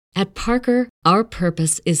At Parker, our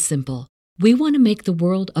purpose is simple. We want to make the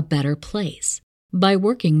world a better place by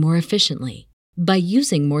working more efficiently, by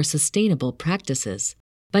using more sustainable practices,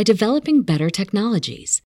 by developing better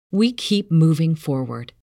technologies. We keep moving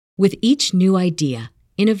forward. With each new idea,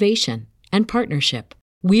 innovation, and partnership,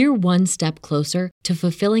 we're one step closer to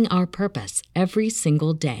fulfilling our purpose every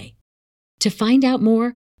single day. To find out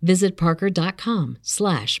more, visit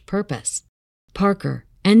parker.com/purpose. Parker,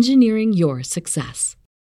 engineering your success.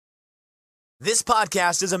 This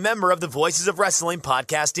podcast is a member of the Voices of Wrestling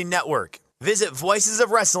Podcasting Network. Visit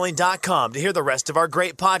voicesofwrestling.com to hear the rest of our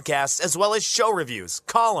great podcasts, as well as show reviews,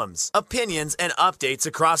 columns, opinions, and updates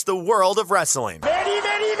across the world of wrestling.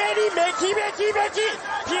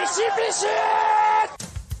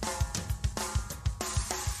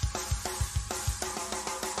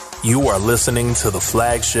 You are listening to the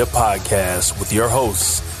Flagship Podcast with your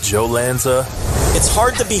hosts, Joe Lanza. It's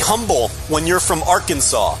hard to be humble when you're from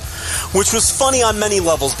Arkansas, which was funny on many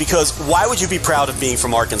levels, because why would you be proud of being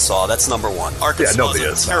from Arkansas? That's number one. Arkansas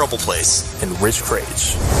is a terrible place. And Rich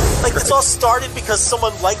Crage. Like, this all started because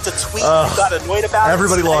someone liked a tweet you got annoyed about.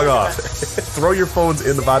 Everybody log off. Throw your phones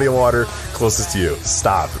in the body of water closest to you.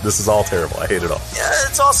 Stop. This is all terrible. I hate it all. Yeah,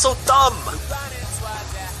 it's all so dumb.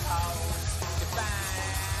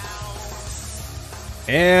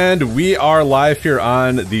 And we are live here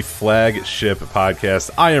on the Flagship Podcast.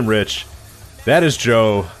 I am Rich. That is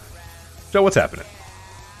Joe. Joe, what's happening?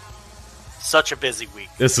 Such a busy week.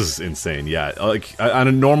 This is insane, yeah. Like, on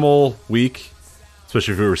a normal week,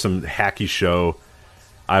 especially if it were some hacky show,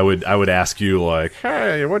 I would ask you, like,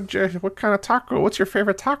 hey, what kind of taco? What's your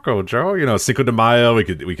favorite taco, Joe? You know, Cinco de Mayo,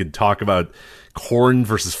 we could talk about corn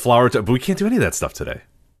versus flour, but we can't do any of that stuff today.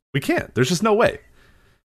 We can't. There's just no way.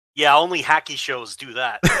 Yeah, only hacky shows do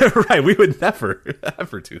that. Right, we would never,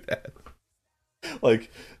 ever do that.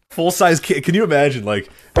 Like, full-size, can you imagine, like,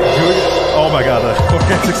 doing, oh my god, the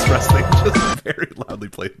Orient Express thing just very loudly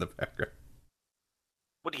played in the background.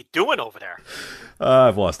 What are you doing over there?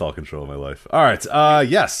 I've lost all control of my life. All right,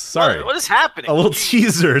 yes, sorry. What is happening? A little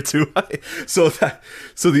teaser to, so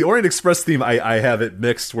the Orient Express theme, I have it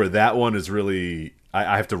mixed where that one is really,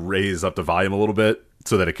 I have to raise up the volume a little bit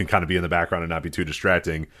so that it can kind of be in the background and not be too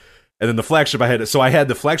distracting. And then the Flagship, I had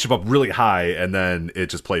the Flagship up really high, and then it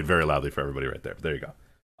just played very loudly for everybody right there. There you go.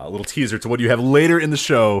 A little teaser to what you have later in the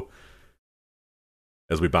show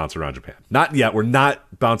as we bounce around Japan. Not yet. We're not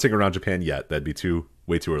bouncing around Japan yet. That'd be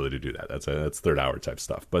way too early to do that. That's third hour type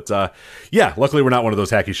stuff. But yeah, luckily we're not one of those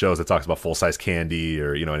hacky shows that talks about full-size candy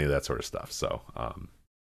or, you know, any of that sort of stuff. So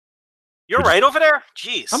you're right over there?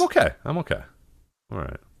 Jeez. I'm okay. All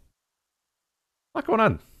right. A lot going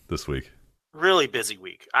on this week. Really busy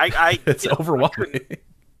week. It's overwhelming.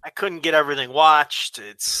 I couldn't get everything watched.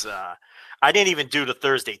 It's I didn't even do the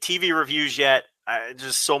Thursday TV reviews yet.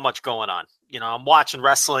 Just so much going on. You know, I'm watching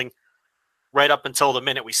wrestling right up until the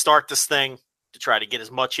minute we start this thing to try to get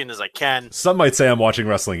as much in as I can. Some might say I'm watching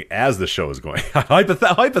wrestling as the show is going on.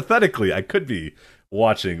 Hypothetically, I could be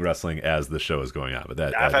watching wrestling as the show is going on, but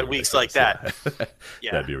I've had weeks like that.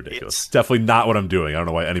 Yeah, that'd be ridiculous. It's definitely not what I'm doing. I don't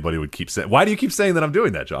know why anybody would keep saying. Why do you keep saying that I'm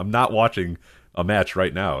doing that, Joe? I'm not watching a match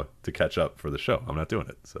right now to catch up for the show. I'm not doing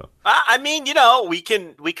it. So I mean, you know, we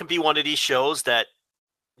can be one of these shows that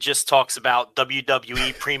just talks about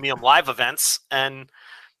WWE premium live events, and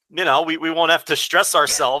you know, we won't have to stress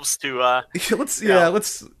ourselves to. Let's.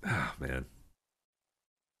 Oh, man.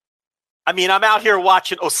 I mean, I'm out here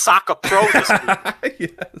watching Osaka Pro this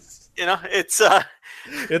week. Yes. You know, it's a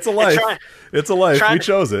life. It's a life. We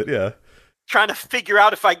chose it, yeah. Trying to figure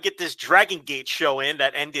out if I get this Dragon Gate show in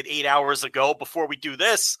that ended 8 hours ago before we do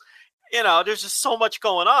this. You know, there's just so much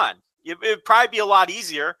going on. It'd probably be a lot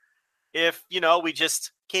easier if, you know, we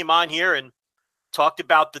just came on here and talked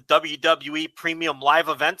about the WWE premium live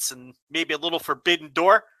events and maybe a little Forbidden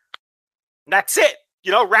Door. And that's it.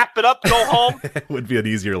 You know, wrap it up, go home. It would be an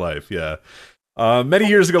easier life, yeah. Many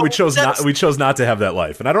years ago, we chose not to have that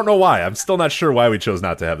life, and I don't know why. I'm still not sure why we chose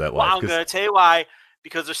not to have that life. Well, I'm going to tell you why.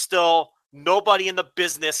 Because there's still nobody in the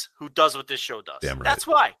business who does what this show does. Damn right. That's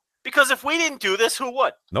why. Because if we didn't do this, who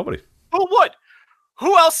would? Nobody. Who would?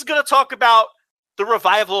 Who else is going to talk about the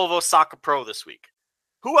revival of Osaka Pro this week?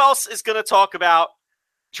 Who else is going to talk about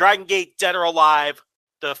Dragon Gate Dead or Alive,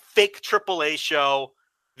 the fake AAA show,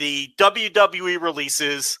 the WWE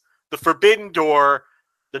releases, the Forbidden Door,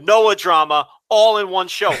 the Noah drama, all in one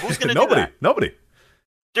show? Who's going to do that? Nobody.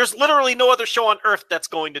 There's literally no other show on earth that's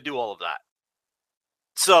going to do all of that.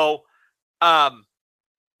 So,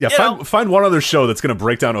 find one other show that's going to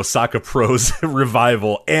break down Osaka Pro's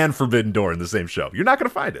revival and Forbidden Door in the same show. You're not going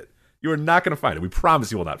to find it. You are not going to find it. We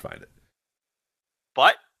promise you will not find it.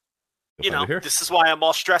 But this is why I'm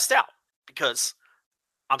all stressed out, because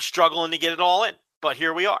I'm struggling to get it all in. But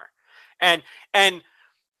here we are. And I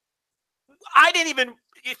didn't even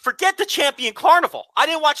forget the Champion Carnival. I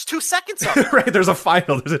didn't watch 2 seconds of it. Right, there's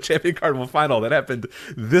a Champion Carnival final that happened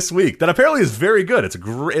this week that apparently is very good.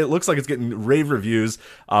 It looks like it's getting rave reviews.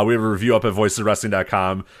 We have a review up at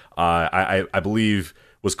voicesofwrestling.com. I believe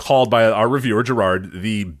was called by our reviewer Gerard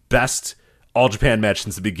the best All Japan match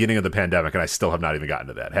since the beginning of the pandemic, and I still have not even gotten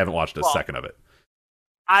to that. Haven't watched a second of it.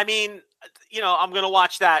 I mean, I'm going to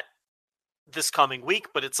watch that this coming week,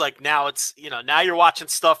 but it's like now you're watching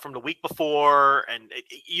stuff from the week before, and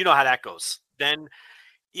you know how that goes. Then,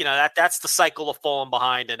 that's the cycle of falling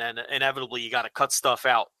behind, and then inevitably you got to cut stuff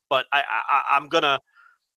out. But I'm going to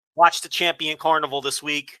watch the Champion Carnival this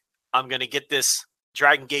week. I'm going to get this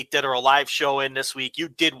Dragon Gate Dead or Alive show in this week. You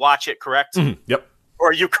did watch it, correct? Mm-hmm. Yep. Or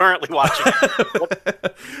are you currently watching it?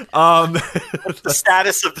 What's the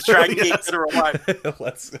status of the Dragon Gate Dead or Alive?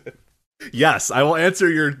 Yes, I will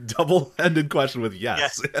answer your double-ended question with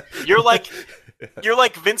yes. You're like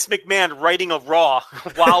Vince McMahon writing a Raw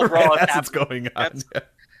while Raw is what's going on.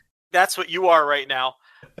 That's what you are right now.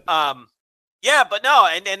 Yeah, but no,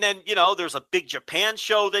 and then there's a Big Japan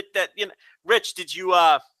show that Rich, did you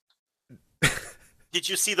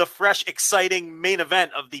see the fresh, exciting main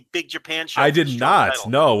event of the Big Japan show? I did not.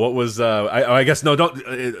 No, what was I guess no,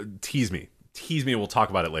 don't tease me. Tease me and we'll talk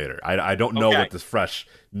about it later. I don't know what this fresh,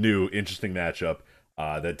 new, interesting matchup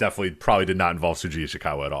that definitely probably did not involve Tsuji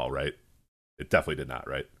Ishikawa at all, right? It definitely did not,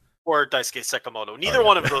 right? Or Daisuke Sekimoto. Neither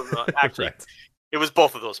one of those actually. Right. It was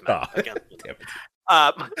both of those men. Damn it.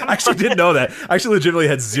 I actually didn't know that. I actually legitimately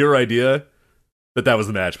had zero idea that was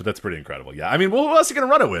the match, but that's pretty incredible. Yeah, I mean, well, who else are you going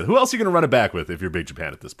to run it with? Who else are you going to run it back with if you're Big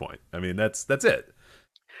Japan at this point? I mean, that's it.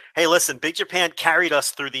 Hey, listen, Big Japan carried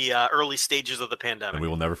us through the early stages of the pandemic. And we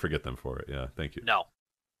will never forget them for it. Yeah, thank you. No.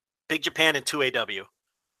 Big Japan and 2AW.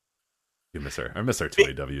 You miss her. I miss our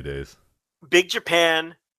 2AW days. Big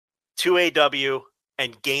Japan, 2AW,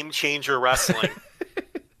 and Game Changer Wrestling.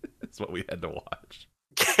 That's what we had to watch.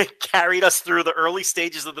 Carried us through the early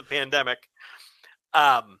stages of the pandemic.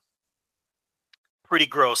 Pretty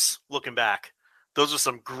gross looking back. Those are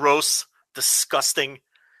some gross, disgusting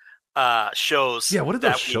shows. Yeah, what did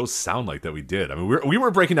those shows sound like that we did? I mean, we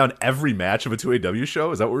were breaking down every match of a 2AW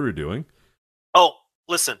show. Is that what we were doing? Oh,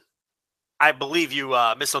 listen. I believe you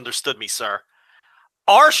misunderstood me, sir.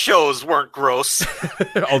 Our shows weren't gross.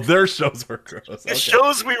 Oh, their shows were gross. The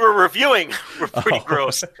shows we were reviewing were pretty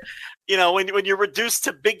gross. When you're reduced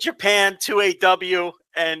to Big Japan, 2AW,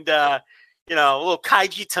 and a little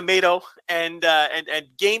Kaiji Tomato and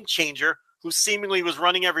Game Changer, who seemingly was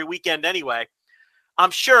running every weekend anyway. I'm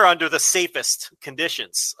sure under the safest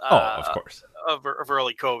conditions. Of course. Of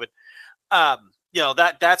early COVID.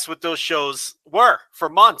 That's what those shows were for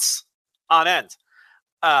months on end.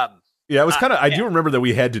 Yeah, it was kind of. I do remember that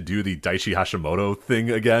we had to do the Daichi Hashimoto thing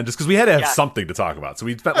again, just because we had to have something to talk about. So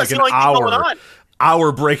we spent like an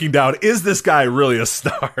hour breaking down: is this guy really a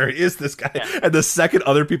star? Is this guy? Yeah. And the second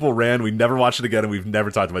other people ran, we never watched it again, and we've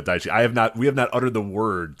never talked about Daichi. We have not uttered the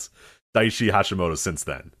words Daichi Hashimoto since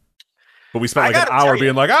then. But we spent like an hour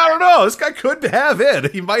being like, I don't know, this guy could have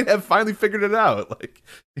it. He might have finally figured it out. Like,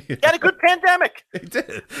 he had a good pandemic. He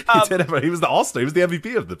did. He was the all-star. He was the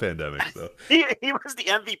MVP of the pandemic. So he was the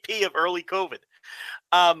MVP of early COVID.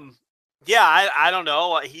 I don't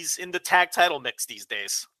know. He's in the tag title mix these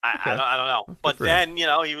days. I don't know. But then,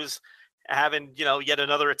 he was having, yet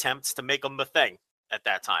another attempt to make him the thing at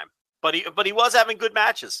that time. But he was having good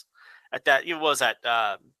matches at that. He was at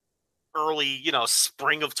early,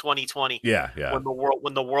 spring of 2020. Yeah.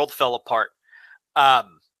 When the world fell apart.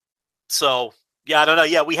 So yeah, I don't know.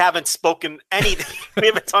 Yeah, we haven't spoken we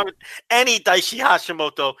haven't talked any Daichi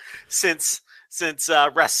Hashimoto since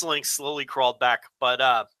wrestling slowly crawled back.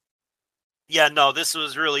 But this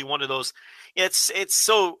was really one of those. It's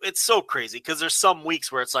so crazy because there's some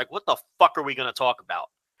weeks where it's like, what the fuck are we going to talk about?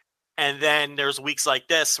 And then there's weeks like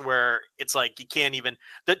this where it's like you can't even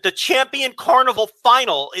the Champion Carnival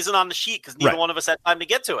final isn't on the sheet because neither one of us had time to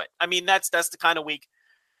get to it. I mean, that's the kind of week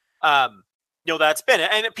that's been.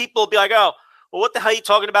 And people will be like, oh, well, what the hell are you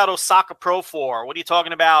talking about Osaka Pro for? What are you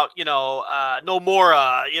talking about,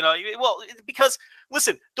 Nomura? Well, because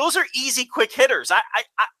listen, those are easy, quick hitters. I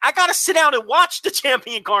got to sit down and watch the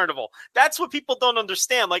Champion Carnival. That's what people don't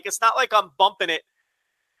understand. Like, it's not like I'm bumping it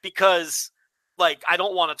because like I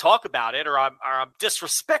don't want to talk about it or I'm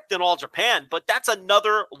disrespecting All Japan, but that's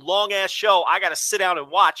another long ass show I got to sit down and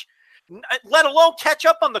watch, let alone catch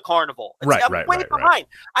up on the Carnival. I'm way behind. Right.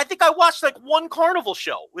 I think I watched like one Carnival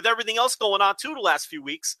show with everything else going on too the last few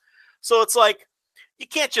weeks. So it's like you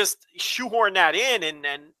can't just shoehorn that in and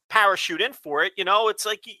parachute in for it. It's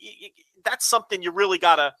like that's something you really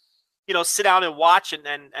gotta sit down and watch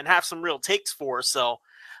and have some real takes for. So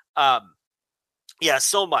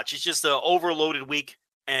so much. It's just an overloaded week,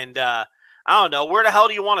 and I don't know, where the hell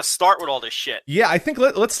do you want to start with all this shit? Yeah, I think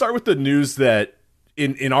let's start with the news that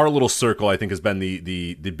in our little circle, I think, has been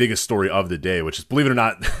the biggest story of the day, which is, believe it or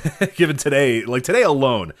not, given today, like today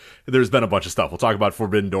alone, there's been a bunch of stuff. We'll talk about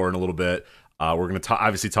Forbidden Door in a little bit. We're going to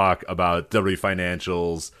obviously talk about WWE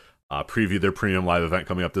Financials, preview their premium live event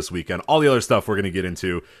coming up this weekend. All the other stuff we're going to get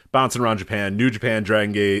into, bouncing around Japan, New Japan,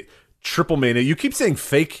 Dragon Gate, Triple Mania. You keep saying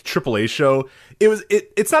fake AAA show.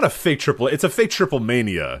 It's not a fake AAA. It's a fake Triple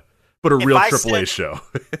Mania, but a real AAA show.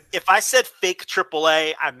 If I said fake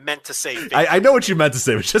AAA, I meant to say fake. I know what you meant to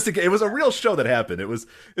say, but it was a real show that happened.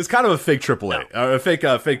 It's kind of a fake AAA,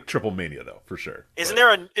 a fake Triple Mania though, for sure. Isn't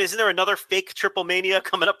there another fake Triple Mania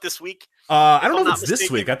coming up this week? I don't know if it's this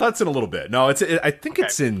week. I thought it's in a little bit. No, I think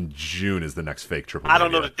it's in June is the next fake Triple Mania.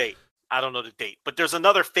 I don't know the date, but there's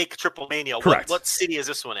another fake Triple Mania. Correct. What city is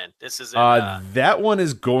this one in? This is in, that one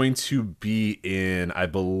is going to be in, I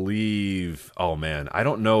believe. Oh man, I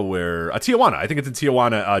don't know where. Tijuana. I think it's in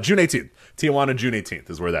Tijuana. June 18th. Tijuana, June 18th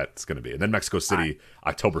is where that's going to be, and then Mexico City,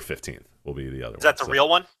 October 15th will be the other one. Is that the real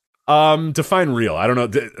one? Define real. I don't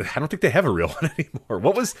know. I don't think they have a real one anymore.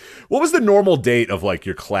 What was the normal date of like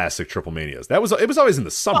your classic Triple Manias? It was always in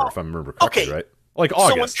the summer, if I remember correctly, right? Like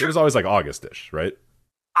August. It was always like August-ish, right?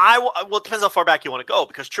 Well, it depends how far back you want to go,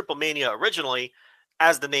 because Triple Mania originally,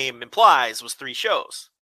 as the name implies, was 3 shows.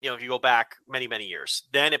 If you go back many, many years,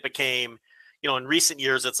 then it became, in recent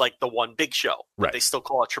years, it's like the one big show. Right. They still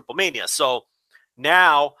call it Triple Mania. So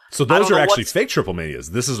now, so those are actually fake Triple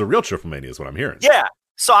Manias. This is a real Triple Mania, is what I'm hearing. Yeah.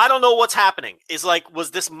 So I don't know what's happening.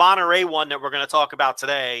 Was this Monterey one that we're going to talk about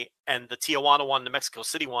today, and the Tijuana one, the Mexico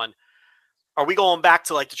City one? Are we going back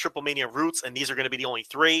to like the Triple Mania roots, and these are going to be the only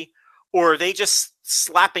 3? Or are they just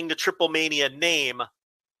slapping the Triple Mania name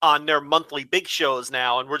on their monthly big shows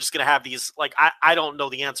now, and we're just going to have these? Like, I don't know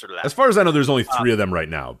the answer to that. As far as I know, there's only 3 of them right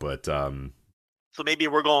now, but so maybe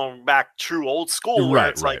we're going back true old school.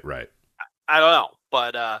 Right. I don't know,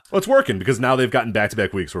 but well, it's working because now they've gotten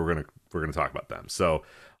back-to-back weeks where we're gonna talk about them. So.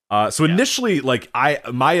 Initially, like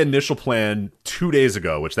my initial plan 2 days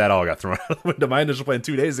ago, which that all got thrown out the window. My initial plan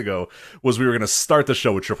 2 days ago was we were going to start the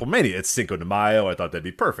show with Triple Mania. It's Cinco de Mayo. I thought that'd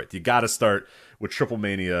be perfect. You got to start with Triple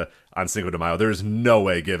Mania on Cinco de Mayo. There is no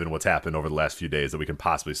way, given what's happened over the last few days, that we can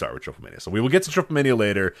possibly start with Triple Mania. So we will get to Triple Mania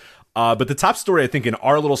later. But the top story, I think, in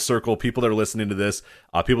our little circle, people that are listening to this,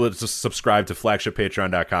 people that subscribe to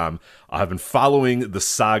flagshippatreon.com, have been following the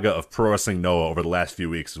saga of Pro Wrestling Noah over the last few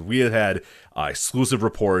weeks. We have had exclusive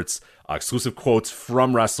reports, exclusive quotes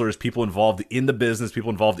from wrestlers, people involved in the business, people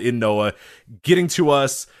involved in Noah, getting to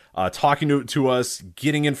us, talking to us,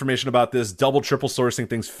 getting information about this, double, triple sourcing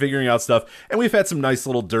things, figuring out stuff. And we've had some nice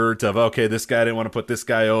little dirt of, okay, this guy didn't want to put this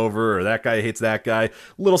guy over, or that guy hates that guy,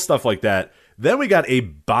 little stuff like that. Then we got a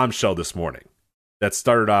bombshell this morning that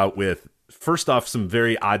started out with, first off, some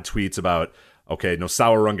very odd tweets about, okay,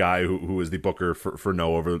 Nosawa Rangai, who is the booker for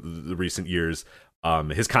Noah over the recent years,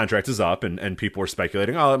 his contract is up, and people are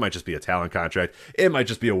speculating, oh, it might just be a talent contract. It might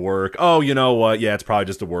just be a work. Oh, you know what? Yeah, it's probably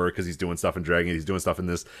just a work because he's doing stuff in Dragon. He's doing stuff in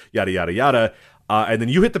this, yada, yada, yada. And then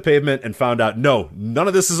you hit the pavement and found out, no, none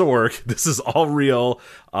of this is a work. This is all real.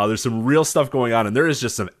 There's some real stuff going on, and there is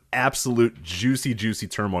just some absolute juicy, juicy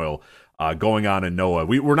turmoil going on in Noah.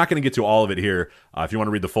 We're not going to get to all of it here. If you want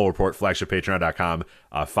to read the full report, flagshippatreon.com,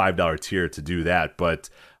 $5 tier to do that.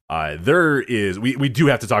 But we do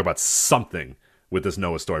have to talk about something with this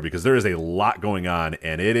Noah story, because there is a lot going on,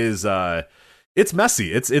 and it is it's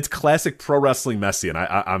messy. It's classic pro wrestling messy, and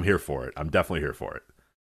I'm here for it. I'm definitely here for it.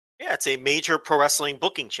 Yeah, it's a major pro wrestling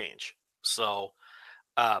booking change. So,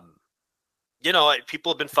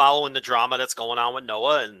 people have been following the drama that's going on with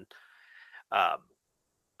Noah, and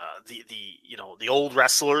the old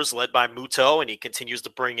wrestlers led by Muto, and he continues to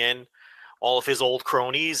bring in all of his old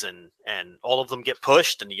cronies, and all of them get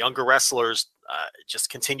pushed, and the younger wrestlers just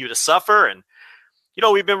continue to suffer. And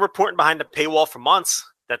we've been reporting behind the paywall for months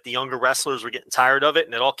that the younger wrestlers were getting tired of it,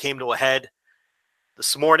 and it all came to a head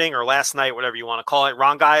this morning or last night, whatever you want to call it.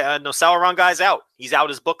 Nosawa Rangai's out. He's out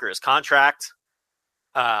as booker. His contract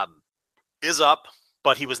is up,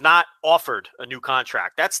 but he was not offered a new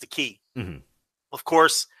contract. That's the key. Mm-hmm. Of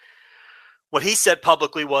course, what he said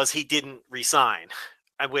publicly was he didn't resign,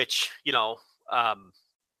 which,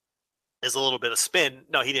 is a little bit of spin.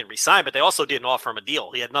 No, he didn't resign, but they also didn't offer him a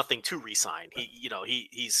deal. He had nothing to resign.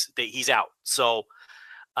 He's out. So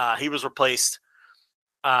he was replaced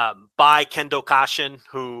by Kendo Kashin,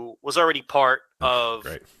 who was already part of,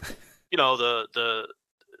 right. the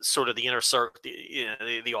sort of the inner circle,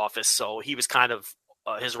 the office. So he was kind of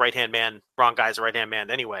his right-hand man. Ron Guy's right-hand man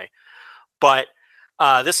anyway. But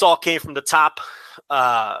this all came from the top,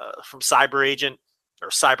 from Cyber Agent or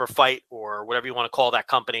Cyber Fight or whatever you want to call that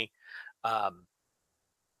company.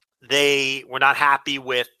 They were not happy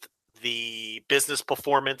with the business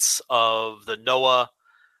performance of the NOAA,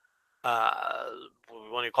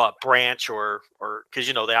 what do you call it, branch, or because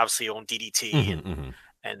they obviously own DDT,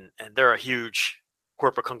 and they're a huge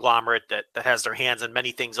corporate conglomerate that has their hands in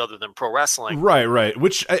many things other than pro wrestling. Right.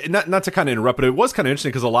 Which, not to kind of interrupt, but it was kind of interesting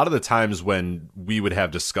because a lot of the times when we would have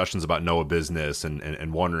discussions about NOAA business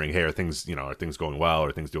and wondering, hey, are things going well?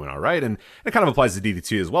 Are things doing all right? And it kind of applies to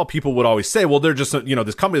DDT as well. People would always say, well, they're just,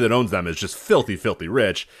 this company that owns them is just filthy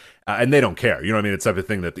rich. And they don't care. You know what I mean? It's type of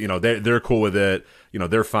thing that, they're cool with it.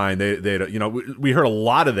 They're fine. We heard a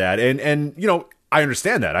lot of that. And I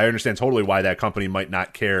understand that. I understand totally why that company might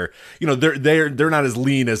not care. They're not as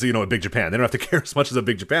lean as, a Big Japan. They don't have to care as much as a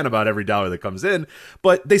Big Japan about every dollar that comes in,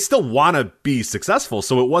 but they still want to be successful.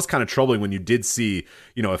 So it was kind of troubling when you did see,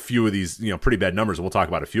 a few of these, pretty bad numbers. We'll talk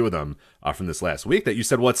about a few of them from this last week that you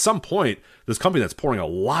said, well, at some point, this company that's pouring a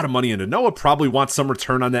lot of money into NOAA probably wants some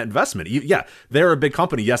return on that investment. Yeah, they're a big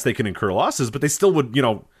company. Yes, they can incur losses, but they still would,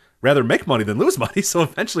 rather make money than lose money. So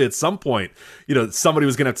eventually at some point, somebody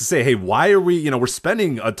was going to have to say, hey, why are we, we're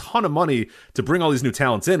spending a ton of money to bring all these new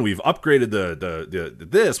talents in. We've upgraded the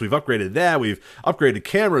this, we've upgraded that, we've upgraded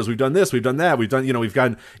cameras, we've done this, we've done that, we've done, we've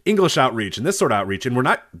gotten English outreach and this sort of outreach, and we're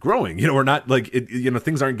not growing, we're not like,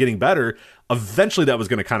 things aren't getting better. Eventually that was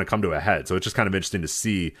going to kind of come to a head. So it's just kind of interesting to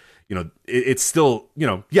see, it's still,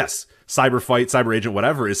 yes, Cyber Fight, Cyber Agent,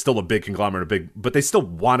 whatever, is still a big conglomerate, but they still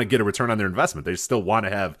want to get a return on their investment. They still want to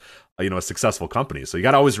have, a successful company. So you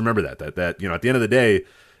got to always remember that at the end of the day,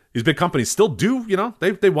 these big companies still do,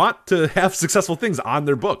 they want to have successful things on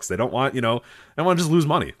their books. They don't want, they don't want to just lose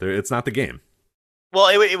money. It's not the game. Well,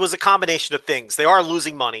 it was a combination of things. They are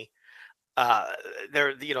losing money.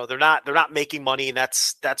 They're not making money, and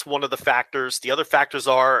that's one of the factors. The other factors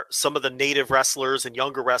are some of the native wrestlers and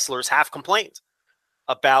younger wrestlers have complained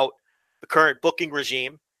about the current booking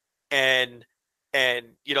regime, and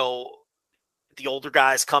the older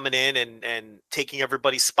guys coming in and taking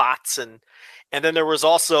everybody's spots, and then there was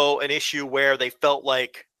also an issue where they felt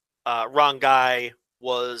like Ron Guy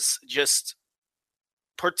was just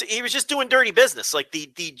doing dirty business, like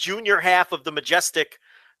the junior half of the Majestic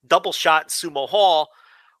double shot in Sumo Hall,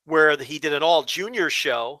 where he did an all junior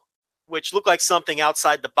show, which looked like something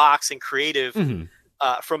outside the box and creative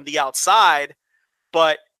from the outside,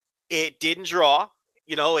 but it didn't draw.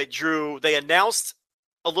 It drew. They announced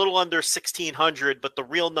a little under 1,600, but the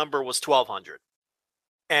real number was 1,200,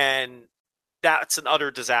 and that's an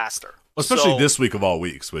utter disaster. Especially this week of all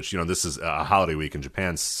weeks, which this is a holiday week in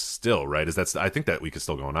Japan still, right? I think that week is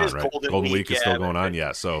still going on, right? Golden week is still going on,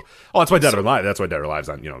 yeah. So, that's why Dead or Alive. That's why Dead or Alive's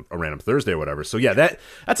on a random Thursday or whatever. So yeah,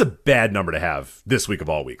 that's a bad number to have this week of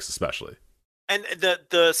all weeks, especially. And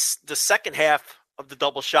the second half of the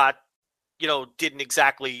double shot, didn't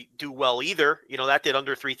exactly do well either. That did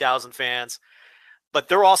under 3,000 fans. But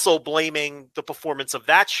they're also blaming the performance of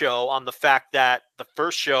that show on the fact that the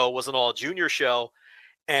first show was an all junior show.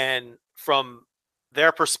 And from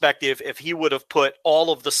their perspective, if he would have put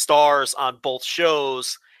all of the stars on both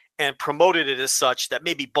shows and promoted it as such, that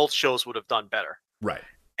maybe both shows would have done better. Right.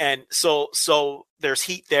 And so there's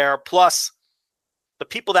heat there. Plus, the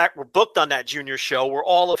people that were booked on that junior show were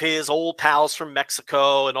all of his old pals from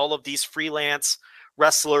Mexico and all of these freelance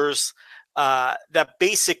wrestlers that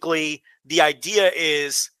basically the idea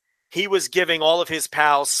is he was giving all of his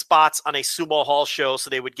pals spots on a Sumo Hall show so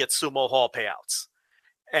they would get Sumo Hall payouts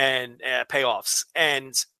and payoffs.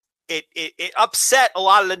 And it upset a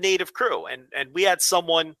lot of the native crew. And we had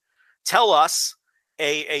someone tell us,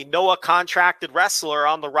 a NOAA contracted wrestler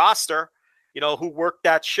on the roster, who worked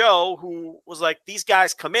that show, who was like, these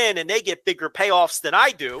guys come in and they get bigger payoffs than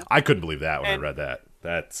I do. I couldn't believe that when I read that.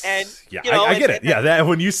 That's I get it. Yeah, that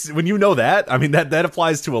when you know that, I mean that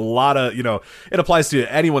applies to a lot of, it applies to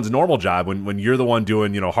anyone's normal job when you're the one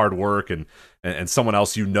doing, hard work and someone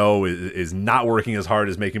else is not working as hard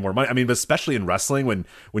as making more money. I mean, but especially in wrestling when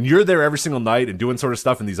you're there every single night and doing sort of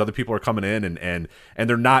stuff and these other people are coming in and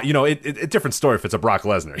they're not, a different story if it's a Brock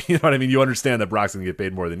Lesnar. You know what I mean? You understand that Brock's going to get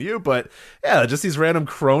paid more than you, but yeah, just these random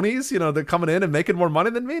cronies, they're coming in and making more money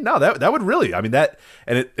than me. No, that would really, I mean, that,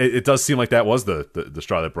 and it does seem like that was the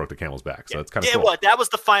straw that broke the camel's back. So it's kind of cool. Well, that was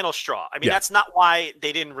the final straw. I mean, that's not why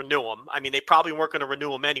they didn't renew him. I mean, they probably weren't going to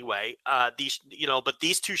renew him anyway. But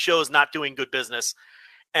these two shows not doing good business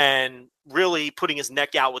and really putting his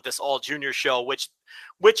neck out with this all junior show, which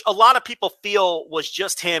a lot of people feel was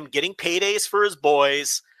just him getting paydays for his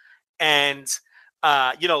boys, And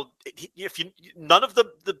if none of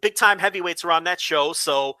the big time heavyweights are on that show,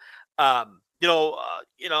 so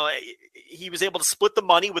he was able to split the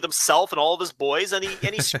money with himself and all of his boys, and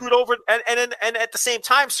he screwed over and at the same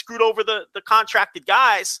time screwed over the contracted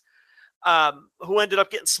guys, who ended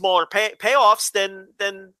up getting smaller payoffs than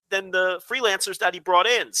the freelancers that he brought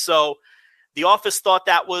in. So the office thought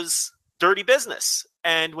that was dirty business.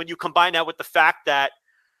 And when you combine that with the fact that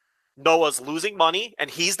Noah's losing money and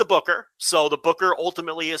he's the booker, so the booker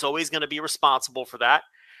ultimately is always going to be responsible for that.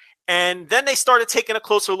 And then they started taking a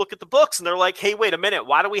closer look at the books, and they're like, hey, wait a minute.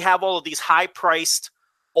 Why do we have all of these high-priced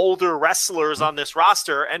older wrestlers on this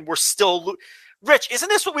roster, and we're still Rich, isn't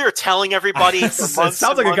this what we were telling everybody? It sounds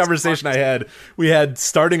like a conversation we had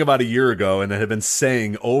starting about a year ago, and that had been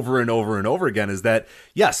saying over and over and over again, is that,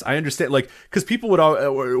 yes, I understand, like, because people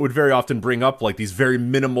would very often bring up like these very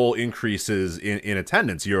minimal increases in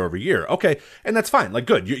attendance year over year. Okay, and that's fine. Like,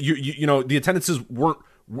 good. You know, the attendances weren't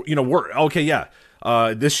okay. Yeah,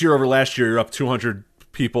 this year over last year, you're up 200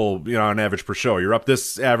 people, on average per show. You're up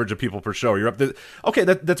this average of people per show. You're up this. Okay,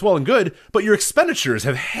 that's well and good, but your expenditures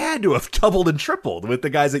have had to have doubled and tripled with the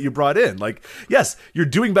guys that you brought in. Like, yes, you're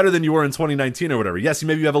doing better than you were in 2019 or whatever. Yes,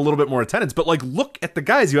 maybe you have a little bit more attendance, but like, look at the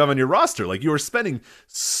guys you have on your roster. Like, you are spending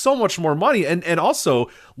so much more money, and also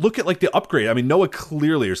look at like the upgrade. I mean, Noah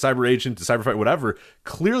clearly, or Cyber Agent, Cyberfight, whatever,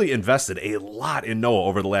 clearly invested a lot in Noah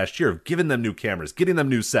over the last year, giving them new cameras, getting them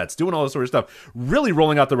new sets, doing all this sort of stuff, really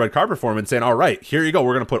rolling out the red carpet for him and saying, all right, here you go.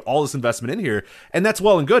 We're going to put all this investment in here. And that's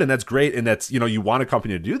well and good. And that's great. And that's, you want a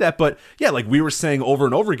company to do that. But yeah, like we were saying over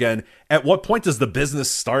and over again, at what point does the business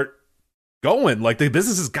start going? Like, the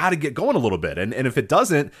business has got to get going a little bit. And if it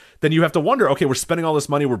doesn't, then you have to wonder, okay, we're spending all this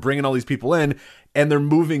money, we're bringing all these people in, and they're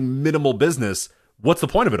moving minimal business. What's the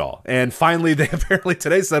point of it all? And finally, they apparently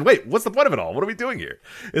today said, wait, what's the point of it all? What are we doing here?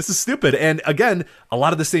 This is stupid. And again, a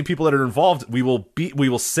lot of the same people that are involved, we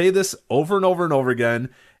will say this over and over and over again.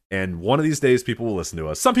 And one of these days, people will listen to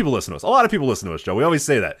us. Some people listen to us. A lot of people listen to us, Joe. We always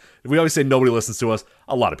say that. We always say nobody listens to us.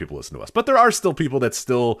 A lot of people listen to us. But there are still people that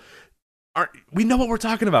still aren't. We know what we're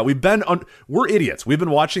talking about. We're idiots. We've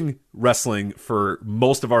been watching wrestling for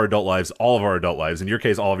most of our adult lives, all of our adult lives. In your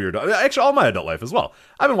case, all of your adult, actually, all my adult life as well.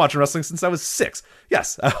 I've been watching wrestling since I was 6.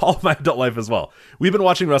 Yes, all of my adult life as well. We've been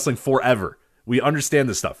watching wrestling forever. We understand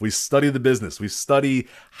this stuff. We study the business. We study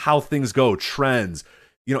how things go, trends.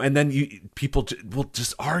 And then people will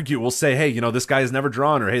just argue. We'll say, hey, this guy has never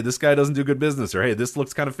drawn, or hey, this guy doesn't do good business, or hey, this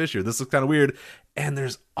looks kind of fishy, or this looks kind of weird. And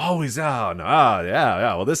there's always,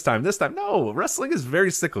 well, this time. No, wrestling is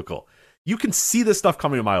very cyclical. You can see this stuff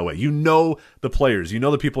coming a mile away. The players,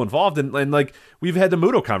 the people involved. And like, we've had the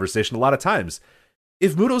Muto conversation a lot of times.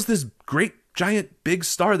 If Muto's this great, giant, big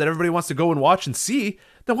star that everybody wants to go and watch and see,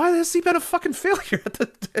 then why has he been a fucking failure at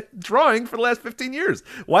the drawing for the last 15 years?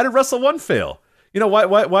 Why did Wrestle 1 fail?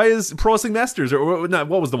 Why is Pro Wrestling Masters, or not,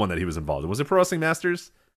 what was the one that he was involved in? Was it Pro Wrestling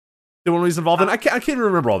Masters? The one he was involved in? I can't even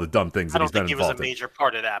remember all the dumb things that he's been involved in. I don't think he was a major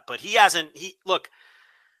part of that, but look,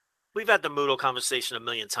 we've had the Muto conversation a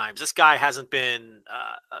million times. This guy hasn't been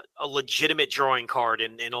a legitimate drawing card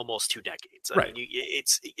in almost 2 decades. Right. I mean,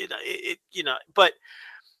 but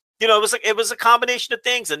it was a combination of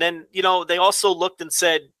things. And then, they also looked and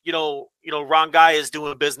said, Ron Guy is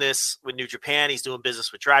doing business with New Japan. He's doing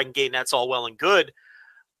business with Dragon Gate, and that's all well and good.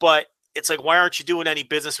 But it's like, why aren't you doing any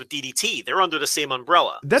business with DDT? They're under the same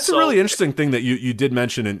umbrella. That's a really interesting thing that you did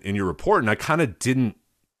mention in your report. And I kind of didn't,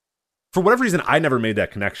 for whatever reason, I never made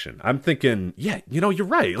that connection. I'm thinking, yeah, you're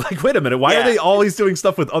right. Like, wait a minute. Why are they always doing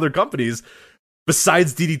stuff with other companies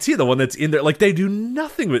besides DDT, the one that's in there? Like, they do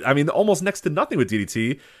nothing with, almost next to nothing with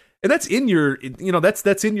DDT. And that's in your,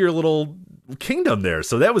 that's in your little kingdom there.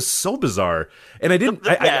 So that was so bizarre. And I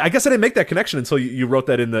guess I didn't make that connection until you wrote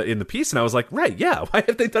that in the piece. And I was like, right, yeah. Why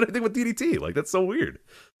have they done anything with DDT? Like, that's so weird.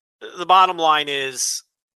 The bottom line is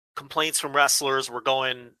complaints from wrestlers were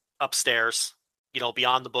going upstairs,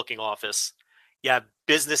 beyond the booking office. You have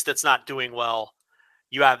business that's not doing well.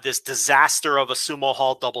 You have this disaster of a Sumo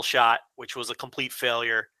Hall double shot, which was a complete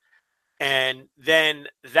failure. And then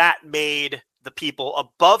that made the people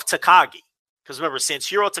above Takagi, because remember,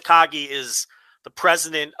 Sanshiro Takagi is the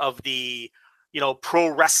president of the pro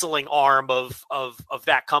wrestling arm of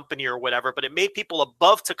that company or whatever, but it made people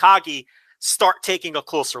above Takagi start taking a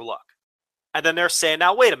closer look. And then they're saying,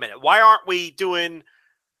 now wait a minute, why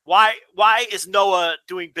is Noah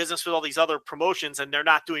doing business with all these other promotions and they're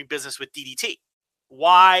not doing business with DDT?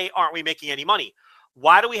 Why aren't we making any money?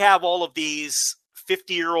 Why do we have all of these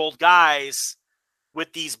 50-year-old guys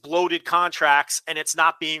with these bloated contracts, and it's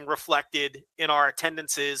not being reflected in our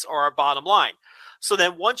attendances or our bottom line? So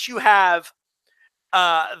then once you have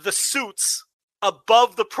the suits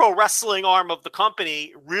above the pro wrestling arm of the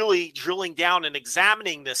company really drilling down and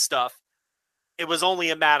examining this stuff, it was only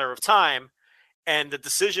a matter of time. And the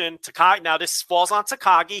decision, Takagi, now this falls on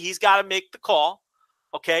Takagi. He's got to make the call.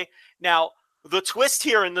 Okay. Now, the twist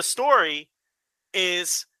here in the story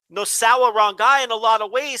is Nosawa Rangai, in a lot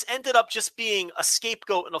of ways, ended up just being a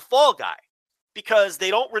scapegoat and a fall guy because they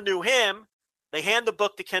don't renew him. They hand the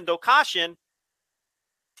book to Kendo Kashin.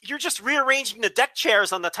 You're just rearranging the deck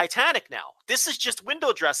chairs on the Titanic now. This is just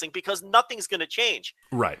window dressing because nothing's going to change.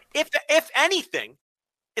 Right. If anything,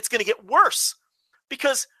 it's going to get worse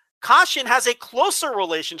because Kashin has a closer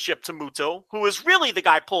relationship to Muto, who is really the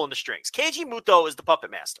guy pulling the strings. Keiji Muto is the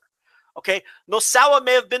puppet master. Okay. Nosawa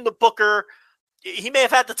may have been the booker. He may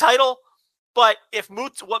have had the title, but if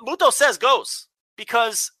what Muto says goes,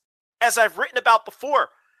 because as I've written about before,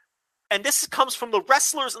 and this comes from the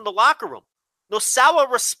wrestlers in the locker room, Nosawa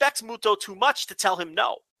respects Muto too much to tell him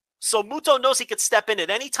no. So Muto knows he could step in at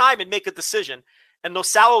any time and make a decision, and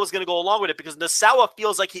Nosawa was going to go along with it because Nosawa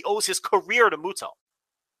feels like he owes his career to Muto,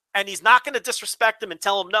 and he's not going to disrespect him and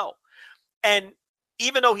tell him no. And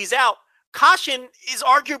even though he's out, Kashin is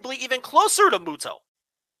arguably even closer to Muto.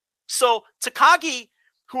 So Takagi,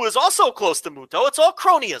 who is also close to Muto, it's all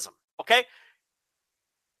cronyism, okay?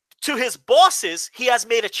 To his bosses, he has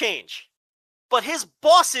made a change. But his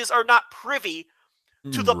bosses are not privy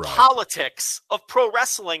to the politics of pro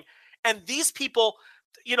wrestling. And these people,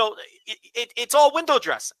 it's all window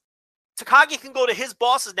dressing. Takagi can go to his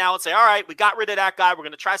bosses now and say, all right, we got rid of that guy. We're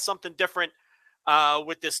going to try something different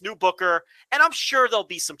with this new booker. And I'm sure there'll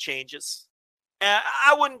be some changes.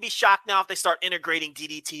 I wouldn't be shocked now if they start integrating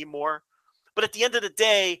DDT more. But at the end of the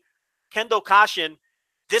day, Kendo Kashin,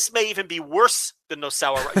 this may even be worse than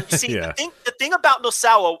Nosawa. You see, yeah. the thing about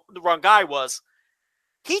Nosawa Rangai was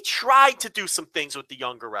he tried to do some things with the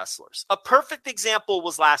younger wrestlers. A perfect example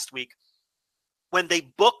was last week when they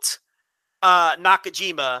booked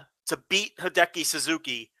Nakajima to beat Hideki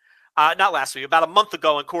Suzuki. Not last week, about a month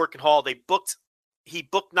ago in Korakuen Hall, he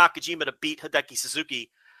booked Nakajima to beat Hideki Suzuki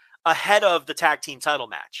ahead of the tag team title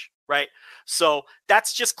match, right? So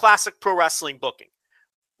that's just classic pro wrestling booking.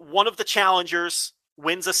 One of the challengers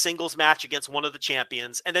wins a singles match against one of the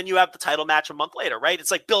champions, and then you have the title match a month later, right?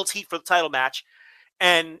 It's like builds heat for the title match,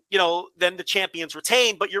 and then the champions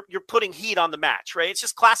retain, but you're putting heat on the match, right? It's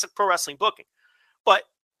just classic pro wrestling booking. But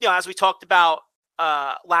as we talked about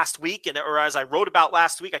last week, or as I wrote about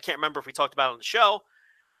last week, I can't remember if we talked about it on the show.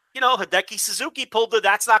 Hideki Suzuki pulled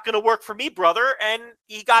that's not going to work for me, brother. And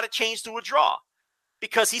he got it changed to a draw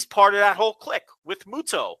because he's part of that whole clique with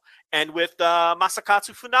Muto and with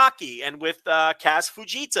Masakatsu Funaki and with Kaz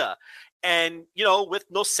Fujita and,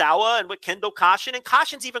 with Nosawa and with Kendo Kashin. And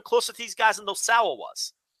Kashin's even closer to these guys than Nosawa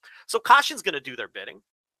was. So Kashin's going to do their bidding.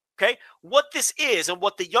 Okay. What this is and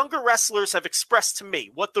what the younger wrestlers have expressed to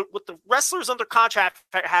me, what the wrestlers under contract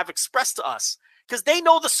have expressed to us, because they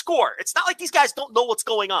know the score. It's not like these guys don't know what's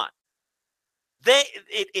going on.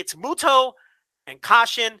 It's Muto and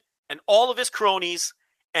Kashin and all of his cronies,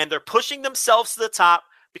 and they're pushing themselves to the top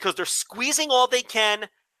because they're squeezing all they can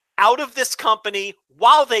out of this company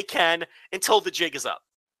while they can until the jig is up.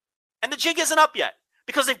 And the jig isn't up yet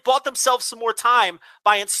because they've bought themselves some more time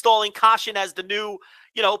by installing Kashin as the new,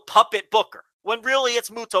 puppet booker, when really it's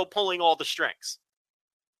Muto pulling all the strings.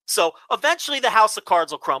 So eventually the house of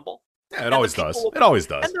cards will crumble. Yeah, it always does. It always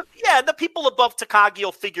does. And the people above Takagi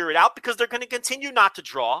will figure it out because they're going to continue not to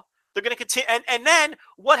draw. They're going to continue. And then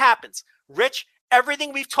what happens? Rich,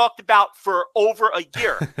 everything we've talked about for over a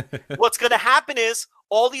year. What's going to happen is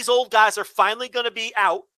all these old guys are finally going to be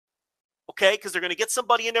out, okay, because they're going to get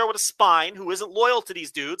somebody in there with a spine who isn't loyal to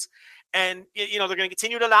these dudes. And, they're going to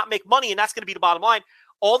continue to not make money, and that's going to be the bottom line.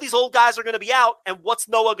 All these old guys are going to be out, and what's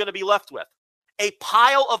Noah going to be left with? A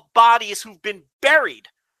pile of bodies who've been buried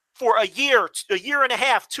for a year and a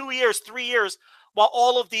half, 2 years, 3 years, while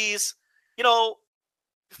all of these,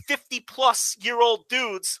 50-plus-year-old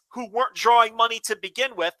dudes who weren't drawing money to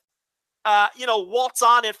begin with, waltz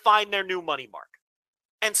on and find their new money mark.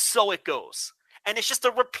 And so it goes. And it's just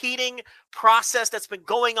a repeating process that's been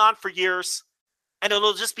going on for years, and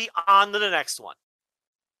it'll just be on to the next one.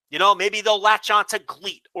 Maybe they'll latch on to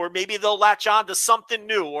GLEAT, or maybe they'll latch on to something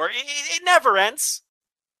new, or it never ends.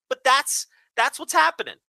 But that's what's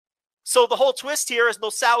happening. So the whole twist here is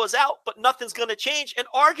Nosawa's out, but nothing's going to change. And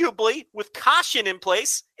arguably, with Kashin in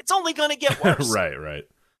place, it's only going to get worse. Right.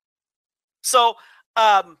 So,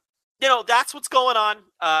 that's what's going on.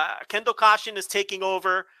 Kendo Kashin is taking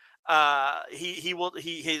over. His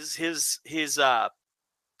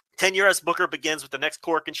 10-year as booker begins with the next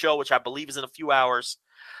Korakuen show, which I believe is in a few hours.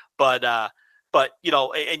 But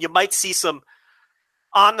and you might see some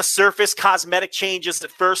on the surface, cosmetic changes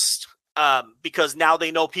at first, because now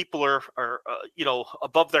they know people are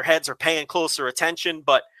above their heads, are paying closer attention.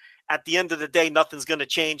 But at the end of the day, nothing's going to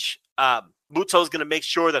change. Muto's going to make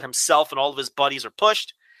sure that himself and all of his buddies are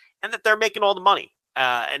pushed, and that they're making all the money.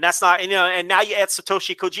 And that's not, and now you add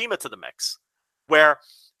Satoshi Kojima to the mix, where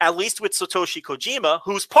at least with Satoshi Kojima,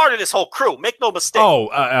 who's part of this whole crew, make no mistake.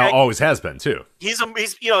 Okay? Always has been too. He's him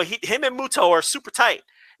and Muto are super tight.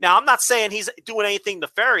 Now, I'm not saying he's doing anything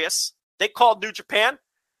nefarious. They called New Japan.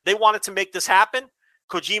 They wanted to make this happen.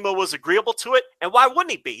 Kojima was agreeable to it. And why wouldn't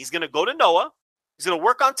he be? He's going to go to Noah. He's going to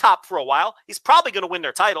work on top for a while. He's probably going to win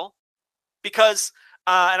their title because,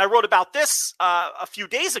 and I wrote about this a few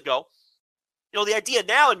days ago, the idea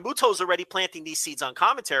now, and Muto's already planting these seeds on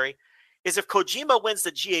commentary, is if Kojima wins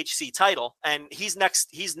the GHC title, and he's next.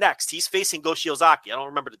 He's facing Go Shiozaki. I don't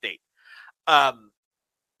remember the date.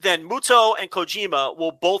 Then Muto and Kojima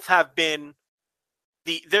will both have been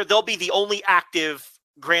they'll be the only active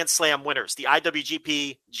Grand Slam winners, the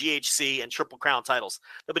IWGP, GHC, and Triple Crown titles.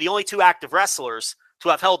 They'll be the only two active wrestlers to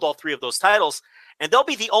have held all three of those titles. And they'll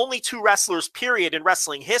be the only two wrestlers, period, in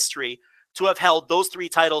wrestling history to have held those three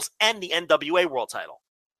titles and the NWA World title.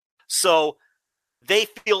 So they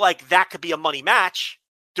feel like that could be a money match,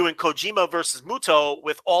 doing Kojima versus Muto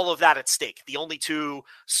with all of that at stake. The only two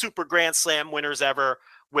super Grand Slam winners ever,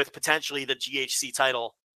 with potentially the GHC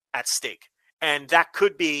title at stake. And that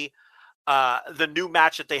could be the new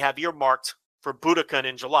match that they have earmarked for Budokan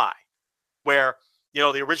in July, where,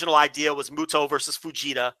 the original idea was Muto versus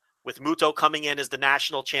Fujita, with Muto coming in as the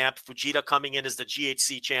national champ, Fujita coming in as the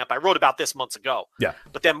GHC champ. I wrote about this months ago. Yeah.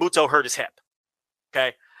 But then Muto hurt his hip.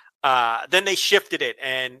 Okay. Then they shifted it,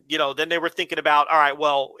 and then they were thinking about, all right,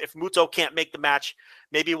 well, if Muto can't make the match,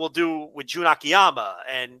 maybe we'll do with Jun Akiyama,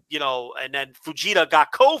 and then Fujita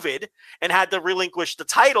got COVID and had to relinquish the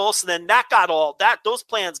title, so then those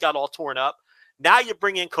plans got all torn up. Now you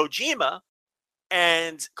bring in Kojima,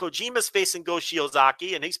 and Kojima's facing Go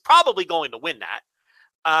Shiozaki, and he's probably going to win that.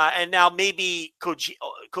 And now maybe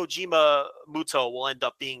Kojima Muto will end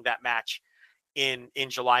up being that match in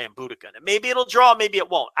July in Budokan. And maybe it'll draw, maybe it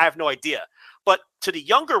won't. I have no idea. But to the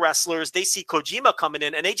younger wrestlers, they see Kojima coming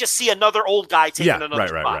in and they just see another old guy taking another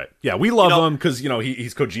spot. Right. Yeah, we love him because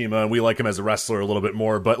he's Kojima and we like him as a wrestler a little bit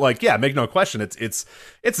more. But make no question, it's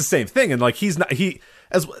the same thing. And he's not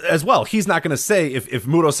as well. He's not going to say if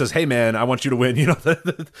Muto says, "Hey man, I want you to win.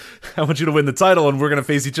 I want you to win the title, and we're going to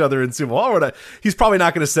face each other in Sumo Hall." He's probably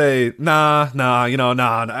not going to say, nah.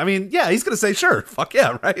 I mean, yeah, he's going to say, "Sure, fuck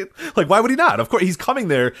yeah, right." Why would he not? Of course, he's coming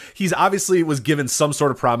there. He's obviously was given some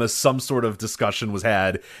sort of promise, some sort of discussion was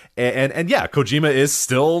had, and yeah, Kojima is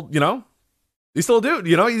still, he's still a dude,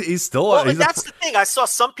 he's still. Well, that's the thing. I saw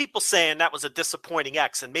some people saying that was a disappointing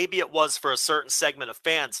X, and maybe it was for a certain segment of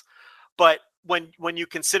fans, but when you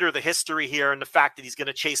consider the history here and the fact that he's going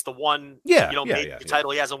to chase the one,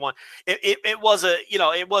 title he hasn't won, it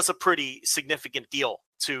was a pretty significant deal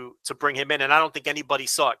to bring him in, and I don't think anybody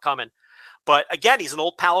saw it coming. But again, he's an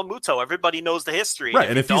old pal of Muto. Everybody knows the history. Right,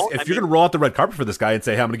 and if you're going to roll out the red carpet for this guy and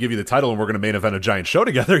say, "Hey, I'm going to give you the title and we're going to main event a giant show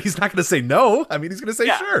together," he's not going to say no. I mean, he's going to say,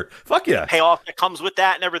 "Sure, fuck yeah." Payoff that comes with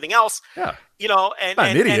that and everything else. Yeah. And he's not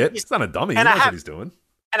an idiot. He's not a dummy. He knows what he's doing.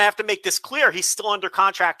 And I have to make this clear. He's still under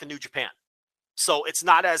contract in New Japan. So it's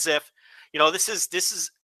not as if, this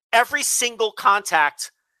is every single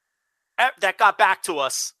contact that got back to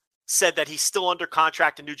us said that he's still under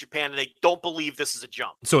contract in New Japan, and they don't believe this is a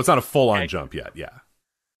jump. So it's not a full-on jump yet, yeah.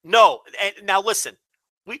 No, and now listen,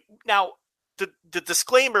 the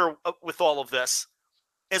disclaimer with all of this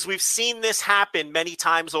is we've seen this happen many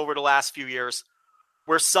times over the last few years,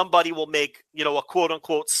 where somebody will make a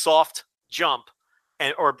quote-unquote soft jump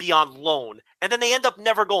or be on loan, and then they end up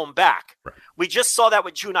never going back. Right. We just saw that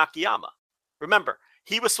with Jun Akiyama. Remember,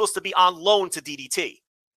 he was supposed to be on loan to DDT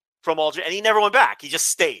from Aldrin, and he never went back. He just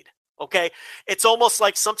stayed. Okay. It's almost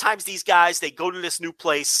like sometimes these guys, they go to this new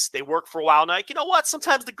place, they work for a while, and you know what?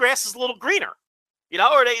 Sometimes the grass is a little greener,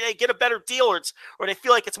 or they get a better deal, or they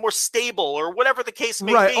feel like it's more stable, or whatever the case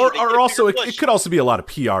may be. Or also, it could also be a lot of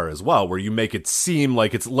PR as well, where you make it seem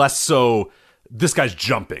like it's less so this guy's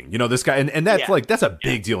jumping, this guy, and that's that's a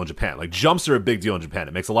big deal in Japan. Jumps are a big deal in Japan.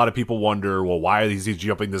 It makes a lot of people wonder, well, why is he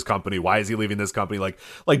jumping this company? Why is he leaving this company?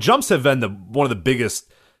 Like jumps have been one of the biggest.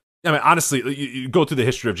 I mean, honestly, you go through the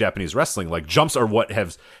history of Japanese wrestling, jumps are what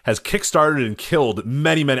has kickstarted and killed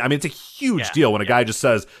many. I mean, it's a huge deal when a guy just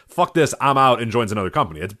says, "Fuck this, I'm out," and joins another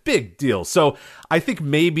company. It's a big deal. So I think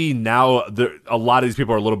maybe now a lot of these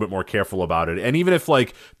people are a little bit more careful about it. And even if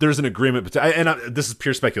there's an agreement, this is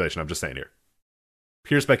pure speculation, I'm just saying here.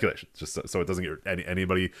 Pure speculation, just so it doesn't get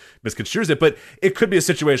anybody misconstrues it. But it could be a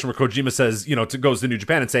situation where Kojima says, goes to New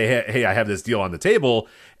Japan and say, hey, I have this deal on the table,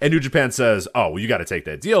 and New Japan says, oh, well, you got to take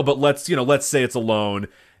that deal, but let's say it's a loan,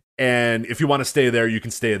 and if you want to stay there, you can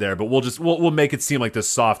stay there, but we'll make it seem like this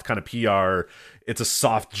soft kind of PR. It's a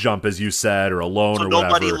soft jump, as you said, or a loan, or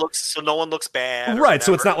whatever. So no one looks bad, right?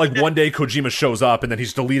 So it's not like one day Kojima shows up and then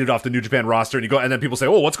he's deleted off the New Japan roster, and then people say,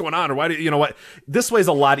 oh, what's going on, or why do you know what? This way is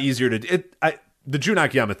a lot easier to the Jun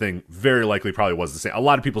Akiyama thing very likely probably was the same. A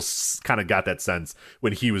lot of people kind of got that sense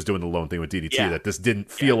when he was doing the loan thing with DDT that this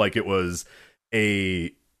didn't feel like it was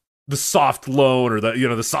the soft loan or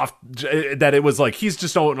the soft, that it was like he's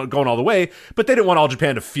just going all the way. But they didn't want All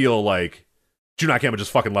Japan to feel like Jun Akiyama just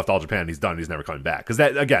fucking left All Japan and he's done. He's never coming back, because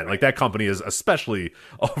that again, like that company is, especially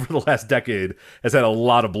over the last decade, has had a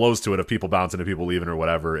lot of blows to it of people bouncing and people leaving or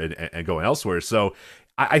whatever and going elsewhere. So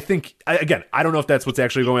I think, again, I don't know if that's what's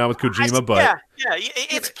actually going on with Kojima, but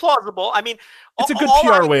it's plausible. I mean, it's a good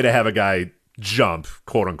PR way to have a guy jump,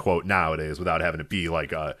 quote unquote, nowadays without having to be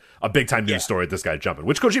like a big time news story. This guy jumping,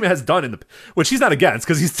 which Kojima has done which he's not against,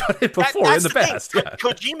 because he's done it before in the past. Yeah.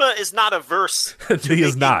 Kojima is not averse. He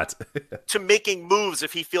is not to making moves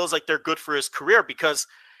if he feels like they're good for his career, because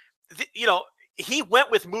he went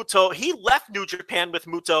with Muto. He left New Japan with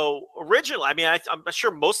Muto originally. I mean, I'm sure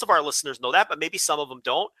most of our listeners know that, but maybe some of them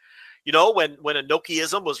don't. When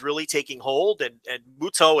Inokiism was really taking hold, and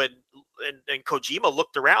Muto and Kojima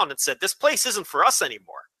looked around and said, this place isn't for us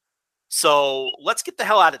anymore. So let's get the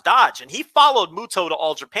hell out of Dodge. And he followed Muto to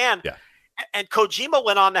All Japan. Yeah. And Kojima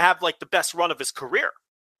went on to have like the best run of his career.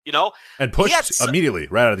 And pushed immediately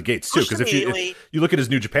right out of the gates too. Because if you look at his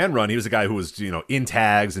New Japan run, he was a guy who was in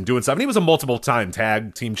tags and doing stuff, and he was a multiple time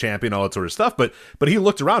tag team champion, all that sort of stuff. But he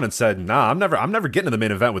looked around and said, "Nah, I'm never getting to the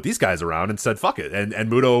main event with these guys around," and said, "Fuck it." And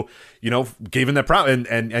Muto, gave him that proud,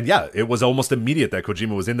 and yeah, it was almost immediate that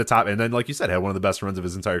Kojima was in the top, and then like you said, had one of the best runs of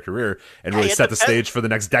his entire career, and really set the stage for the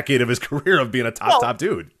next decade of his career of being a top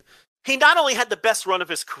dude. He not only had the best run of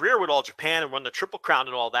his career with All Japan and won the Triple Crown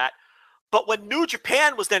and all that, but when New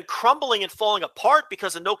Japan was then crumbling and falling apart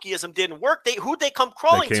because Inokiism didn't work, who'd they come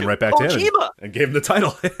crawling to? They came right back Kojima. to him and gave him the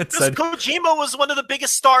title. Kojima was one of the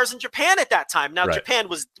biggest stars in Japan at that time. Now, Japan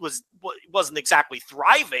wasn't exactly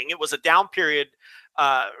thriving. It was a down period.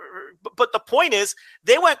 But the point is,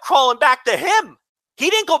 they went crawling back to him. He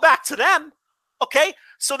didn't go back to them. Okay?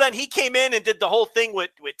 So then he came in and did the whole thing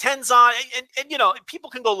with Tenzan. And people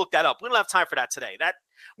can go look that up. We don't have time for that today.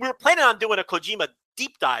 We were planning on doing a Kojima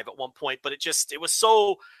deep dive at one point, but it was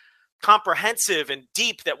so comprehensive and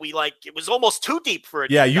deep that it was almost too deep for it.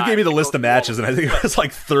 Yeah, you gave me the list of matches, and I think it was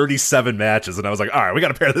like 37 matches, and I was like, all right, we got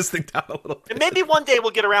to pare this thing down a little bit. And maybe one day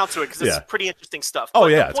we'll get around to it, because it's pretty interesting stuff. But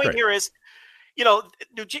the point here is,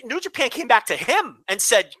 New Japan came back to him and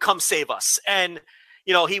said, come save us. And,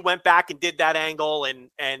 he went back and did that angle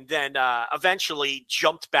and then eventually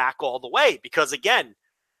jumped back all the way, because again,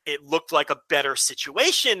 it looked like a better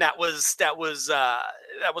situation that was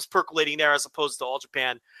percolating there as opposed to All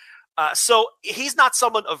Japan. So he's not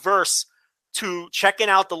someone averse to checking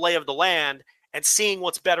out the lay of the land and seeing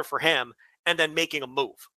what's better for him and then making a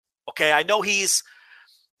move. Okay, I know he's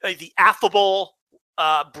the affable,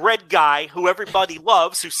 bread guy who everybody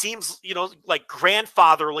loves, who seems, like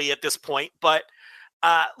grandfatherly at this point. But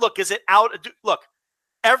look, is it out? Look,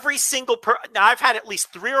 every single now I've had at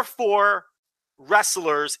least 3 or 4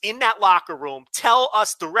 wrestlers in that locker room tell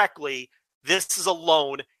us directly, this is a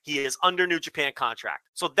loan. He is under New Japan contract.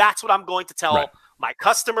 So that's what I'm going to tell my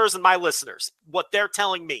customers and my listeners. What they're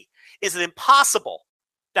telling me. Is it impossible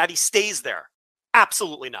that he stays there?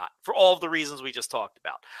 Absolutely not, for all of the reasons we just talked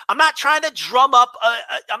about. I'm not trying to drum up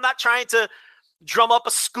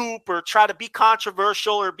a scoop or try to be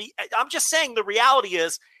controversial I'm just saying the reality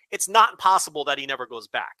is it's not impossible that he never goes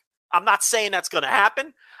back. I'm not saying that's going to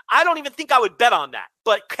happen. I don't even think I would bet on that.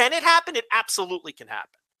 But can it happen? It absolutely can happen.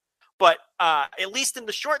 But at least in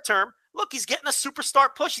the short term, look, he's getting a superstar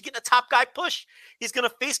push. He's getting a top guy push. He's going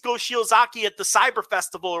to face Go Shiozaki at the Cyber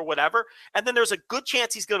Festival or whatever. And then there's a good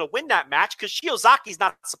chance he's going to win that match, because Shiozaki's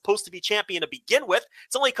not supposed to be champion to begin with.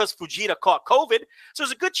 It's only because Fujita caught COVID. So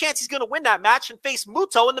there's a good chance he's going to win that match and face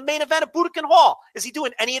Muto in the main event of Budokan Hall. Is he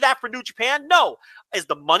doing any of that for New Japan? No. Is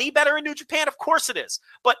the money better in New Japan? Of course it is.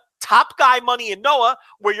 But top guy money in Noah,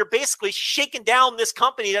 where you're basically shaking down this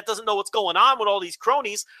company that doesn't know what's going on with all these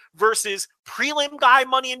cronies, versus prelim guy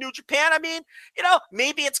money in New Japan. I mean,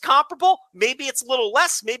 maybe it's comparable. Maybe it's a little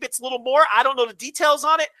less. Maybe it's a little more. I don't know the details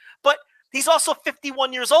on it. But he's also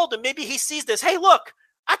 51 years old, and maybe he sees this. Hey, look,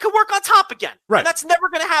 I could work on top again. Right. And that's never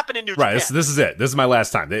going to happen in New Japan. Right. This is it. This is my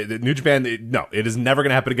last time. New Japan, no, it is never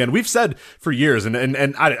going to happen again. We've said for years, and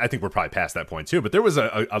I think we're probably past that point too, but there was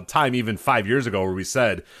a time even 5 years ago where we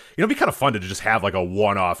said, it'd be kind of fun to just have like a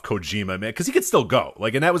one-off Kojima, man, because he could still go.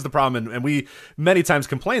 Like, and that was the problem. And we many times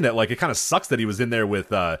complained that, like, it kind of sucks that he was in there with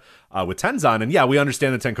Tenzan. And yeah, we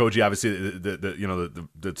understand the Tenkoji, obviously,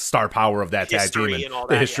 the star power of that tag team and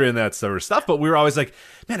the history and that sort of stuff. But we were always like,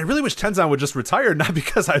 man, I really wish Tenzan would just retire, not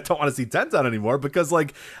because I don't want to see Tenzan anymore, because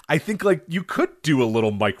like I think like you could do a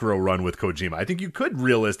little micro run with Kojima. I think you could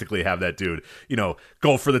realistically have that dude,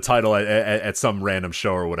 go for the title at some random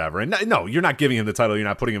show or whatever. And no, you're not giving him the title, you're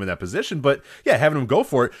not putting him in that position, but yeah, having him go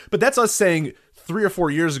for it. But that's us saying 3 or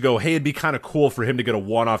 4 years ago, hey, it'd be kind of cool for him to get a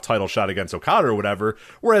one-off title shot against Okada or whatever.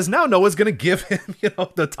 Whereas now Noah's going to give him,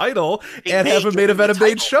 the title and have a main event, a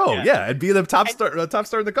main show, and be the top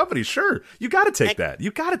star in the company. Sure, you got to take that.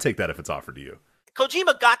 You got to take that if it's offered to you.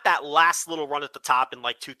 Kojima got that last little run at the top in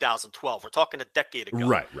like 2012. We're talking a decade ago.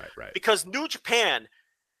 Right. Because New Japan,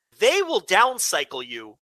 they will downcycle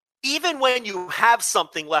you even when you have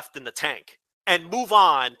something left in the tank and move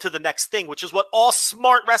on to the next thing, which is what all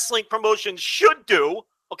smart wrestling promotions should do.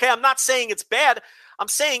 Okay, I'm not saying it's bad. I'm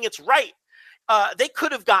saying it's right. They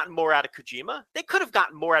could have gotten more out of Kojima. They could have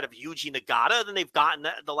gotten more out of Yuji Nagata than they've gotten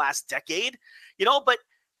the last decade, but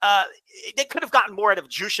they could have gotten more out of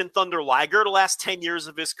Jushin Thunder Liger the last 10 years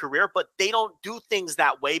of his career, but they don't do things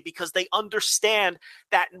that way because they understand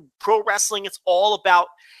that in pro wrestling, it's all about,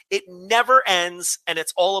 it never ends, and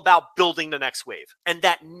it's all about building the next wave, and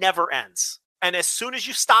that never ends. And as soon as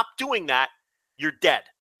you stop doing that, you're dead.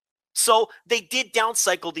 So they did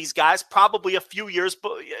downcycle these guys probably a few years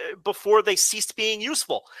before they ceased being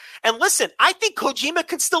useful. And listen, I think Kojima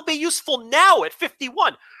can still be useful now at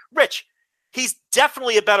 51. Rich, he's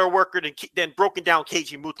definitely a better worker than broken down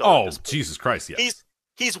Keiji Muto. Oh, Jesus Christ, yes.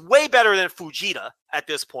 He's way better than Fujita at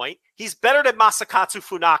this point. He's better than Masakatsu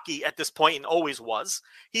Funaki at this point and always was.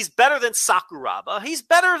 He's better than Sakuraba. He's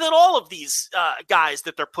better than all of these guys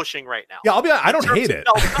that they're pushing right now. Yeah, I'll be honest, I don't hate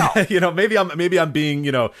it. Maybe I'm being,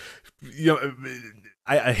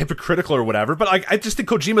 hypocritical or whatever, but I just think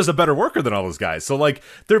Kojima's a better worker than all those guys. So like,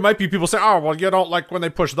 there might be people saying, oh, well, you don't like when they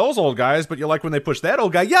push those old guys, but you like when they push that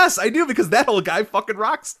old guy. Yes, I do, because that old guy fucking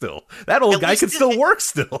rocks still. That old guy can still work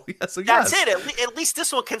still. Yeah, so that's it. At least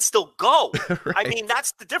this one can still go. Right. I mean,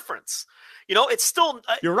 that's the difference. It's still...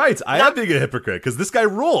 You're right. I am being a hypocrite because this guy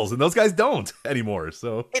rules and those guys don't anymore.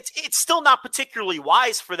 So it's still not particularly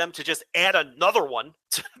wise for them to just add another one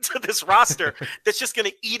to this roster that's just going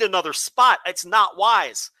to eat another spot. It's not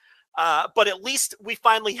wise. But at least we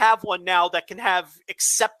finally have one now that can have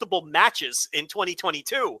acceptable matches in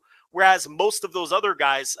 2022, whereas most of those other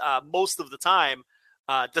guys, most of the time,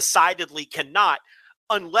 decidedly cannot.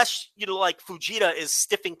 Unless, like Fujita is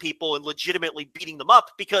stiffing people and legitimately beating them up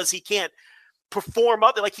because he can't perform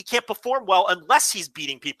he can't perform well unless he's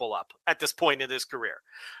beating people up at this point in his career.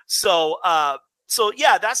 So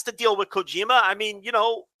yeah, that's the deal with Kojima. I mean,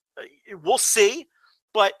 we'll see,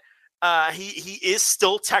 but he is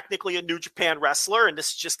still technically a New Japan wrestler, and this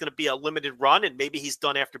is just going to be a limited run, and maybe he's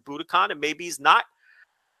done after Budokan, and maybe he's not.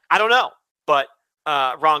 I don't know, but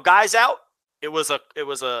Ron Guy's out. It was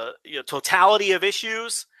a totality of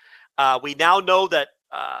issues. We now know that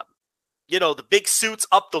the big suits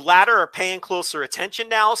up the ladder are paying closer attention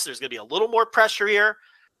now, so there's going to be a little more pressure here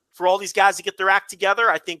for all these guys to get their act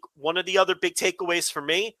together. I think one of the other big takeaways for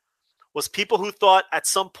me was people who thought at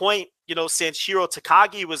some point, Sanshiro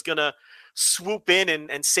Takagi was going to swoop in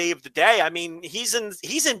and save the day. I mean, he's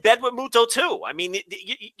in bed with Muto too. I mean,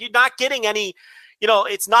 you're not getting any.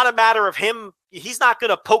 It's not a matter of him. He's not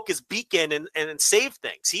going to poke his beak in and save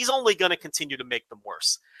things. He's only going to continue to make them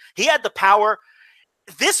worse. He had the power.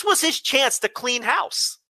 This was his chance to clean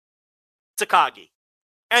house, Takagi.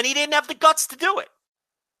 And he didn't have the guts to do it.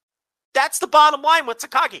 That's the bottom line with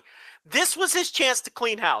Takagi. This was his chance to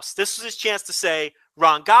clean house. This was his chance to say,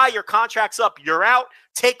 Ron Guy, your contract's up. You're out.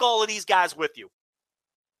 Take all of these guys with you.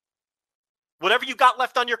 Whatever you got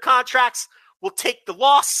left on your contracts, we'll take the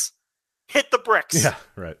loss. Hit the bricks. Yeah,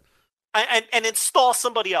 right. And install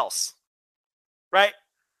somebody else, right?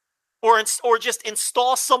 Or just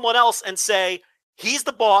install someone else and say, he's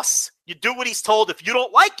the boss. You do what he's told. If you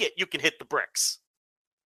don't like it, you can hit the bricks.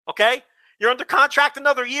 Okay? You're under contract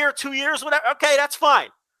another year, 2 years, whatever. Okay, that's fine.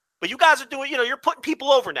 But you guys are doing, you're putting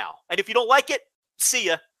people over now. And if you don't like it, see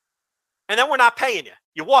ya. And then we're not paying you.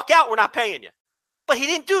 You walk out, we're not paying you. But he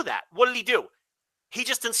didn't do that. What did he do? He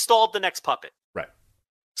just installed the next puppet. Right.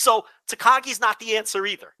 So Takagi's not the answer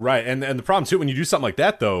either. Right. And the problem too, when you do something like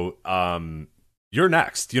that though, you're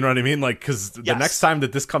next. You know what I mean? Like, because the next time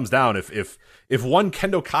that this comes down, if one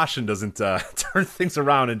Kendo Kashin doesn't turn things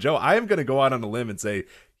around, and Joe, I am going to go out on a limb and say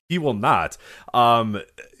he will not.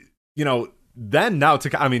 Then now,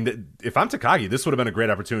 I mean, if I'm Takagi, this would have been a great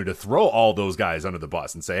opportunity to throw all those guys under the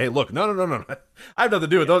bus and say, hey, look, no, I have nothing to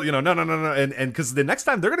do with those, no. And because the next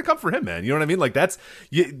time they're going to come for him, man. You know what I mean? Like, that's,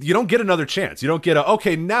 you don't get another chance. You don't get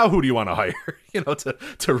okay, now who do you want to hire,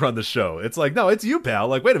 to run the show? It's like, no, it's you, pal.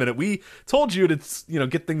 Like, wait a minute. We told you to,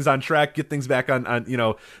 get things on track, get things back on,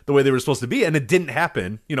 the way they were supposed to be. And it didn't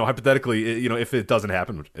happen, hypothetically, if it doesn't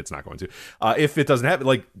happen, which it's not going to, if it doesn't happen,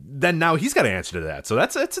 like, then now he's got to answer to that. So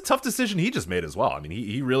it's a tough decision he just made as well. I mean,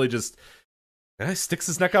 he really just sticks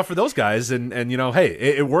his neck out for those guys, and hey,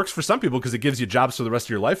 it works for some people because it gives you jobs for the rest of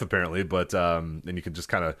your life, apparently. But and you can just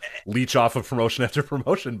kind of leech off of promotion after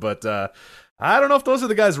promotion. But I don't know if those are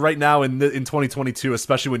the guys right now in 2022,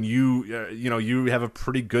 especially when you have a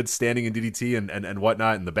pretty good standing in DDT and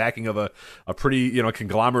whatnot, and the backing of a pretty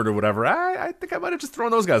conglomerate or whatever. I think I might have just thrown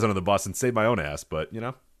those guys under the bus and saved my own ass. But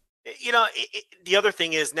the other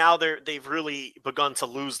thing is now they've really begun to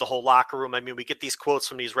lose the whole locker room. I mean, we get these quotes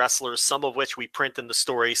from these wrestlers, some of which we print in the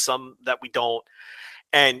story, some that we don't.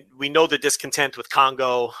 And we know the discontent with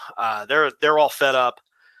Congo. They're all fed up,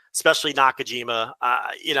 especially Nakajima.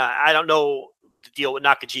 I don't know the deal with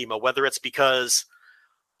Nakajima, whether it's because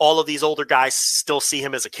all of these older guys still see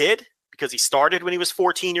him as a kid because he started when he was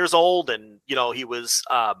 14 years old. And, he was,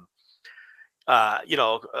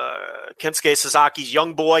 Kensuke Suzuki's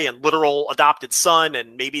young boy and literal adopted son,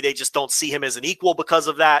 and maybe they just don't see him as an equal because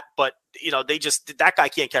of that. But that guy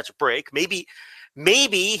can't catch a break. Maybe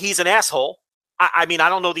he's an asshole. I mean, I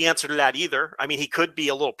don't know the answer to that either. I mean, he could be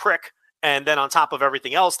a little prick, and then on top of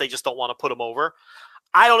everything else, they just don't want to put him over.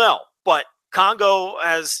 I don't know, but Congo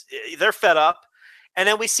they're fed up, and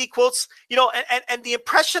then we see quotes. And the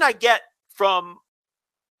impression I get from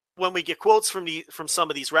when we get quotes from some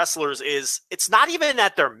of these wrestlers is it's not even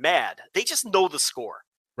that they're mad. They just know the score.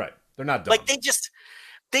 Right. They're not dumb. Like they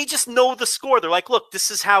just know the score. They're like, look,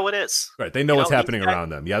 this is how it is. Right. They know what's happening around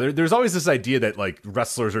them. Yeah. There's always this idea that like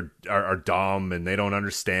wrestlers are dumb and they don't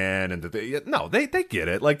understand, and that they get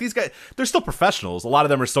it. Like these guys, they're still professionals. A lot of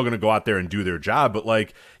them are still going to go out there and do their job. But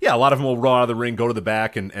like, yeah, a lot of them will roll out of the ring, go to the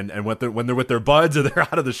back, and when they're with their buds or they're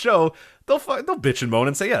out of the show, they'll bitch and moan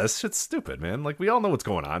and say, yeah, this shit's stupid, man. Like we all know what's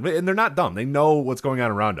going on, and they're not dumb. They know what's going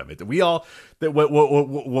on around them.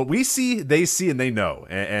 What we see, they see, and they know,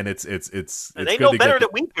 and it's they know better than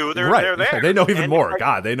we do. They're there. They know even more.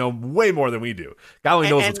 God, they know way more than we do. God only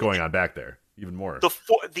knows what's going on back there, even more.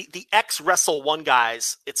 The ex Wrestle One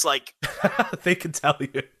guys, it's like they can tell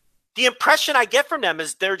you. The impression I get from them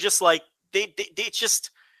is they're just like they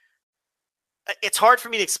just. It's hard for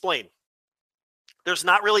me to explain. There's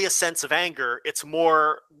not really a sense of anger. It's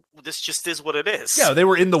more, this just is what it is. Yeah, they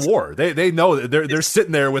were in the war. They know that they're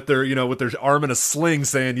sitting there with their arm in a sling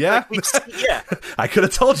saying, yeah, yeah. I could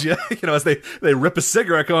have told you, as they rip a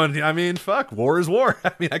cigarette going, I mean, fuck, war is war.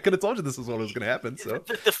 I mean, I could have told you this is what was going to happen. So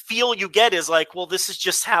the feel you get is like, well, this is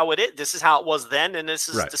just how it is. This is how it was then. And this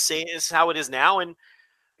is the same, this is how it is now. And,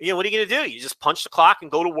 what are you going to do? You just punch the clock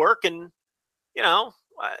and go to work, and,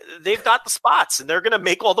 they've got the spots and they're going to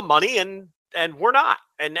make all the money, and we're not.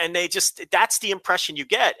 And they just, that's the impression you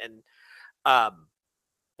get. And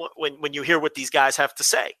when you hear what these guys have to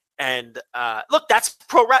say, and look, that's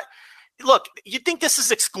look, you think this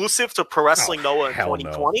is exclusive to Pro Wrestling Noah in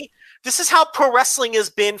 2020? No. This is how pro wrestling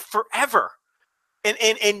has been forever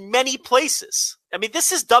in many places. I mean,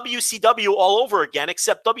 this is WCW all over again,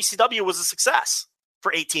 except WCW was a success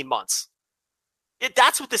for 18 months.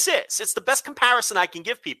 That's what this is. It's the best comparison I can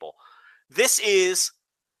give people. This is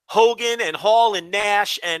Hogan and Hall and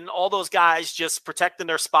Nash and all those guys just protecting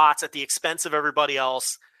their spots at the expense of everybody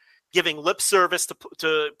else, giving lip service to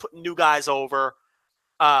put new guys over,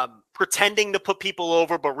 pretending to put people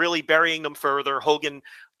over, but really burying them further. Hogan,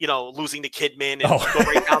 losing to Kidman. And go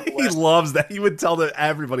right down the list. He loves that. He would tell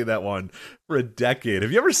everybody that one for a decade.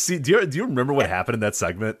 Have you ever seen, do you remember what happened in that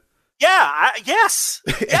segment? Yeah. Yes.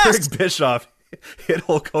 Eric Bischoff hit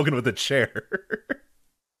Hulk Hogan with a chair.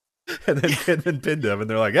 And then Kidman pinned him, and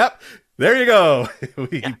they're like, yep, there you go.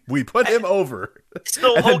 We put him over.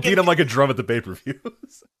 So and then beat him like a drum at the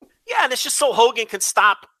pay-per-views. Yeah, and it's just so Hogan can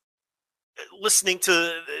stop listening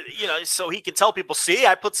to, so he can tell people, see,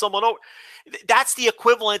 I put someone over. That's the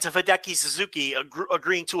equivalent of Hideki Suzuki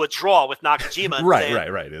agreeing to a draw with Nakajima.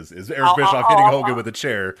 Right. Is Eric Bischoff hitting Hogan with a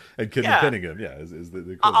chair and Kidman pinning him? Yeah, is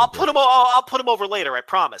the I'll put him over later, I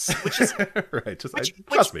promise. Which is right.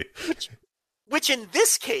 Trust me. Which in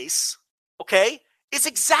this case, okay, is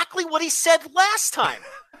exactly what he said last time.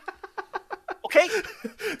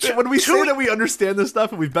 Okay. When we say that we understand this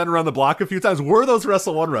stuff and we've been around the block a few times, we're those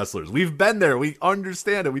Wrestle One wrestlers. We've been there. We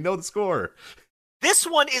understand it. We know the score. This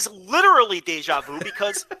one is literally deja vu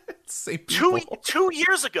because two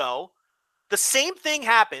years ago, the same thing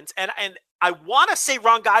happened, and I want to say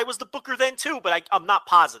Ron Guy was the booker then too, but I'm not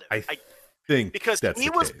positive. I think because that's he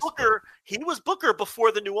the was case, booker. But he was booker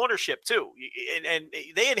before the new ownership too, and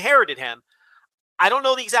they inherited him. I don't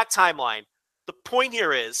know the exact timeline. The point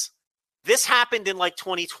here is this happened in like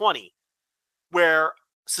 2020, where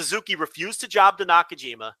Suzuki refused to job to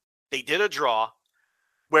Nakajima. They did a draw.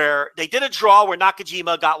 Where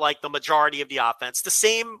Nakajima got like the majority of the offense. The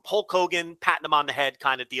same Hulk Hogan patting him on the head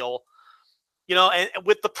kind of deal. And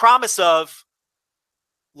with the promise of,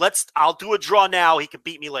 I'll do a draw now, he could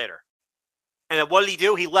beat me later. And then what did he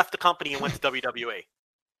do? He left the company and went to WWE.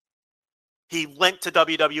 He went to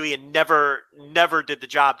WWE and never did the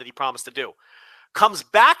job that he promised to do. Comes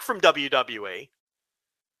back from WWE.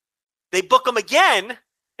 They book him again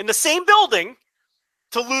in the same building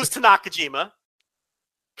to lose to Nakajima.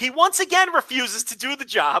 He once again refuses to do the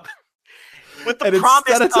job with the promise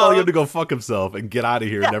instead of telling him to go fuck himself and get out of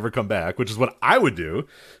here and never come back, which is what I would do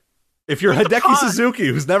if you're Hideki Suzuki,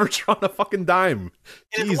 who's never drawn a fucking dime.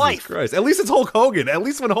 Jesus Christ. At least it's Hulk Hogan. At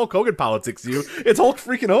least when Hulk Hogan politics you, it's Hulk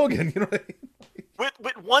freaking Hogan. You know what I mean?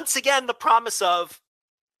 With once again the promise of,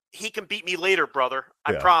 he can beat me later, brother.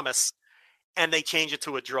 I promise. And they change it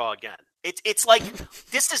to a draw again. It's like,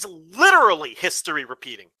 this is literally history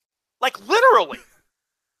repeating. Like, literally.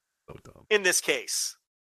 So dumb. In this case.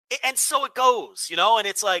 And so it goes, and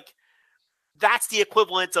it's like, that's the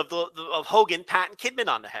equivalent of of Hogan patting Kidman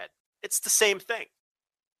on the head. It's the same thing.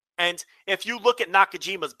 And if you look at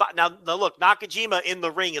Nakajima's, now look, Nakajima in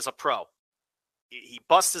the ring is a pro. He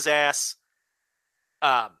busts his ass.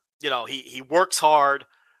 He works hard,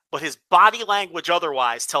 but his body language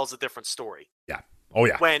otherwise tells a different story. Yeah. Oh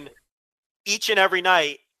yeah. When each and every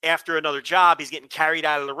night after another job, he's getting carried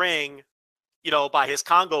out of the ring, by his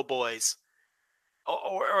Congo boys,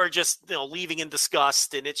 or just leaving in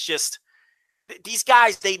disgust. And it's just, these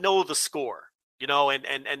guys, they know the score,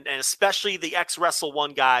 and especially the ex-Wrestle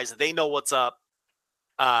One guys, they know what's up.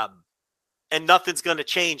 And nothing's going to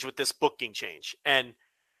change with this booking change. And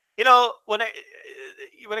when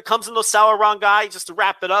it comes to those Sour Ron Guy, just to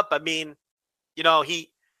wrap it up, I mean,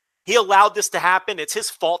 he allowed this to happen. It's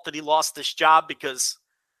his fault that he lost this job because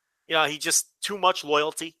he just too much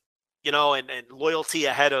loyalty. And loyalty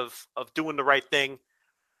ahead of doing the right thing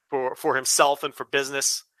for himself and for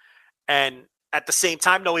business. And at the same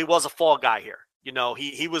time, no, he was a fall guy here.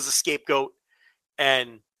 He was a scapegoat,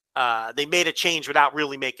 and they made a change without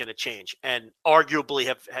really making a change. And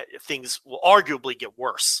arguably things will arguably get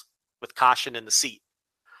worse with caution in the seat.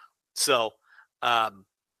 So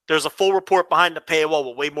there's a full report behind the paywall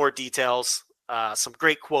with way more details, some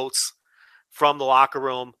great quotes from the locker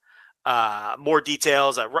room. More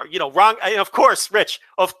details. Ron, of course, Rich,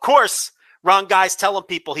 Ron Guy's telling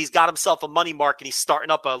people he's got himself a money mark and he's starting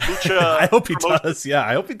up a lucha. I hope he does. Yeah,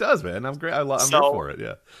 I hope he does, man. I'm great. I'm here for it.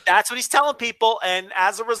 Yeah, that's what he's telling people. And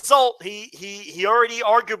as a result, he already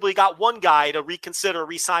arguably got one guy to reconsider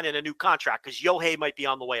re-signing a new contract because Yohei might be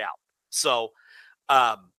on the way out. So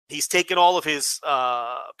he's taken all of his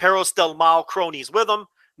Perros del Mal cronies with him.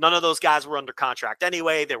 None of those guys were under contract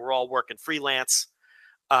anyway. They were all working freelance.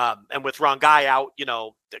 And with Ron Guy out,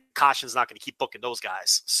 the caution's not going to keep booking those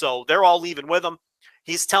guys. So they're all leaving with him.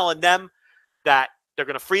 He's telling them that they're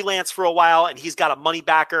going to freelance for a while, and he's got a money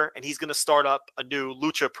backer, and he's going to start up a new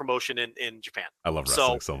lucha promotion in Japan. I love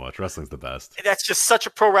wrestling so much. Wrestling's the best. That's just such a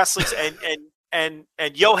pro wrestling. and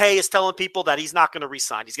Yohei is telling people that he's not going to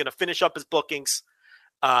resign. He's going to finish up his bookings.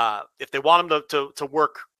 If they want him to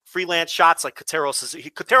work freelance shots like Kotaro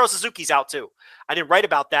Suzuki's out too. I didn't write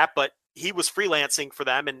about that, but he was freelancing for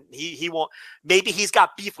them, and he won't. Maybe he's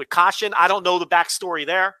got beef with Caution. I don't know the backstory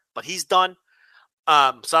there, but he's done. So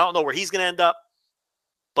I don't know where he's going to end up.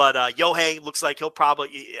 But Yohei looks like he'll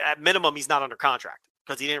probably, at minimum, he's not under contract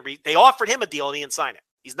because he didn't. They offered him a deal and he didn't sign it.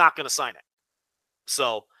 He's not going to sign it.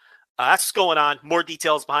 So that's what's going on. More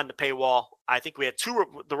details behind the paywall. I think we had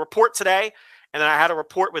the report today, and then I had a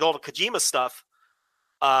report with all the Kojima stuff.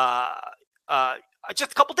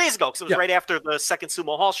 Just a couple days ago, because it was right after the second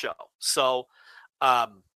Sumo Hall show. So,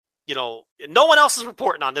 no one else is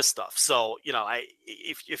reporting on this stuff. So,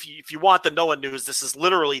 if you want the Noah news, this is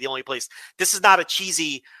literally the only place. This is not a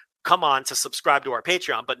cheesy come on to subscribe to our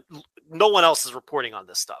Patreon, but no one else is reporting on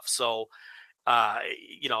this stuff. So,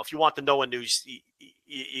 if you want the Noah news,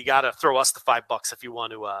 you got to throw us the $5 if you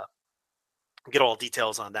want to get all the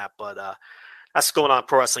details on that. But That's going on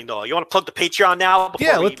Pro Wrestling Noah. You want to plug the Patreon now?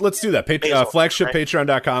 Yeah, let's do that. Flagship, right?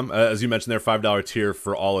 Patreon.com, as you mentioned there, $5 tier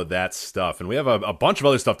for all of that stuff. And we have a bunch of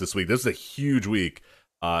other stuff this week. This is a huge week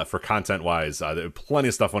for content-wise. Plenty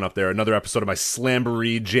of stuff went up there. Another episode of my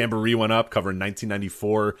Slamboree Jamboree went up, covering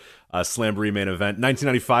 1994 Slamboree main event.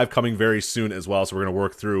 1995 coming very soon as well, so we're going to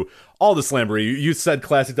work through all the Slamboree. You said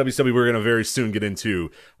classic WCW. We're going to very soon get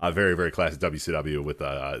into very, very classic WCW with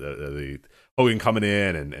the Hogan coming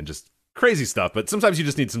in and just crazy stuff, but sometimes you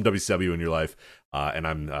just need some WCW in your life, and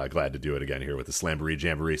I'm glad to do it again here with the Slamboree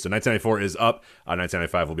Jamboree. So 1994 is up,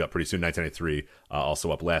 1995 will be up pretty soon, 1993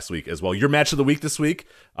 also up last week as well. Your match of the week this week,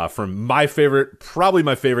 from probably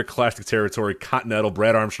my favorite classic territory, Continental,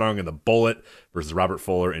 Brad Armstrong and the Bullet versus Robert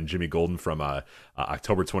Fuller and Jimmy Golden from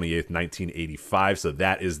October 28th, 1985. So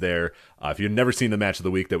that is there. If you've never seen the match of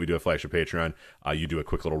the week that we do at Flagship Patreon, you do a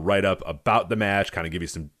quick little write-up about the match, kind of give you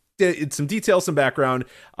some details, some background,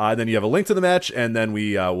 then you have a link to the match, and then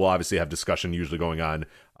we will obviously have discussion usually going on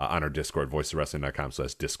our Discord,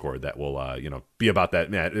 voicesofwrestling.com/Discord, that will be about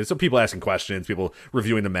that match. So people asking questions, people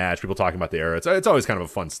reviewing the match, people talking about the era. It's always kind of a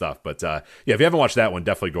fun stuff. But yeah, if you haven't watched that one,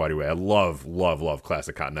 definitely go out of your way. I love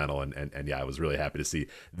classic Continental, and yeah, I was really happy to see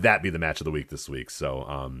that be the match of the week this week. So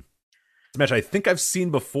it's a match I think I've seen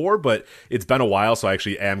before, but it's been a while, so I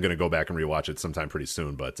actually am going to go back and rewatch it sometime pretty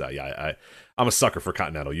soon. But yeah, I'm a sucker for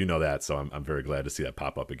Continental, you know that, so I'm very glad to see that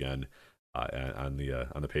pop up again on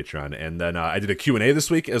the Patreon. And then I did a Q&A this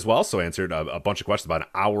week as well, so I answered a bunch of questions, about an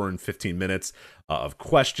hour and 15 minutes of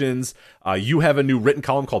questions. You have a new written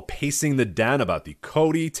column called Pacing the Den about the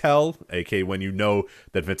Cody tell, aka when you know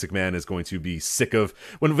that Vince McMahon is going to be sick of,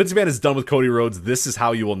 when Vince McMahon is done with Cody Rhodes, this is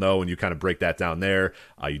how you will know, and you kind of break that down there.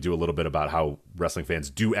 You do a little bit about how wrestling fans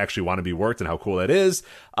do actually want to be worked and how cool that is.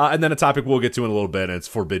 And then a topic we'll get to in a little bit, and it's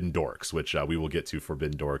Forbidden Dorks, which we will get to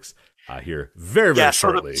Forbidden Dorks here very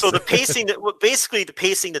shortly. So the pacing, basically the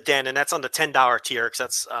Pacing the Den, and that's on the $10 tier because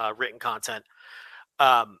that's written content.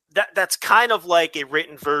 That's kind of like a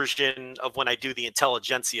written version of when I do the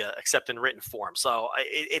Intelligentsia, except in written form. So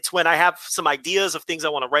it's when I have some ideas of things I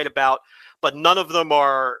want to write about, but none of them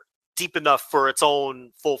are deep enough for its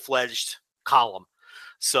own full-fledged column.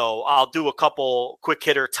 So I'll do a couple quick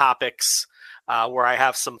hitter topics where I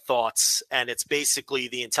have some thoughts, and it's basically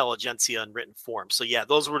the Intelligentsia in written form. So yeah,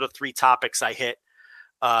 those were the three topics I hit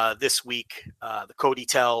this week, the Cody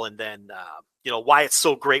tell, and then why it's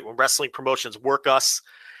so great when wrestling promotions work us.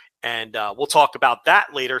 And we'll talk about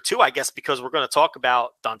that later too, I guess, because we're going to talk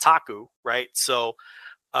about Dontaku, right? So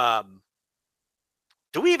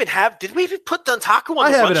did we even put Dontaku on?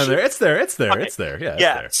 I the have run it on sheet? there. It's there. Okay. It's there. Yeah.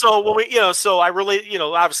 Yeah. It's there. So when we, so I really,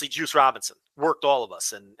 obviously Juice Robinson worked all of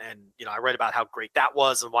us, and I write about how great that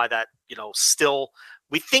was and why that, still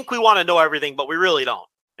we think we want to know everything, but we really don't,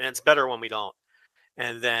 and it's better when we don't.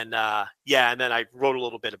 And then and then I wrote a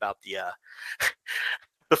little bit about the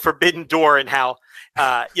the Forbidden Door and how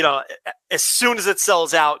as soon as it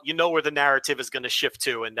sells out, where the narrative is going to shift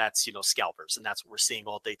to, and that's scalpers, and that's what we're seeing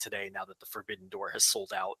all day today now that the Forbidden Door has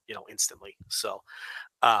sold out instantly. So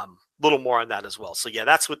a little more on that as well. So yeah,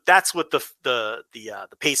 that's what the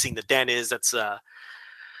Pacing the Den is. That's a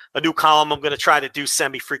new column I'm going to try to do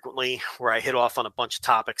semi-frequently where I hit off on a bunch of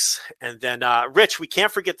topics. And then, Rich, we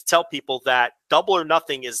can't forget to tell people that Double or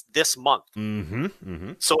Nothing is this month. Mm-hmm,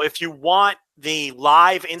 mm-hmm. So if you want the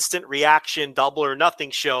live instant reaction Double or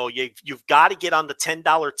Nothing show, you've got to get on the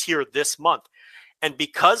 $10 tier this month. And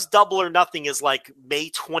because Double or Nothing is like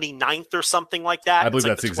May 29th or something like that. I believe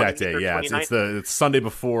that's the exact day. Yeah, it's Sunday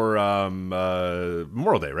before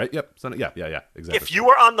Memorial Day, right? Yep. Sunday. Yeah, exactly. If you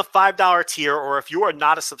are on the $5 tier, or if you are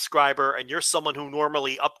not a subscriber and you're someone who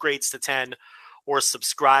normally upgrades to 10 or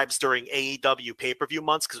subscribes during AEW pay-per-view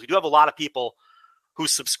months, because we do have a lot of people who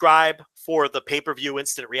subscribe for the pay-per-view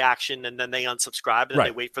instant reaction and then they unsubscribe and then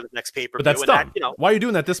they wait for the next pay-per-view. But that's dumb. Why are you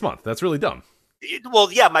doing that this month? That's really dumb.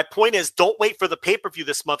 Well, yeah, my point is don't wait for the pay-per-view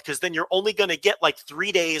this month, because then you're only going to get like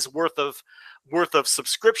 3 days worth of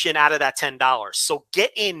subscription out of that $10. So get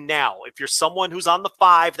in now. If you're someone who's on the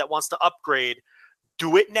 5 that wants to upgrade,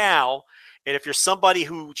 do it now. And if you're somebody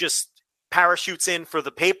who just parachutes in for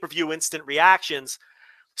the pay-per-view instant reactions,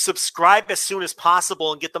 subscribe as soon as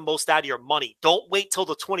possible and get the most out of your money. Don't wait till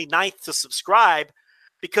the 29th to subscribe,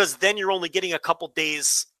 because then you're only getting a couple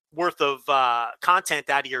days worth of content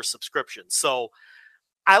out of your subscription. So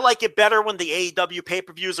I like it better when the AEW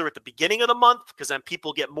pay-per-views are at the beginning of the month, because then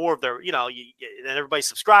people get more of their, and everybody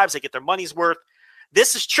subscribes, they get their money's worth.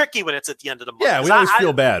 This is tricky when it's at the end of the month. Yeah, we always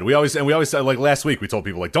feel bad. We always say, like last week, we told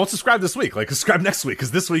people like, don't subscribe this week, like subscribe next week,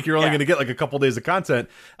 because this week you're only going to get like a couple days of content.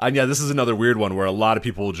 And yeah, this is another weird one where a lot of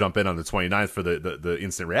people will jump in on the 29th for the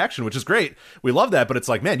instant reaction, which is great. We love that, but it's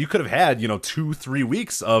like, man, you could have had 2-3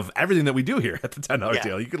 weeks of everything that we do here at the $10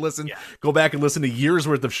 deal. You could go back and listen to years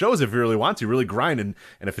worth of shows if you really want to, really grind. And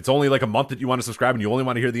if it's only like a month that you want to subscribe and you only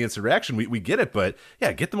want to hear the instant reaction, we get it. But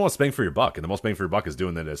yeah, get the most bang for your buck, and the most bang for your buck is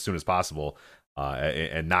doing that as soon as possible.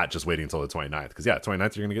 And not just waiting until the 29th, because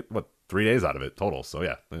 29th you're gonna get 3 days out of it total.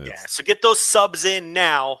 So so get those subs in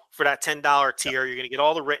now for that $10 tier. You're gonna get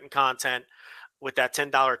all the written content with that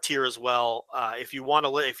 $10 tier as well. If you want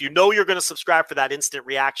to, if you know you're gonna subscribe for that instant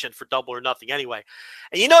reaction for double or nothing anyway,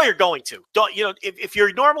 and you're going to, if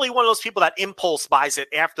you're normally one of those people that impulse buys it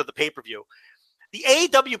after the pay-per-view, the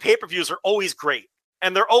AEW pay-per-views are always great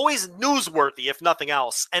and they're always newsworthy if nothing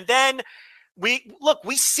else. And then we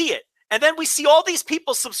see it. And then we see all these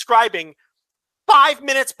people subscribing 5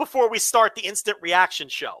 minutes before we start the instant reaction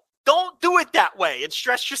show. Don't do it that way and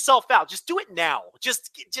stress yourself out. Just do it now.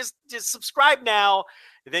 Just subscribe now.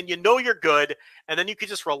 And then you're good. And then you can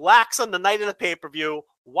just relax on the night of the pay-per-view,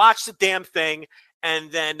 watch the damn thing,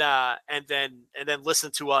 and then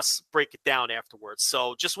listen to us break it down afterwards.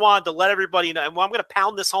 So just wanted to let everybody know. And I'm going to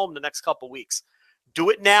pound this home the next couple weeks. Do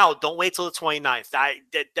it now. Don't wait till the 29th.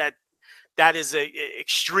 That is a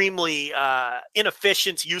extremely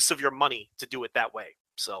inefficient use of your money to do it that way.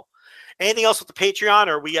 So anything else with the Patreon,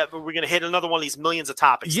 or are we going to hit another one of these millions of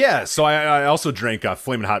topics? Yeah, so I also drank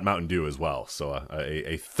Flamin' Hot Mountain Dew as well. So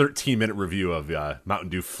a 13-minute review of Mountain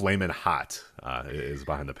Dew Flamin' Hot is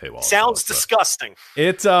behind the paywall. Sounds disgusting.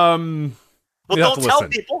 It well, don't tell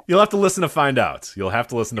people. You'll have to listen to find out. You'll have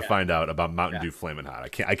to listen to find out about Mountain Dew Flamin' Hot.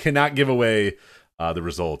 I cannot give away the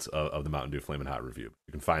result of the Mountain Dew Flamin' Hot review.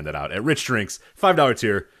 You can find that out at Rich Drinks, $5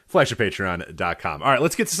 tier, flagshippatreon.com. All right,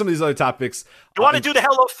 let's get to some of these other topics. Do you want to do the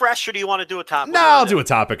Hello Fresh, or do you want to do a topic? No, I'll do a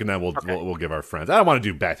topic, and then we'll give our friends. I don't want to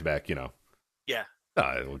do back-to-back, Yeah.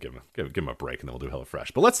 We'll give them a break, and then we'll do Hello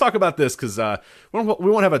Fresh. But let's talk about this, because we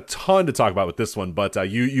won't have a ton to talk about with this one, but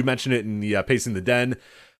you mentioned it in the Pacing the Den,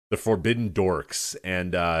 the Forbidden Dorks.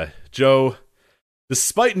 And Joe,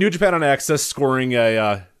 despite New Japan on Access scoring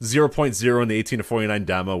a 0.0 in the 18-49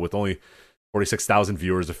 demo with only 46,000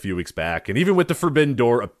 viewers a few weeks back, and even with the Forbidden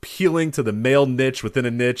Door appealing to the male niche within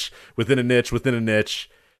a niche, within a niche, within a niche,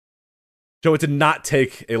 Joe, it did not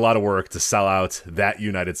take a lot of work to sell out that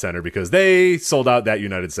United Center, because they sold out that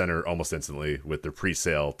United Center almost instantly with their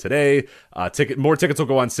pre-sale today. More tickets will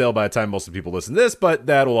go on sale by the time most of the people listen to this, but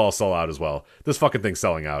that'll all sell out as well. This fucking thing's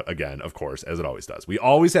selling out again, of course, as it always does. We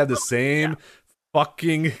always have the same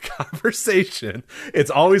fucking conversation.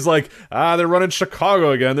 It's always like, they're running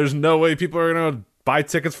Chicago again. There's no way people are gonna buy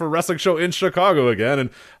tickets for a wrestling show in Chicago again. And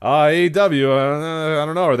AEW, I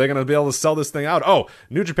don't know, are they gonna be able to sell this thing out? Oh,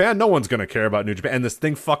 New Japan, no one's gonna care about New Japan. And this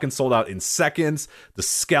thing fucking sold out in seconds. The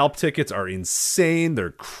scalp tickets are insane.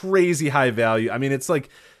 They're crazy high value. I mean, it's like,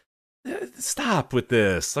 stop with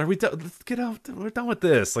this. Are we done? Let's get out. We're done with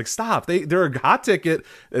this. Like, stop. They're a hot ticket.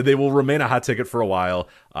 They will remain a hot ticket for a while.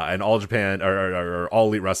 And All Japan or All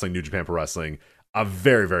Elite Wrestling, New Japan Pro Wrestling, a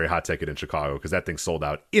very, very hot ticket in Chicago, because that thing sold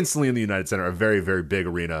out instantly in the United Center, a very, very big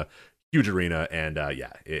arena, huge arena. And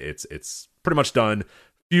it's pretty much done.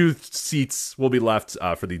 Few seats will be left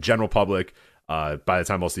for the general public by the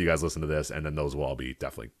time most of you guys listen to this, and then those will all be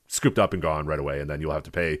definitely scooped up and gone right away. And then you'll have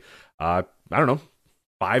to pay, I don't know,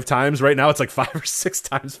 5 times. Right now it's like 5 or 6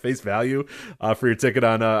 times face value for your ticket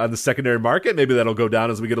on the secondary market. Maybe that'll go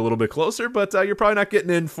down as we get a little bit closer, but you're probably not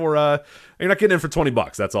getting in for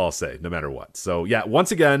 $20. That's all I'll say, no matter what. So yeah,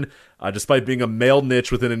 once again, despite being a male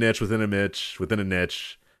niche within a niche within a niche within a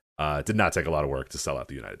niche, it did not take a lot of work to sell out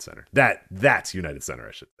the United Center. That's United Center,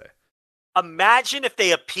 I should say. Imagine if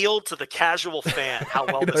they appealed to the casual fan, how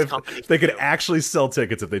well this company they could actually sell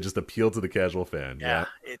tickets if they just appeal to the casual fan. Yeah.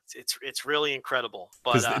 It's really incredible.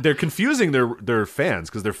 But they're confusing their fans,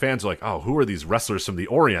 because their fans are like, oh, who are these wrestlers from the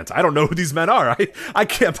Orient? I don't know who these men are. I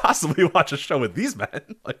can't possibly watch a show with these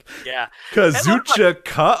men. Like, yeah.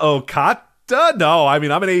 Kazuchika Okada? No, I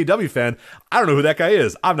mean, I'm an AEW fan. I don't know who that guy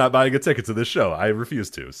is. I'm not buying a ticket to this show. I refuse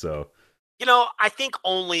to. So, I think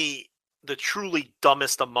only the truly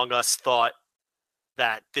dumbest among us thought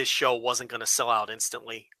that this show wasn't going to sell out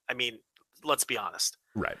instantly. I mean, let's be honest.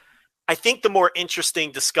 Right. I think the more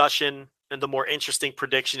interesting discussion and the more interesting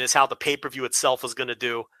prediction is how the pay-per-view itself is going to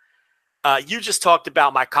do. You just talked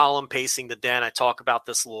about my column, Pacing the Den. I talk about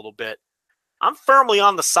this a little bit. I'm firmly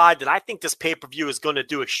on the side that I think this pay-per-view is going to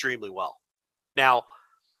do extremely well. Now,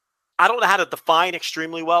 I don't know how to define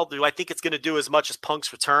extremely well. Do I think it's going to do as much as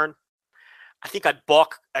Punk's return? I think I'd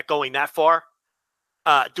balk at going that far.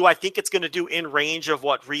 Do I think it's going to do in range of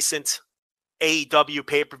what recent AEW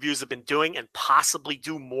pay-per-views have been doing and possibly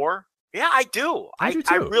do more? Yeah, I do. I do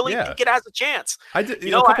I too. really Yeah. think it has a chance. I did,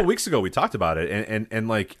 a couple weeks ago we talked about it, and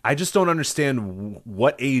like I just don't understand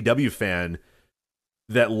what AEW fan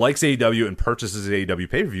that likes AEW and purchases AEW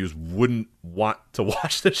pay-per-views wouldn't want to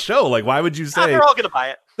watch the show. Like, why would you say they're all going to buy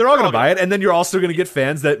it? They're all going to buy it, and then you're also going to get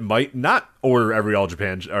fans that might not order every All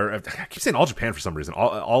Japan, or I keep saying All Japan for some reason,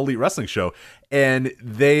 all Elite Wrestling show, and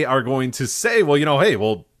they are going to say, well, hey,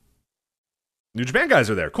 well, New Japan guys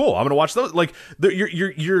are there. Cool. I'm going to watch those. Like,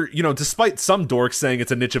 you're, despite some dorks saying it's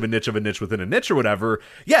a niche of a niche of a niche within a niche or whatever.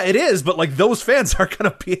 Yeah, it is. But like, those fans are going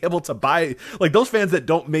to be able to buy, like, those fans that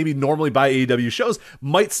don't maybe normally buy AEW shows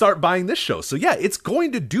might start buying this show. So yeah, it's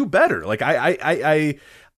going to do better. Like, I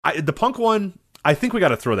the Punk one, I think we got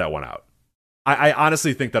to throw that one out. I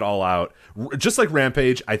honestly think that All Out, just like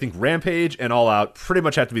Rampage, I think Rampage and All Out pretty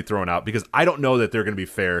much have to be thrown out because I don't know that they're going to be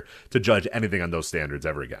fair to judge anything on those standards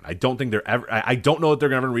ever again. I don't think they're ever. I don't know that they're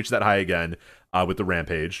going to reach that high again with the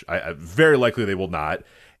Rampage. Very likely they will not.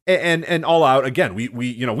 And All Out, again,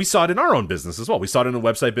 we saw it in our own business as well. We saw it in the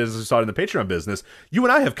website business. We saw it in the Patreon business. You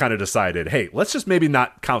and I have kind of decided, hey, let's just maybe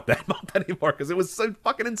not count that month anymore because it was so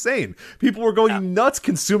fucking insane. People were going nuts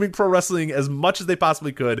consuming pro wrestling as much as they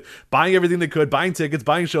possibly could, buying everything they could, buying tickets,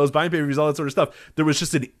 buying shows, buying pay-per-views, all that sort of stuff. There was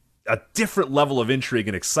just a different level of intrigue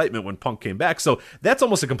and excitement when Punk came back. So that's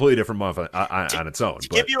almost a completely different month on its own. To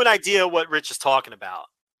give you an idea of what Rich is talking about,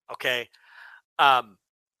 okay?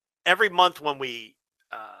 Every month when we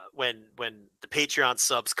when the Patreon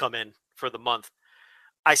subs come in for the month,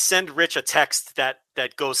 I send Rich a text that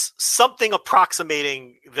goes something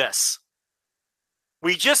approximating this.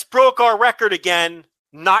 We just broke our record again,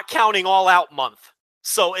 not counting All Out month.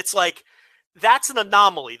 So it's like, that's an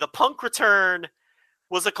anomaly. The Punk return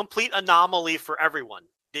was a complete anomaly for everyone.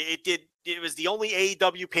 It was the only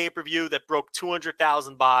AEW pay-per-view that broke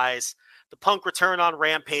 200,000 buys. The Punk return on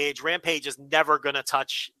Rampage. Rampage is never going to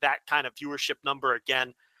touch that kind of viewership number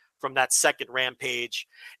again from that second Rampage.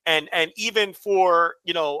 And even for,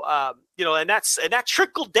 and that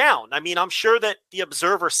trickled down. I mean, I'm sure that the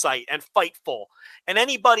Observer site and Fightful and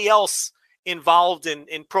anybody else involved in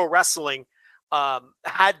pro wrestling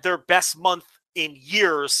had their best month in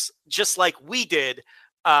years, just like we did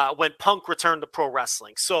when Punk returned to pro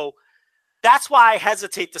wrestling. So that's why I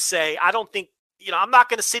hesitate to say, I don't think, I'm not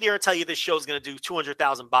going to sit here and tell you this show is going to do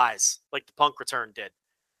 200,000 buys like the Punk return did.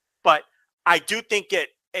 But I do think that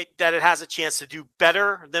it has a chance to do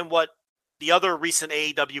better than what the other recent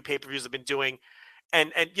AEW pay-per-views have been doing.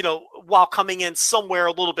 And while coming in somewhere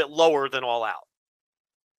a little bit lower than All Out.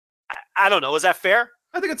 I don't know. Is that fair?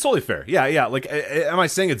 I think it's totally fair. Yeah. Like, am I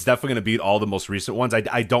saying it's definitely going to beat all the most recent ones?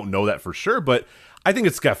 I don't know that for sure, but I think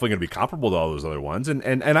it's definitely going to be comparable to all those other ones.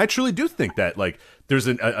 And I truly do think that, like, there's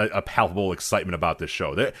a palpable excitement about this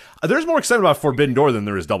show. There's more excitement about Forbidden Door than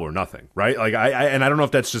there is Double or Nothing, right? Like, I don't know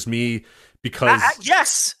if that's just me because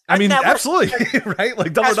yes, I mean, absolutely, right?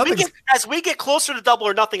 Like, Double or Nothing. As we get closer to Double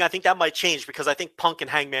or Nothing, I think that might change because I think Punk and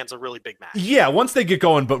Hangman's a really big match. Yeah, once they get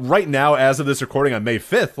going. But right now, as of this recording on May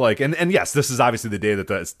 5th, like, and yes, this is obviously the day that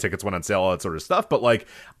the tickets went on sale, all that sort of stuff. But like,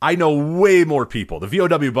 I know way more people. The VOW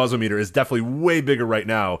Buzzometer is definitely way bigger right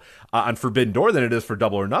now on Forbidden Door than it is for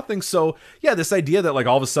Double or Nothing. So yeah, this idea that like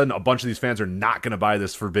all of a sudden a bunch of these fans are not going to buy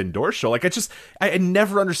this Forbidden Door show, like, I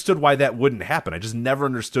never understood why that wouldn't happen. I just never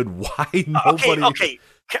understood why nobody.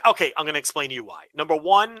 Okay, I'm going to explain to you why. Number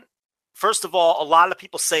one, first of all, a lot of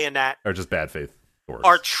people saying that are just bad faith.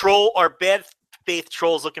 Are bad faith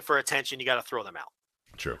trolls looking for attention. You got to throw them out.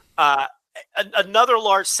 True. Another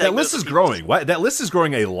large segment. That list is growing. That list is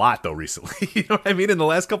growing a lot, though, recently. You know what I mean? In the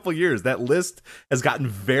last couple of years, that list has gotten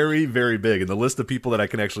very, very big. And the list of people that I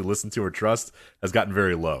can actually listen to or trust has gotten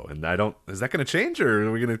very low. And is that going to change, or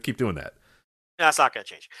are we going to keep doing that? That's not going to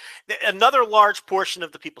change. Another large portion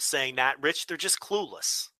of the people saying that, Rich, they're just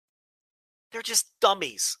clueless. They're just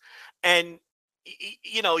dummies. And,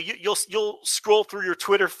 you'll scroll through your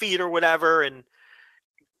Twitter feed or whatever and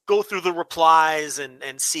go through the replies and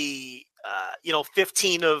see,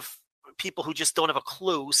 15 of people who just don't have a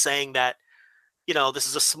clue saying that, this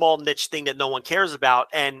is a small niche thing that no one cares about.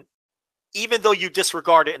 And even though you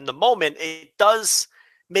disregard it in the moment, it does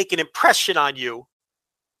make an impression on you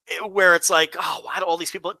where it's like, oh, why do all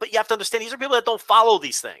these people? But you have to understand, these are people that don't follow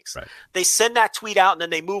these things. Right. They send that tweet out and then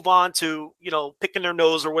they move on to, picking their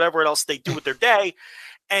nose or whatever else they do with their day.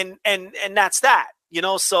 And that's that,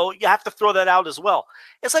 so you have to throw that out as well.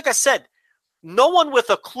 It's like I said, no one with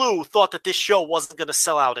a clue thought that this show wasn't going to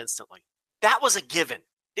sell out instantly. That was a given.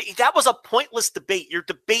 That was a pointless debate. You're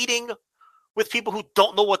debating with people who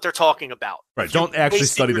don't know what they're talking about. Right. Don't actually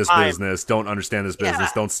study this time. business. Don't understand this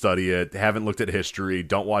business. Don't study it. Haven't looked at history.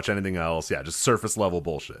 Don't watch anything else. Yeah, just surface level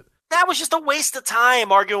bullshit. That was just a waste of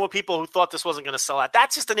time arguing with people who thought this wasn't going to sell out.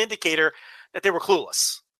 That's just an indicator that they were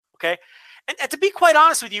clueless. Okay. And to be quite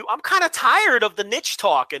honest with you, I'm kind of tired of the niche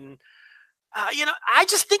talk. And, I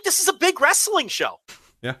just think this is a big wrestling show.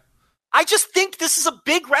 Yeah. I just think this is a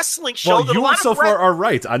big wrestling show. Well, you so far are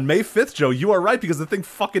right. On May 5th, Joe, you are right because the thing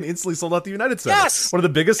fucking instantly sold out the United Center. Yes. One of the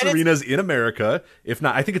biggest arenas in America, if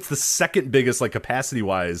not, I think it's the second biggest, like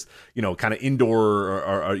capacity-wise, kind of indoor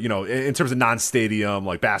or in terms of non-stadium,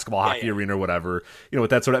 like basketball, hockey arena or whatever, with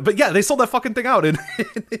that sort of. But yeah, they sold that fucking thing out in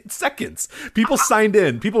seconds. People signed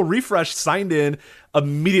in. People refreshed, signed in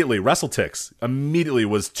immediately. WrestleTix immediately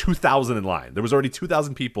was 2,000 in line. There was already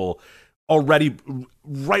 2,000 people already,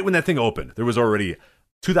 right when that thing opened, there was already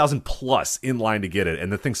 2,000 plus in line to get it, and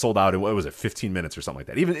the thing sold out in, what was it, 15 minutes or something like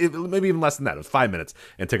that. Maybe even less than that. It was 5 minutes,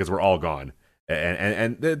 and tickets were all gone.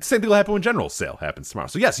 And the same thing will happen when General Sale happens tomorrow.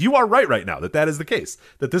 So yes, you are right now that is the case.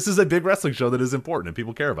 That this is a big wrestling show that is important, and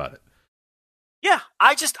people care about it. Yeah,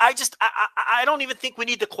 I don't even think we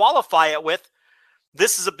need to qualify it with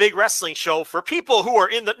this is a big wrestling show for people who are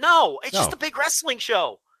in the. No, it's just a big wrestling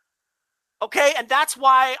show. Okay, and that's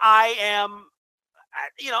why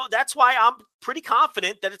that's why I'm pretty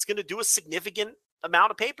confident that it's going to do a significant amount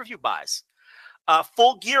of pay-per-view buys.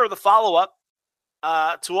 Full Gear, the follow-up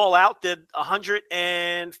to All Out, did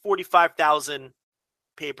 145,000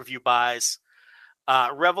 pay-per-view buys.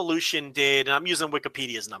 Revolution did, and I'm using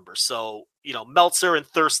Wikipedia's numbers, so Meltzer and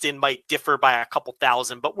Thurston might differ by a couple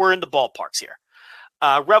thousand, but we're in the ballparks here.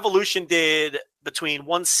 Revolution did between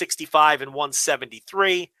 165 and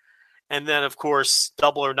 173. And then, of course,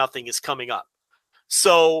 Double or Nothing is coming up.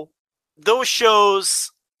 So those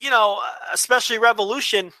shows, especially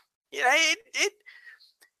Revolution, it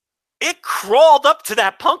crawled up to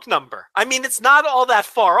that Punk number. I mean, it's not all that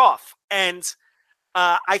far off. And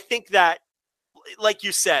I think that, like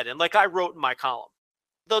you said, and like I wrote in my column,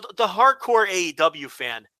 the hardcore AEW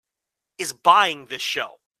fan is buying this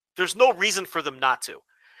show. There's no reason for them not to.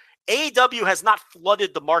 AEW has not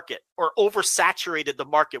flooded the market or oversaturated the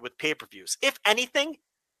market with pay-per-views. If anything,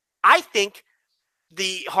 I think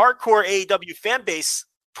the hardcore AEW fan base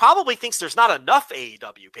probably thinks there's not enough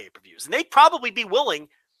AEW pay-per-views, and they'd probably be willing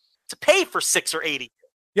to pay for 6 or 80.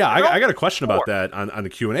 Yeah, I got a question about that on the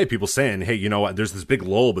Q&A. People saying, hey, there's this big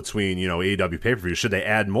lull between, AEW pay-per-views. Should they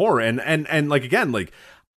add more? And like, again, like,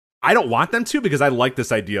 I don't want them to because I like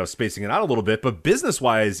this idea of spacing it out a little bit, but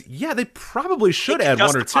business-wise, yeah, they probably should add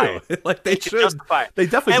one or two. Like they should. They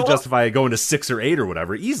definitely should justify going to 6 or 8 or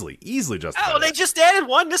whatever. Easily justify. Oh, they just added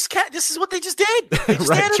one. This is what they just did. They just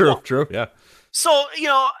right, true, yeah. So,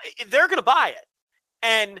 they're going to buy it.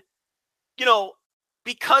 And,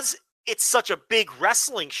 because it's such a big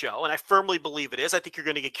wrestling show, and I firmly believe it is, I think you're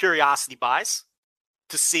going to get curiosity buys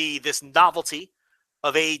to see this novelty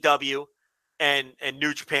of AEW and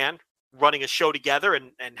New Japan running a show together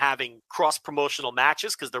and having cross-promotional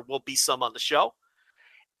matches, because there will be some on the show.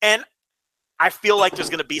 And I feel like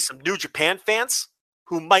there's going to be some New Japan fans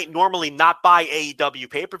who might normally not buy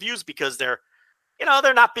AEW pay-per-views because they're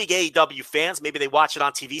not big AEW fans. Maybe they watch it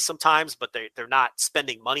on TV sometimes, but they're not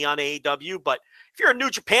spending money on AEW. But if you're a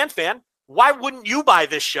New Japan fan, why wouldn't you buy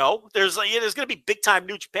this show? There's going to be big-time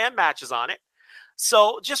New Japan matches on it.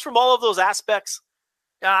 So just from all of those aspects,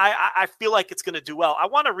 I feel like it's going to do well. I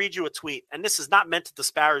want to read you a tweet, and this is not meant to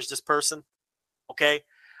disparage this person, okay?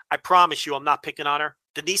 I promise you I'm not picking on her.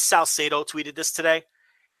 Denise Salcedo tweeted this today,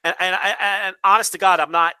 and honest to God,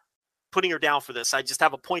 I'm not putting her down for this. I just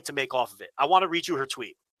have a point to make off of it. I want to read you her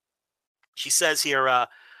tweet. She says here, a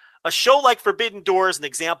show like Forbidden Door is an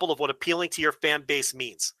example of what appealing to your fan base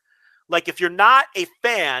means. Like, if you're not a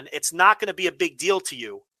fan, it's not going to be a big deal to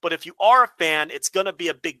you, but if you are a fan, it's going to be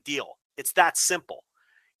a big deal. It's that simple.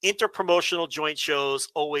 Interpromotional joint shows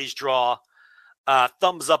always draw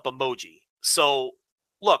thumbs up emoji. So,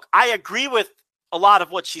 look, I agree with a lot of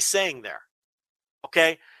what she's saying there.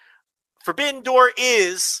 Okay? Forbidden Door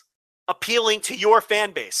is appealing to your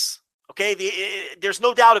fan base. Okay? There's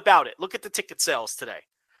no doubt about it. Look at the ticket sales today.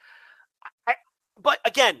 But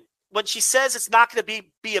again, when she says it's not going to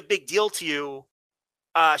be a big deal to you,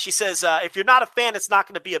 she says, if you're not a fan, it's not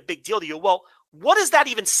going to be a big deal to you. Well, what is that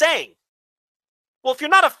even saying? Well, if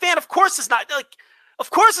you're not a fan, of course it's not going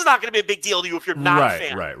to be a big deal to you if you're not a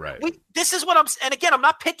fan. Right. This is what and again, I'm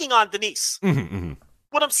not picking on Denise. Mm-hmm.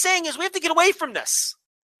 What I'm saying is we have to get away from this.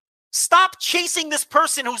 Stop chasing this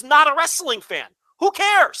person who's not a wrestling fan. Who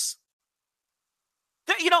cares?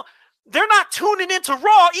 They're not tuning into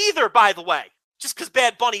Raw either, by the way, just because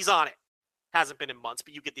Bad Bunny's on it. Hasn't been in months,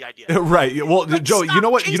 but you get the idea. Right. Well, like, Joe, you know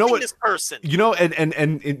what? This person.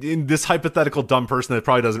 And in this hypothetical dumb person that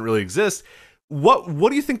probably doesn't really exist, what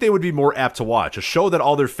do you think they would be more apt to watch? A show that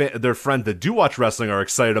all their friends that do watch wrestling are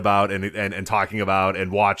excited about and talking about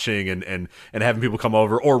and watching and having people come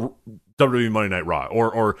over, or WWE Monday Night Raw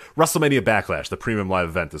or WrestleMania Backlash, the premium live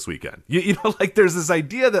event this weekend. You know, like there's this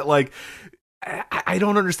idea that like I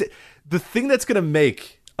don't understand the thing that's going to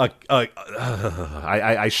make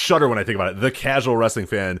I shudder when I think about it. The casual wrestling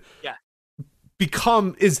fan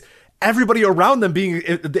is everybody around them being,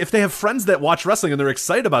 if they have friends that watch wrestling and they're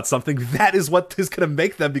excited about something, that is what is going to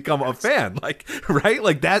make them become a fan. Like, right?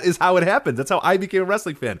 Like that is how it happens. That's how I became a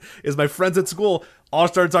wrestling fan. Is my friends at school all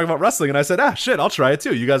started talking about wrestling, and I said, shit, I'll try it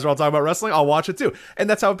too. You guys are all talking about wrestling, I'll watch it too. And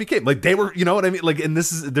that's how it became. Like they were, you know what I mean? Like, and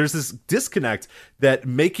there's this disconnect that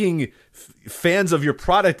making fans of your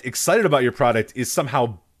product excited about your product is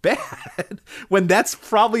somehow bad, when that's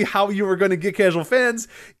probably how you were going to get casual fans,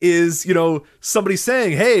 is, you know, somebody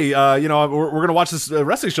saying, hey, you know, we're going to watch this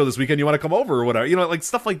wrestling show this weekend, you want to come over or whatever, you know, like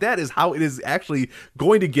stuff like that is how it is actually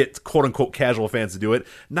going to get quote unquote casual fans to do it,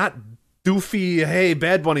 not doofy, hey,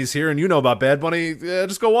 Bad Bunny's here and you know about Bad Bunny,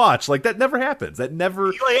 just go watch. Like that never happens. That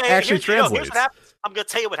never actually translates. Here's what happens. I'm going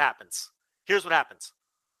to tell you what happens. Here's what happens.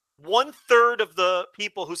 1/3 of the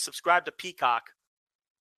people who subscribe to Peacock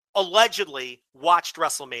allegedly watched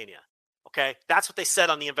WrestleMania. Okay. That's what they said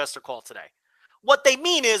on the investor call today. What they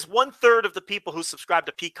mean is 1/3 of the people who subscribe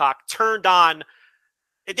to Peacock turned on,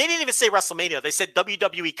 they didn't even say WrestleMania. They said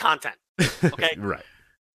WWE content. Okay. Right.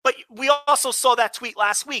 But we also saw that tweet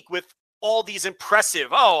last week with all these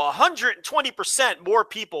impressive, 120% more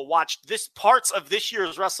people watched parts of this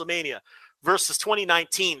year's WrestleMania versus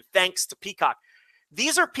 2019, thanks to Peacock.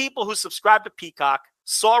 These are people who subscribe to Peacock,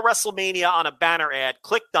 saw WrestleMania on a banner ad,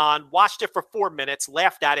 clicked on, watched it for 4 minutes,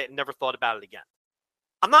 laughed at it, and never thought about it again.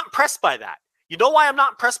 I'm not impressed by that. You know why I'm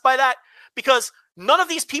not impressed by that? Because none of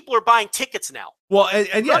these people are buying tickets now. Well,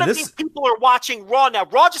 and yeah, none of these people are watching Raw now.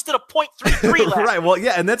 Raw just did a .33 last right. Well,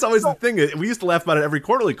 yeah, and that's always the thing. We used to laugh about it every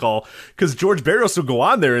quarterly call because George Barrios would go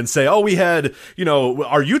on there and say, "Oh, we had, you know,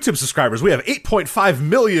 our YouTube subscribers. We have 8.5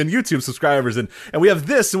 million YouTube subscribers, and we have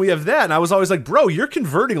this and we have that." And I was always like, "Bro, you're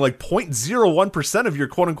converting like 0.01% of your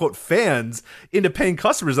quote unquote fans into paying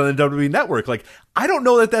customers on the WWE network. Like, I don't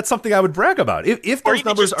know that that's something I would brag about. If those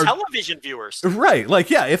numbers are television viewers, right? Like,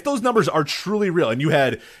 yeah, if those numbers are truly real, and you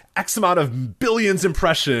had X amount of billions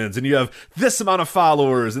impressions and you have this amount of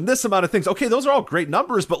followers and this amount of things. Okay, those are all great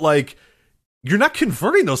numbers, but like you're not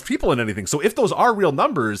converting those people into anything. So if those are real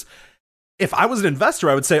numbers, if I was an investor,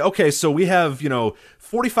 I would say, okay, so we have, you know,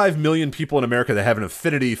 45 million people in America that have an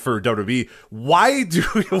affinity for WWE. Why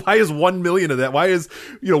is 1 million of that? Why is,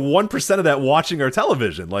 you know, 1% of that watching our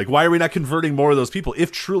television? Like, why are we not converting more of those people?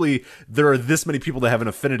 If truly there are this many people that have an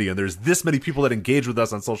affinity and there's this many people that engage with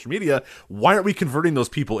us on social media, why aren't we converting those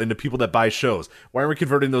people into people that buy shows? Why aren't we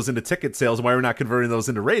converting those into ticket sales? Why are we not converting those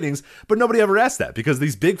into ratings? But nobody ever asked that, because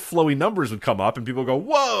these big flowy numbers would come up and people go,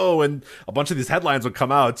 whoa, and a bunch of these headlines would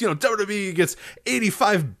come out. You know, WWE gets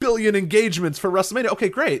 85 billion engagements for WrestleMania. Okay,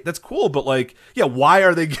 great. That's cool. But like, yeah, why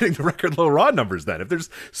are they getting the record low Raw numbers then? If there's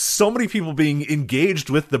so many people being engaged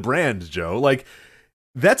with the brand, Joe, like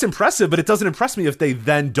that's impressive, but it doesn't impress me if they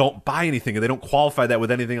then don't buy anything and they don't qualify that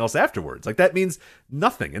with anything else afterwards. Like that means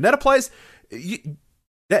nothing. And that applies,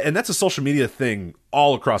 and that's a social media thing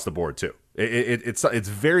all across the board too. It's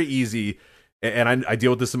very easy. And I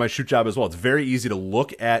deal with this in my shoot job as well. It's very easy to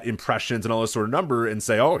look at impressions and all this sort of number and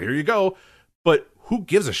say, oh, here you go. But who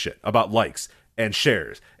gives a shit about likes and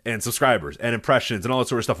shares and subscribers and impressions and all that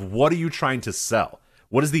sort of stuff? What are you trying to sell?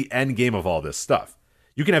 What is the end game of all this stuff?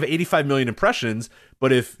 You can have 85 million impressions,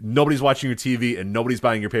 but if nobody's watching your TV and nobody's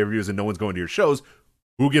buying your pay-per-views and no one's going to your shows,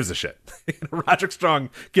 who gives a shit? Roderick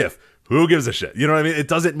Strong gif. Who gives a shit? You know what I mean? It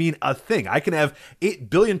doesn't mean a thing. I can have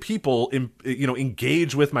 8 billion people,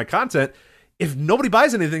 engage with my content. If nobody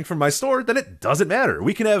buys anything from my store, then it doesn't matter.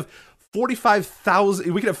 We can have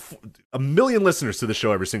 45,000, we can have 1 million listeners to the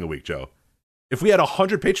show every single week, Joe. If we had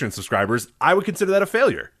 100 Patreon subscribers, I would consider that a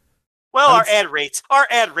failure. Well, our ad rates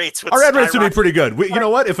would be pretty good. You know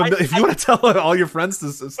what? If you want to tell all your friends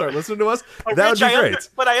to start listening to us, that would be great.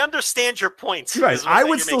 But I understand your point. Right. I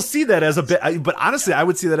would still see that as a bit, but honestly, I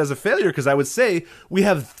would see that as a failure, because I would say we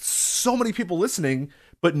have so many people listening,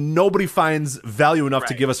 but nobody finds value enough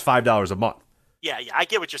to give us $5 a month. Yeah, I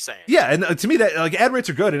get what you're saying. Yeah, and to me, that like ad rates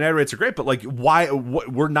are good and ad rates are great, but like,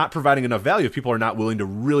 we're not providing enough value if people are not willing to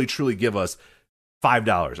really truly give us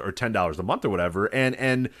 $5 or $10 a month or whatever.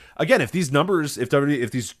 And again, if these numbers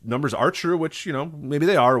are true, which maybe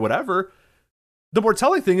they are or whatever, the more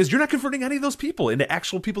telling thing is you're not converting any of those people into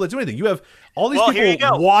actual people that do anything. You have all these Here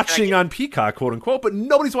people watching on Peacock, quote unquote, but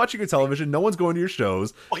nobody's watching your television. No one's going to your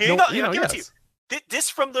shows. Well, here you go. Give it to you. This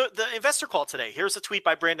from the investor call today. Here's a tweet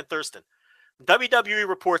by Brandon Thurston. WWE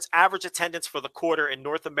reports average attendance for the quarter in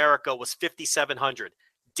North America was 5,700,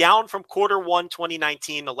 down from quarter one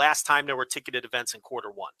 2019, the last time there were ticketed events in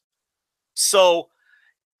quarter one. So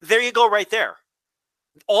there you go right there.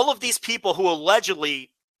 All of these people who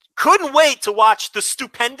allegedly couldn't wait to watch the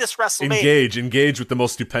stupendous WrestleMania. Engage with the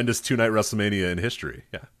most stupendous two-night WrestleMania in history.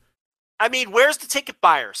 Yeah. I mean, where's the ticket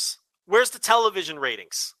buyers? Where's the television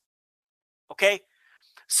ratings? Okay.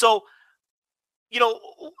 So,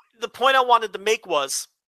 the point I wanted to make was,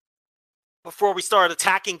 before we started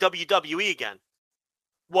attacking WWE again,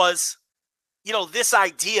 was, this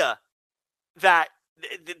idea that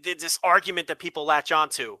this argument that people latch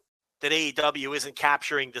onto that AEW isn't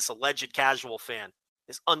capturing this alleged casual fan,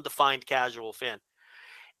 this undefined casual fan.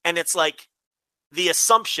 And it's like the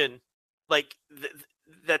assumption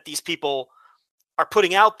that these people are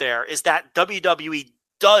putting out there is that WWE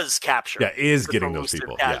does capture. Yeah, is getting those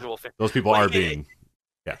people. Casual fan. Those people are being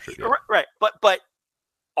captured. Yeah. Right. But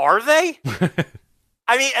are they?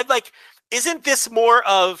 I mean, like, isn't this more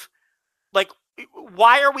of like,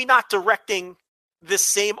 why are we not directing this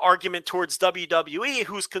same argument towards WWE,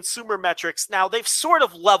 whose consumer metrics now they've sort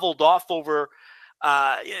of leveled off over?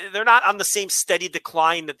 They're not on the same steady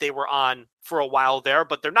decline that they were on for a while there,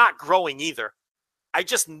 but they're not growing either. I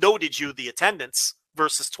just noted you the attendance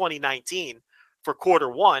versus 2019 for quarter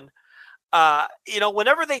one.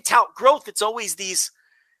 Whenever they tout growth, it's always these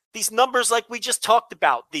numbers like we just talked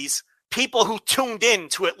about, these people who tuned in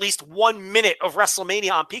to at least 1 minute of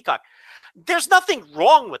WrestleMania on Peacock. There's nothing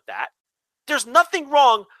wrong with that. There's nothing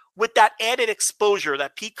wrong with that added exposure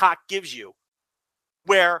that Peacock gives you,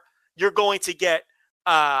 where you're going to get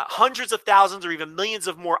hundreds of thousands or even millions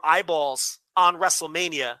of more eyeballs on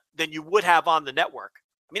WrestleMania than you would have on the network.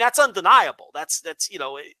 I mean, that's undeniable. That's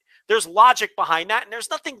there's logic behind that, and there's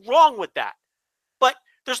nothing wrong with that. But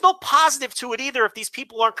there's no positive to it either if these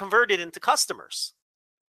people aren't converted into customers.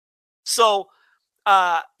 So,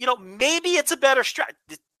 maybe it's a better strategy.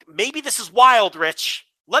 Maybe this is wild, Rich.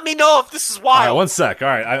 Let me know if this is wild. All right, one sec. All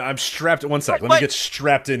right, I'm strapped. 1 sec. Let me get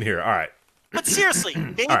strapped in here. All right. But seriously,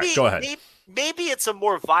 maybe, all right, go ahead. Maybe it's a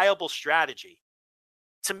more viable strategy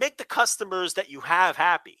to make the customers that you have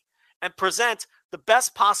happy and present the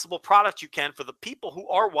best possible product you can for the people who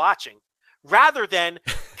are watching, rather than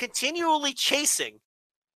continually chasing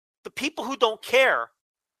the people who don't care,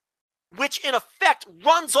 which in effect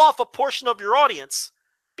runs off a portion of your audience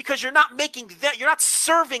because you're not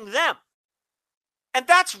serving them. And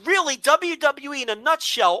that's really WWE in a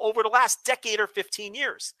nutshell over the last decade or 15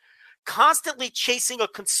 years. Constantly chasing a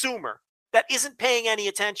consumer that isn't paying any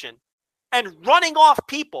attention and running off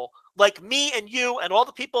people like me and you and all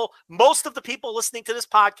the people, most of the people listening to this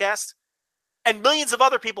podcast, and millions of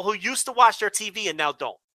other people who used to watch their TV and now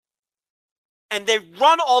don't. And they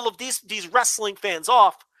run all of these wrestling fans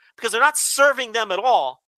off because they're not serving them at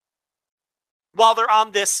all, while they're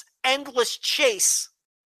on this endless chase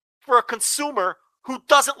for a consumer who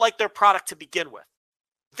doesn't like their product to begin with.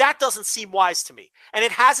 That doesn't seem wise to me. And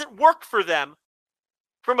it hasn't worked for them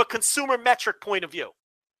from a consumer metric point of view.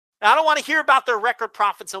 Now, I don't want to hear about their record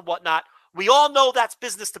profits and whatnot. We all know that's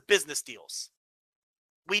business to business deals.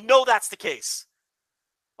 We know that's the case.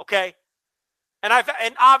 Okay? And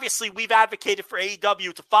obviously we've advocated for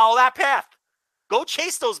AEW to follow that path. Go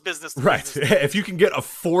chase those business. Right. If you can get a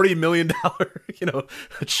 $40 million,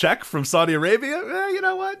 check from Saudi Arabia, you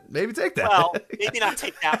know what? Maybe take that. Well, maybe not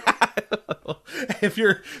take that one. If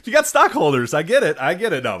you got stockholders, I get it.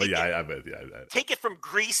 No, but I take it from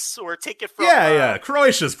Greece or take it from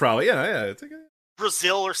Croatia's probably take it.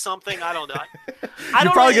 Brazil or something. I don't know.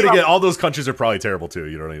 You're probably going to get all those countries are probably terrible too.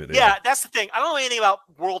 You don't even. Yeah, that's the thing. I don't know anything about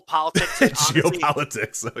world politics,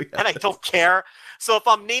 geopolitics, so, and I don't care. So if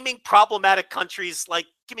I'm naming problematic countries, like,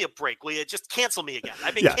 give me a break, will you? Just cancel me again.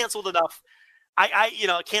 I've been canceled enough.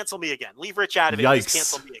 Cancel me again. Leave Rich out of it. Just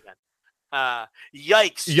cancel me again.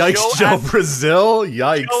 Yikes! Joe Brazil.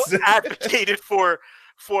 Yikes! Joe advocated for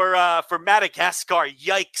Madagascar.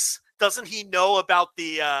 Yikes! Doesn't he know about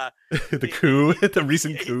the coup, the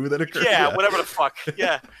recent coup that occurred? Yeah, whatever the fuck.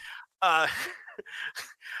 Yeah. But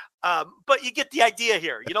you get the idea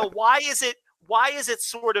here. Why is it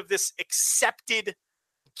sort of this accepted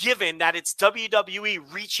given that it's WWE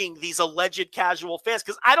reaching these alleged casual fans?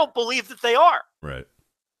 Because I don't believe that they are. Right.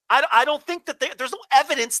 I don't think that there's no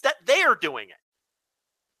evidence that they are doing it.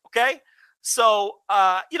 Okay? So,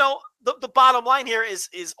 the bottom line here is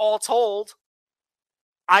all told,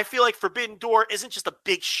 I feel like Forbidden Door isn't just a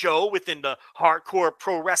big show within the hardcore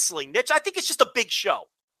pro wrestling niche. I think it's just a big show.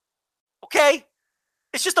 Okay?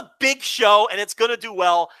 It's just a big show, and it's going to do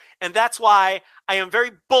well. And that's why I am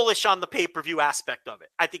very bullish on the pay-per-view aspect of it.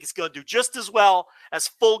 I think it's going to do just as well as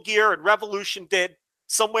Full Gear and Revolution did,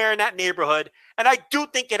 somewhere in that neighborhood. And I do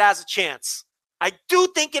think it has a chance. I do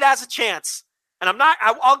think it has a chance. And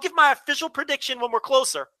I'll give my official prediction when we're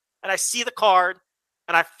closer. And I see the card,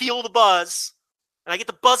 and I feel the buzz, and I get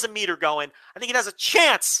the buzz-o-meter going. I think it has a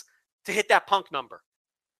chance to hit that Punk number.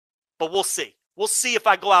 But we'll see. We'll see if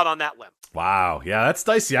I go out on that limb. Wow, yeah, that's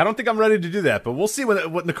dicey. I don't think I'm ready to do that, but we'll see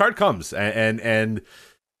when the card comes. And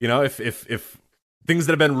you know, if things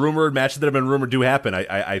that have been rumored, matches that have been rumored do happen,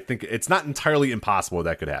 I think it's not entirely impossible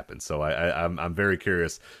that could happen. So I'm very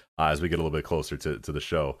curious as we get a little bit closer to the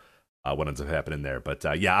show what ends up happening there. But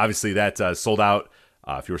yeah, obviously that sold out.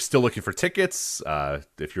 If you're still looking for tickets,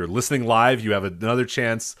 if you're listening live, you have another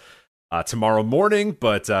chance tomorrow morning,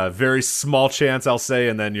 but very small chance, I'll say,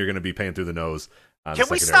 and then you're going to be paying through the nose. Can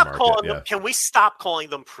we stop calling them? Can we stop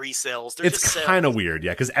calling them pre-sales? It's kind of weird,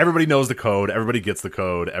 yeah, because everybody knows the code, everybody gets the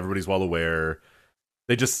code, everybody's well aware.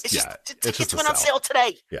 The tickets went on sale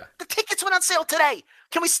today. Yeah, the tickets went on sale today.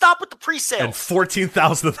 Can we stop with the pre-sales? And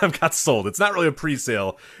 14,000 of them got sold. It's not really a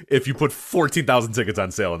pre-sale if you put 14,000 tickets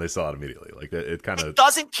on sale and they sell out immediately. Like it kind of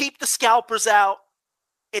doesn't keep the scalpers out.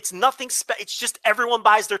 It's nothing. It's just everyone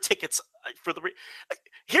buys their tickets for the.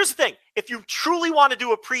 Here's the thing: if you truly want to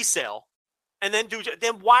do a pre-sale, and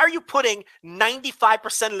then why are you putting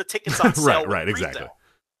 95% of the tickets on sale? right, exactly.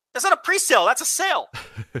 That's not a pre-sale. That's a sale.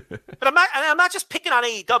 But I'm not just picking on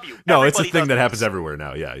AEW. No, it's a thing that happens everywhere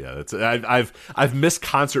now. Yeah. I've missed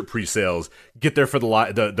concert pre-sales. Get there for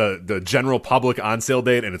the general public on sale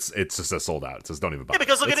date, and it's just a sold out. It says don't even bother. Yeah,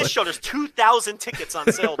 because look at this show. There's 2,000 tickets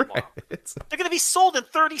on sale tomorrow. They're going to be sold in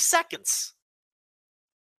 30 seconds.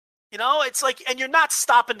 You know, it's like, and you're not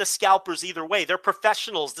stopping the scalpers either way. They're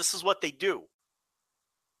professionals. This is what they do.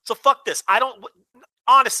 So fuck this.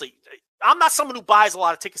 Honestly, I'm not someone who buys a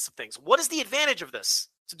lot of tickets of things. What is the advantage of this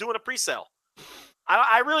to doing a pre-sale?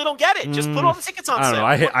 I really don't get it. Just put all the tickets on sale.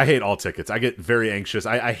 I don't know. I hate all tickets. I get very anxious.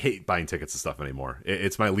 I hate buying tickets and stuff anymore.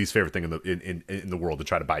 It's my least favorite thing in the world to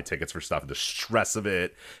try to buy tickets for stuff and the stress of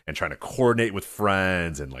it and trying to coordinate with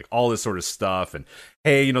friends and like all this sort of stuff. And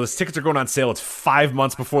hey, you know, these tickets are going on sale. It's 5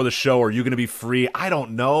 months before the show. Are you going to be free? I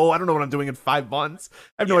don't know. I don't know what I'm doing in 5 months.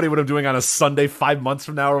 I have no idea what I'm doing on a Sunday 5 months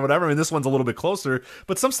from now or whatever. I mean, this one's a little bit closer,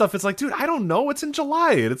 but some stuff it's like, dude, I don't know. It's in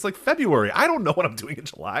July and it's like February. I don't know what I'm doing in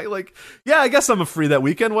July. Like, yeah, I guess I'm free that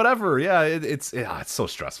weekend, whatever. Yeah, it's so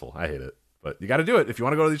stressful. I hate it. But you got to do it. If you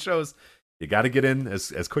want to go to these shows, you got to get in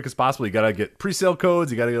as quick as possible. You got to get pre-sale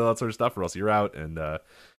codes. You got to get all that sort of stuff or else you're out and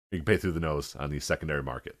you can pay through the nose on the secondary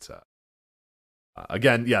market.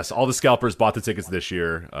 Again, yes, all the scalpers bought the tickets this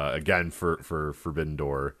year. Again, for Forbidden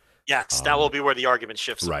Door. Yes, that will be where the argument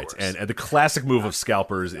shifts. Right, and the classic move of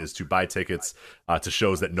scalpers is to buy tickets to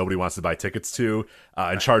shows that nobody wants to buy tickets to,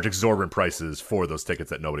 and charge exorbitant prices for those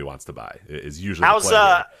tickets that nobody wants to buy. Is usually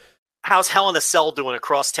how's Hell in a Cell doing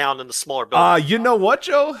across town in the smaller building? You know what,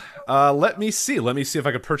 Joe? Let me see if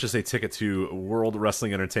I could purchase a ticket to World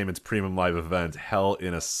Wrestling Entertainment's premium live event, Hell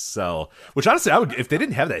in a Cell. Which honestly, I would, if they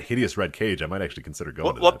didn't have that hideous red cage, I might actually consider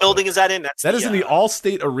going. What building is that in? That is in the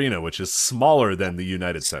All-State Arena, which is smaller than the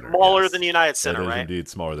United Center. Smaller than the United Center, right? Indeed,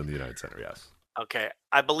 smaller than the United Center. Yes. Okay,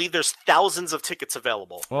 I believe there's thousands of tickets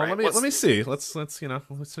available. Well, right? let me see. Let's see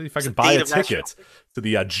if I can buy a ticket to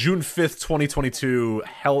the June 5th, 2022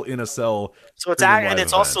 Hell in a Cell. So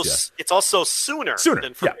it's also sooner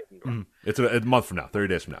than Forbidden Door. Mm-hmm. It's a month from now, 30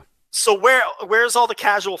 days from now. So where's all the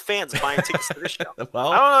casual fans buying tickets to this show? Well,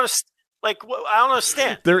 I don't understand. I don't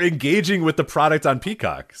understand. They're engaging with the product on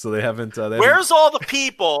Peacock, so they haven't. Where's all the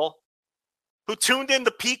people who tuned in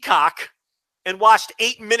to Peacock and watched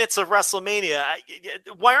 8 minutes of WrestleMania?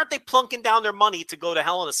 Why aren't they plunking down their money to go to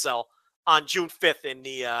Hell in a Cell on June 5th in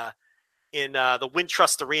the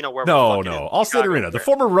Wintrust Arena? Where All-State Arena, the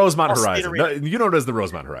former Rosemont Horizon. No, you know it as the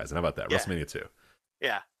Rosemont Horizon. How about that? Yeah. WrestleMania 2.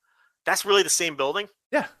 Yeah, that's really the same building.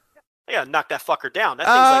 Yeah. I gotta knock that fucker down. That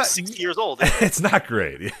thing's like 60 years old. It's not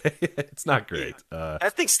great. It's not great.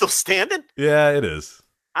 That thing's still standing? Yeah, it is.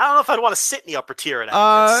 I don't know if I'd want to sit in the upper tier of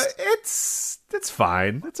that. It's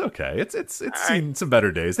fine. It's okay. It's seen some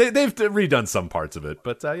better days. They've redone some parts of it,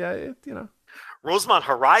 but Rosemont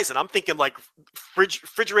Horizon. I'm thinking like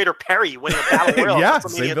Refrigerator Perry winning a battle royal. Yeah,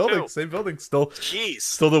 same building. Still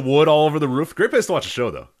the wood all over the roof. Great place to watch a show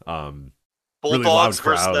though. Bulldogs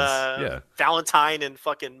really versus Valentine and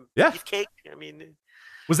fucking Beefcake. I mean,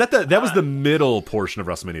 was that was the middle portion of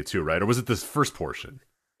WrestleMania 2, right? Or was it this first portion?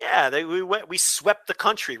 Yeah, Yeah, we swept the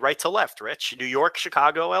country right to left, Rich. New York,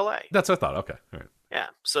 Chicago, LA. That's what I thought. Okay. All right. Yeah.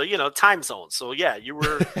 So, time zones. So yeah, you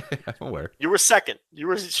were I'm aware. you were second.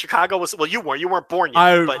 Chicago was, well, you weren't born yet.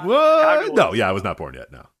 I was not born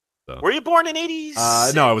yet. No. So. Were you born in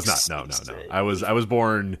 80s? No, I was not. No. I was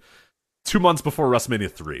born 2 months before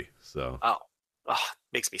WrestleMania 3. So. Oh,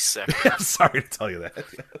 makes me sick. I'm sorry to tell you that.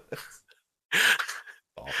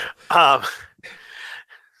 Awful.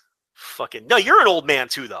 Fucking no, you're an old man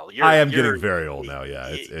too, though. I am getting very old now.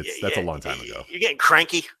 Yeah, that's a long time ago. You're getting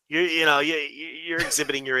cranky. You're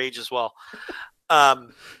exhibiting your age as well. I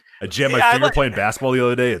jammed my finger playing basketball the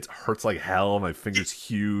other day. It hurts like hell. My finger's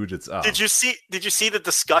huge. It's. Did you see the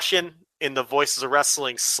discussion in the Voices of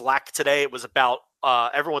Wrestling Slack today? It was about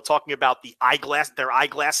everyone talking about their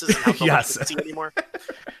eyeglasses and how no one can see anymore.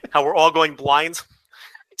 How we're all going blind.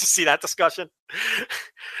 Did you see that discussion?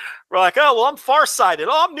 We're like, oh, well, I'm farsighted.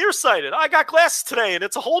 Oh, I'm nearsighted. I got glasses today, and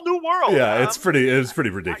it's a whole new world. Yeah, it's pretty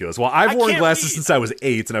ridiculous. Well, I've worn glasses since I was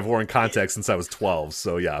 8, and I've worn contacts since I was 12.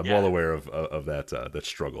 So yeah, I'm well aware of that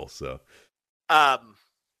struggle. So, the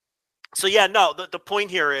point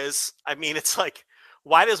here is, I mean, it's like,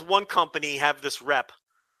 why does one company have this rep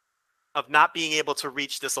of not being able to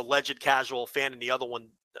reach this alleged casual fan, and the other one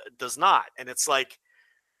does not? And it's like,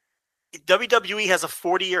 WWE has a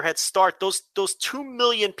 40-year head start. Those 2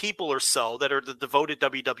 million people or so that are the devoted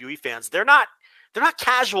WWE fans, they're not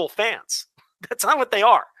casual fans. That's not what they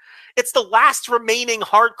are. It's the last remaining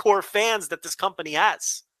hardcore fans that this company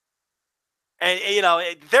has. And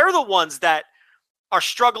they're the ones that are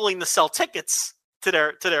struggling to sell tickets to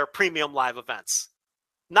their premium live events.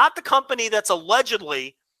 Not the company that's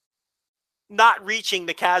allegedly not reaching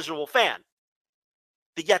the casual fan.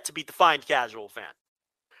 The yet to be defined casual fan.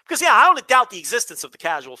 Because, I don't doubt the existence of the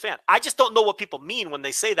casual fan. I just don't know what people mean when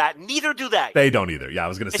they say that. Neither do they. They don't either. Yeah, I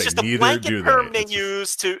was going to say, neither do they. It's just a blanket term they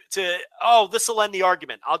use to this will end the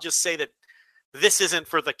argument. I'll just say that this isn't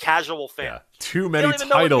for the casual fan. Yeah. Too many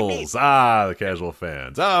titles. The casual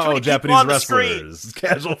fans. Oh, Japanese wrestlers.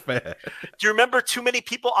 Casual fan. Do you remember Too Many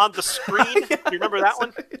People on the Screen? Do you remember that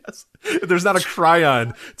one? Yes. There's not a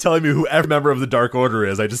cryon telling me who every member of the Dark Order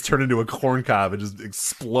is. I just turn into a corn cob and just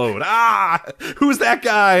explode. Who's that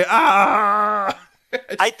guy?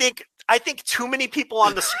 I think Too Many People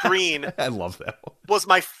on the Screen. I love that one. Was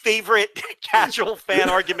my favorite casual fan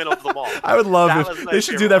argument of them all. I would love if they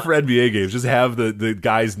should do that for NBA games. Just have the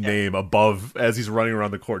guy's name above as he's running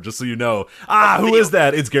around the court, just so you know. Who is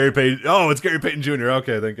that? It's Gary Payton. Oh, it's Gary Payton Jr.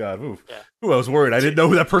 Okay, thank God. Ooh, I was worried. I didn't know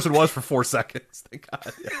who that person was for 4 seconds. Thank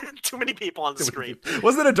God. Yeah. Too many people on the screen.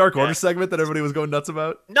 Wasn't it a Dark Order segment that everybody was going nuts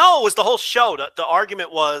about? No, it was the whole show. The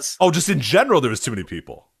argument was... Oh, just in general, there was too many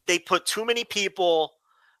people. They put too many people...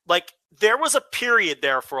 Like, there was a period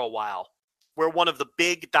there for a while where one of the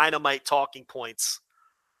big Dynamite talking points,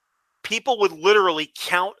 people would literally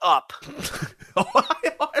count up. I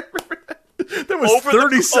remember that. There was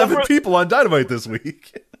 37 people on Dynamite this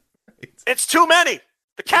week. Right. It's too many.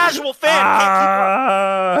 The casual fan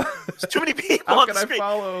can't keep up. There's too many people on the screen. How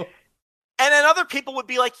can I follow? And then other people would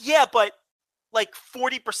be like, yeah, but like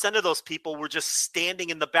 40% of those people were just standing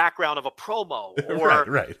in the background of a promo or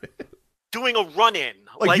right. doing a run-in.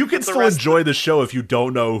 Like you can still enjoy the show if you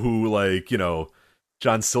don't know who,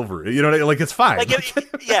 John Silver. You know, like it's fine.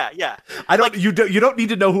 Yeah. You don't need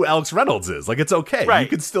to know who Alex Reynolds is. Like it's okay. Right. You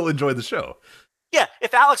can still enjoy the show. Yeah,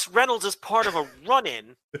 if Alex Reynolds is part of a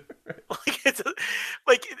run-in,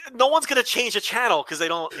 no one's gonna change the channel because they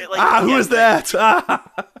don't. Who is that?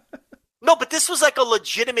 No, but this was like a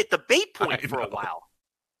legitimate debate point for a while.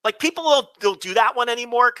 Like people don't do that one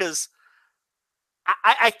anymore because.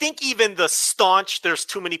 I think even the staunch, there's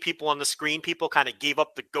too many people on the screen, people kind of gave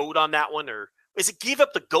up the goat on that one. Or is it gave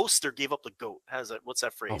up the ghost or gave up the goat? What's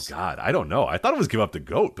that phrase? Oh, God. I don't know. I thought it was give up the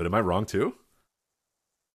goat, but am I wrong too?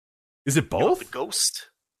 Is it both? Give up the ghost?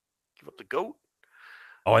 Give up the goat?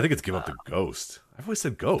 Oh, I think it's give up the ghost. I've always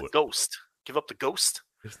said goat. Ghost. Give up the ghost?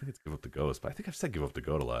 I just think it's give up the ghost, but I think I've said give up the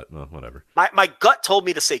goat a lot. No, whatever. My gut told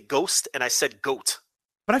me to say ghost, and I said goat.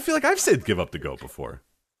 But I feel like I've said give up the goat before.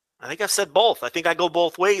 I think I've said both. I think I go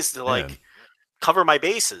both ways to cover my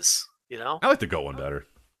bases, you know? I like the goat one better.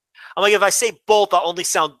 I'm like, if I say both, I'll only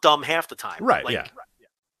sound dumb half the time. Right, yeah.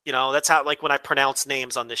 You know, that's how, when I pronounce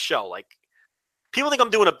names on this show, people think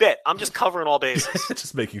I'm doing a bit. I'm just covering all bases.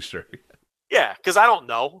 Just making sure. Yeah, because I don't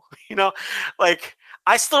know, you know?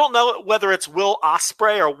 I still don't know whether it's Will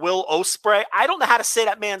Ospreay or Will Ospreay. I don't know how to say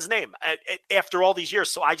that man's name after all these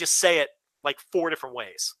years, so I just say it 4 different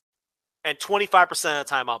ways. And 25% of the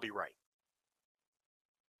time, I'll be right.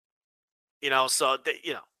 You know, so,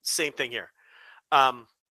 same thing here.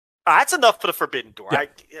 That's enough for the Forbidden Door. Yeah.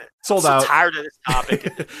 Sold I'm out. so tired of this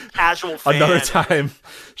topic. Casual fan. Another time,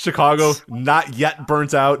 Chicago not yet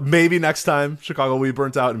burnt out. Maybe next time Chicago will be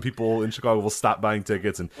burnt out, and people in Chicago will stop buying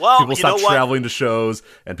tickets, and people will stop traveling to shows,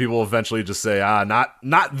 and people will eventually just say,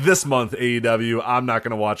 not this month, AEW. I'm not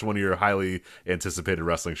going to watch one of your highly anticipated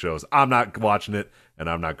wrestling shows. I'm not watching it, and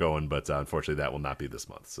I'm not going. But unfortunately, that will not be this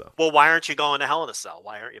month. So, well, why aren't you going to Hell in a Cell?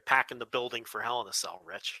 Why aren't you packing the building for Hell in a Cell,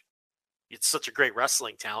 Rich? It's such a great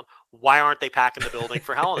wrestling town. Why aren't they packing the building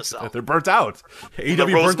for Hell in a Cell? They're burnt out.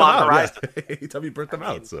 AEW burnt them out. Yeah. AEW burnt them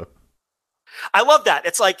out. So I love that.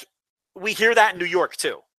 It's like we hear that in New York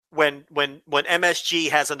too. When MSG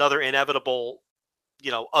has another inevitable,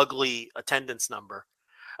 ugly attendance number.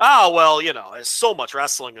 Oh well, there's so much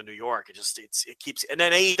wrestling in New York. It keeps. And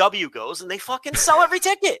then AEW goes and they fucking sell every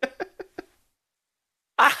ticket.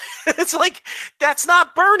 It's like, that's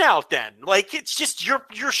not burnout then. Like, it's just your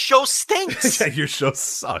show stinks. Yeah, your show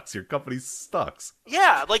sucks. Your company sucks.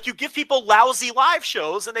 Yeah, like you give people lousy live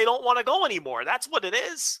shows and they don't want to go anymore. That's what it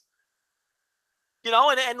is.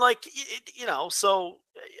 And like, so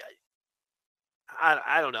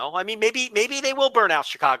I don't know. I mean, maybe they will burn out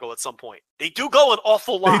Chicago at some point. They do go an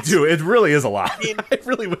awful lot. They do. It really is a lot. I mean, I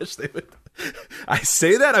really wish they would. I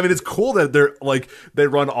say that. I mean, it's cool that they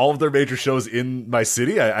run all of their major shows in my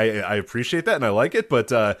city. I appreciate that and I like it,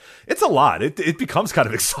 but it's a lot. It becomes kind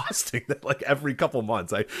of exhausting that like every couple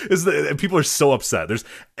months. People are so upset.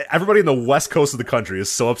 Everybody in the west coast of the country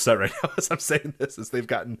is so upset right now as I'm saying this, as they've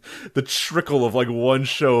gotten the trickle of like one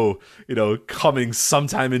show, coming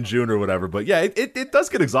sometime in June or whatever. But yeah, it does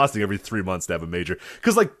get exhausting every 3 months to have a major,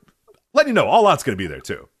 because like, letting you know, All Out's going to be there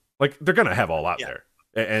too. Like they're going to have All Out there.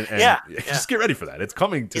 And just get ready for that. It's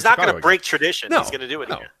coming to Chicago. He's not going to break tradition. No, he's going to do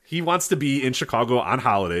it again. He wants to be in Chicago on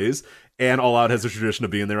holidays, and All Out has a tradition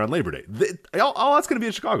of being there on Labor Day. All Out's going to be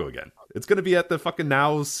in Chicago again. It's going to be at the fucking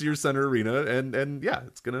now Sears Center Arena, and yeah,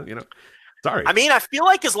 it's going to, sorry. I mean, I feel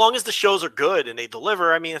like as long as the shows are good and they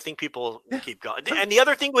deliver, I mean, I think people will keep going. And the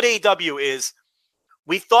other thing with AEW is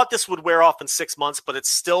we thought this would wear off in 6 months, but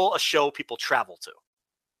it's still a show people travel to.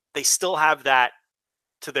 They still have that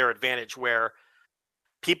to their advantage where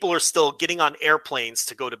people are still getting on airplanes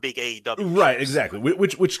to go to big AEW. Right, exactly.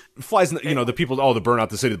 Which flies, the people, the burn out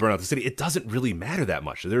the city. It doesn't really matter that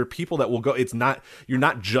much. There are people that will go. You're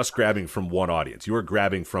not just grabbing from one audience. You are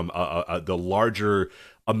grabbing from the larger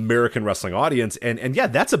American wrestling audience. And yeah,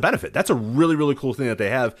 that's a benefit. That's a really, really cool thing that they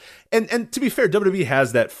have. And to be fair, WWE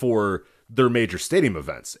has that for their major stadium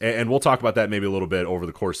events, and we'll talk about that maybe a little bit over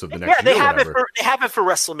the course of the next year. They have it for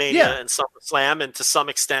WrestleMania and SummerSlam, and to some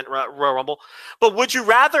extent Royal Rumble. But would you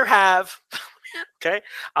rather have? Okay,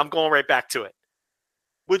 I'm going right back to it.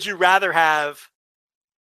 Would you rather have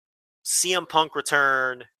CM Punk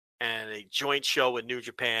return and a joint show with New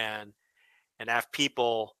Japan, and have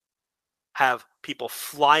people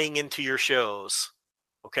flying into your shows,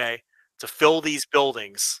 okay, to fill these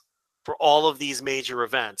buildings for all of these major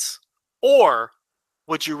events? Or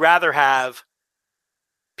would you rather have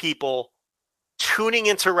people tuning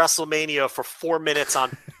into WrestleMania for 4 minutes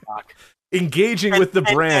on Peacock? Engaging with the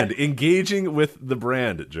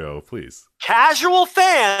brand, Joe, please. Casual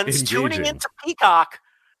fans tuning into Peacock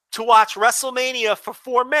to watch WrestleMania for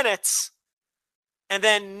 4 minutes and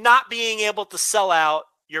then not being able to sell out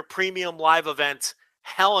your premium live event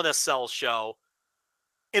Hell in a Cell show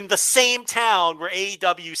in the same town where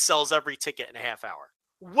AEW sells every ticket in a half hour.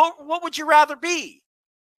 What would you rather be?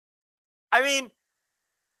 I mean,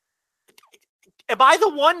 am I the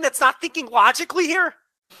one that's not thinking logically here?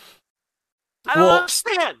 I don't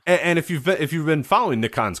understand. And if you've been following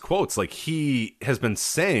Nick Khan's quotes, like he has been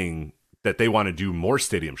saying that they want to do more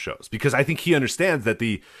stadium shows, because I think he understands that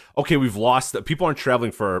we've lost, people aren't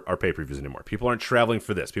traveling for our pay-per-views anymore. People aren't traveling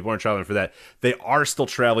for this. People aren't traveling for that. They are still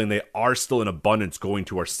traveling. They are still in abundance going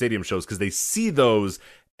to our stadium shows because they see those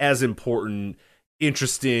as important,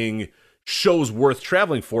 interesting shows worth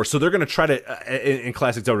traveling for. So they're going to try to, in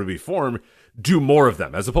classic WWE form, do more of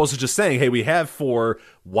them, as opposed to just saying, hey, we have 4.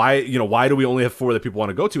 Why do we only have 4 that people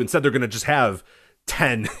want to go to? Instead, they're going to just have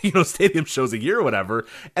 10, stadium shows a year or whatever.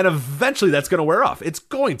 And eventually that's going to wear off. It's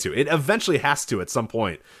going to. It eventually has to at some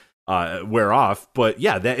point wear off. But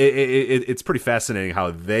yeah, it's pretty fascinating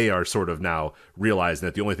how they are sort of now realizing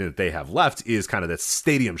that the only thing that they have left is kind of that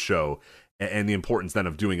stadium show, and the importance then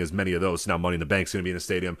of doing as many of those. Now Money in the Bank's going to be in a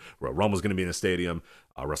stadium. Royal Rumble's going to be in a stadium.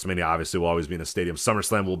 WrestleMania obviously will always be in a stadium.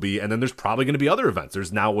 SummerSlam will be. And then there's probably going to be other events.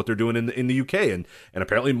 There's now what they're doing in the UK and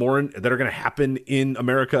apparently more that are going to happen in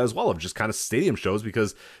America as well, of just kind of stadium shows,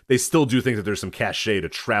 because they still do think that there's some cachet to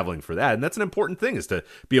traveling for that. And that's an important thing, is to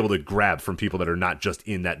be able to grab from people that are not just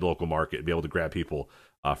in that local market, be able to grab people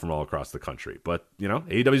from all across the country. But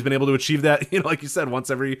AEW's been able to achieve that, like you said, once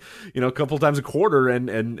every a couple times a quarter, and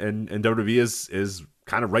WWE is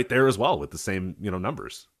kind of right there as well with the same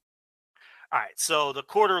numbers. All right, so the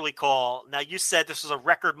quarterly call. Now, you said this was a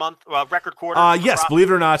record month, record quarter. Yes,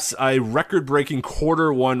 believe it or not, a record-breaking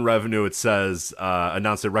quarter one revenue. It says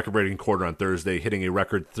announced a record-breaking quarter on Thursday, hitting a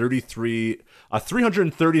record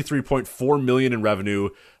 333.4 million in revenue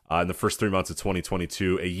in the first 3 months of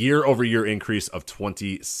 2022, a year-over-year increase of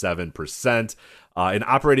 27%. An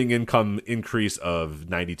operating income increase of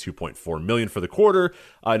 92.4 million for the quarter,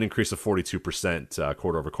 an increase of 42%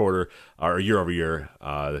 quarter over quarter or year over year.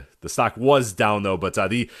 The stock was down though, but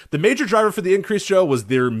the major driver for the increase, Joe, was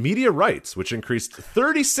their media rights, which increased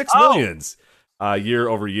 36 millions year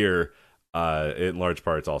over year. In large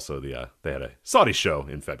parts, also they had a Saudi show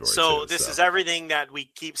in February. So this is everything that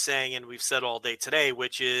we keep saying and we've said all day today,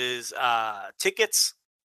 which is tickets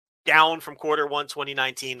down from quarter one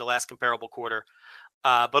 2019, the last comparable quarter.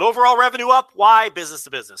 But overall revenue up. Why? Business to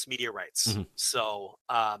business, media rights. Mm-hmm. So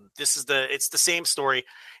it's the same story.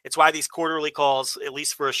 It's why these quarterly calls, at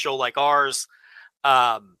least for a show like ours,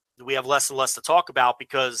 we have less and less to talk about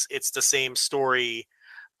because it's the same story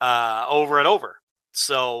over and over.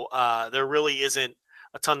 So there really isn't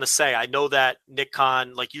a ton to say. I know that Nick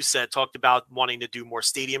Khan, like you said, talked about wanting to do more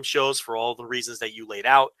stadium shows for all the reasons that you laid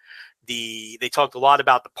out. They talked a lot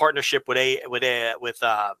about the partnership with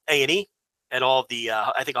A&E. And all of the,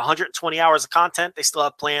 I think, 120 hours of content they still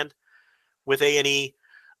have planned with A&E.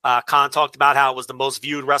 Khan talked about how it was the most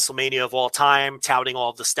viewed WrestleMania of all time, touting all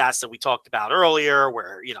of the stats that we talked about earlier,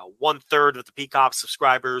 where 1/3 of the Peacock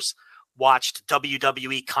subscribers watched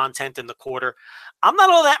WWE content in the quarter. I'm not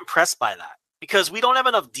all that impressed by that because we don't have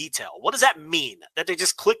enough detail. What does that mean? That they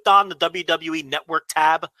just clicked on the WWE Network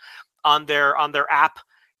tab on their app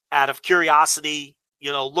out of curiosity?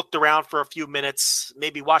 Looked around for a few minutes,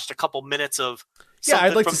 maybe watched a couple minutes of something.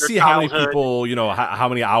 I'd like to see how many people, how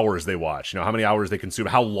many hours they watch, how many hours they consume,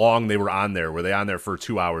 how long they were on there. Were they on there for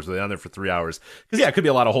 2 hours? Were they on there for 3 hours? Because it could be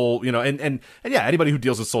a lot of whole, and anybody who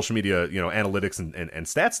deals with social media, analytics and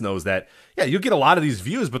stats knows that, you get a lot of these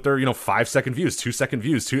views, but they're, 5-second views, 2-second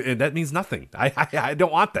views, and that means nothing. I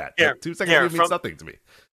don't want that. Yeah, 2-second view means nothing to me.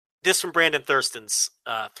 This from Brandon Thurston's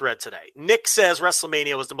thread today. Nick says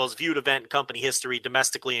WrestleMania was the most viewed event in company history,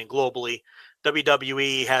 domestically and globally.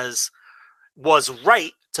 WWE was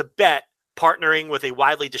right to bet partnering with a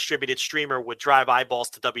widely distributed streamer would drive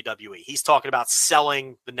eyeballs to WWE. He's talking about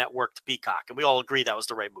selling the network to Peacock, and we all agree that was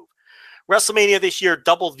the right move. WrestleMania this year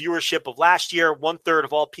doubled viewership of last year. 1/3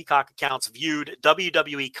 of all Peacock accounts viewed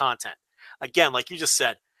WWE content. Again, like you just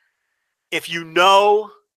said, if you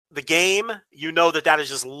know the game, that is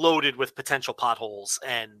just loaded with potential potholes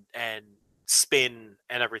and spin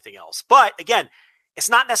and everything else. But again, it's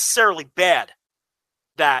not necessarily bad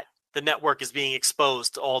that the network is being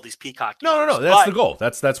exposed to all these Peacock users. No. That's the goal.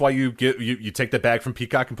 That's why you take the bag from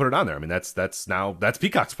Peacock and put it on there. I mean, that's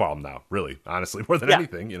Peacock's problem now, really, honestly, more than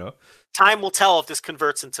anything. Time will tell if this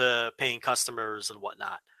converts into paying customers and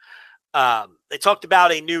whatnot. They talked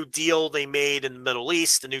about a new deal they made in the Middle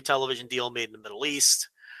East, a new television deal made in the Middle East.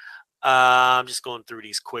 I'm just going through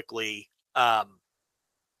these quickly.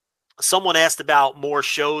 Someone asked about more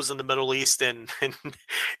shows in the Middle East, and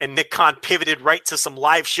Nick Khan pivoted right to some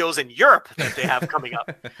live shows in Europe that they have coming up,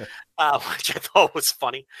 which I thought was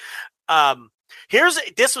funny.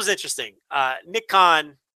 This was interesting. Nick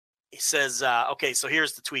Khan, he says, okay, so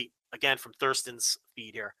here's the tweet again from Thurston's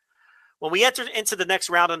feed here. When we enter into the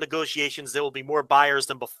next round of negotiations, there will be more buyers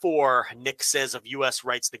than before, Nick says, of U.S.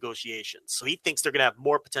 rights negotiations. So he thinks they're going to have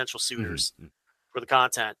more potential suitors for the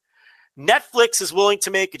content. Netflix is willing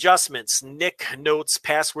to make adjustments. Nick notes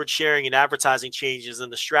password sharing and advertising changes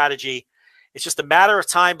in the strategy. It's just a matter of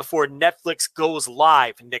time before Netflix goes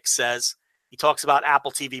live, Nick says. He talks about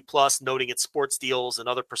Apple TV Plus, noting its sports deals and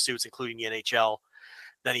other pursuits, including the NHL.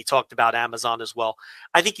 Then he talked about Amazon as well.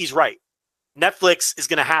 I think he's right. Netflix is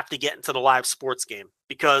going to have to get into the live sports game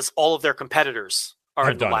because all of their competitors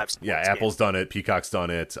are in the live sports game. Apple's done it. Peacock's done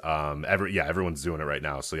it. Everyone's doing it right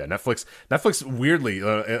now. So Netflix weirdly,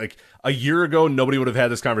 like a year ago, nobody would have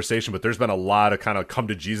had this conversation, but there's been a lot of kind of come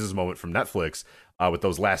to Jesus moment from Netflix with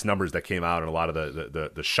those last numbers that came out and a lot of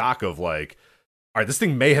the shock of like, all right, this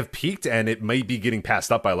thing may have peaked and it may be getting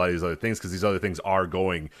passed up by a lot of these other things because these other things are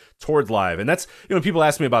going towards live. And that's, people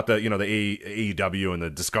ask me about the AEW and the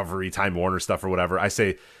Discovery, Time Warner stuff or whatever. I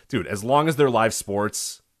say, dude, as long as they're live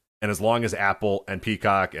sports, And as long as Apple and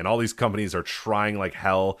Peacock and all these companies are trying like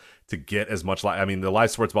hell to get as much live, I mean, the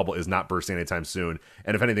live sports bubble is not bursting anytime soon.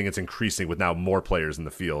 And if anything, it's increasing with now more players in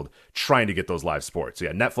the field trying to get those live sports. So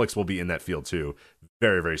yeah, Netflix will be in that field too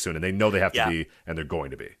very, very soon. And they know they have to be, and they're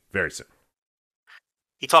going to be very soon.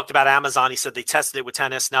 He talked about Amazon. He said they tested it with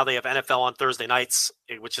tennis. Now they have NFL on Thursday nights,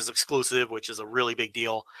 which is exclusive, which is a really big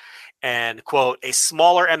deal. And, quote, a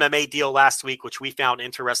smaller MMA deal last week, which we found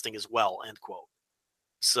interesting as well, end quote.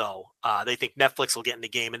 So they think Netflix will get in the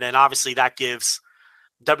game. And then obviously that gives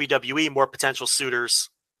WWE more potential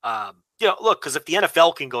suitors. Look, because if the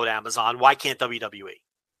NFL can go to Amazon, why can't WWE?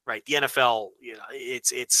 Right? The NFL,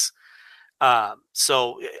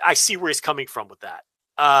 so I see where he's coming from with that.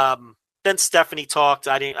 Then Stephanie talked.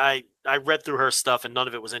 I read through her stuff and none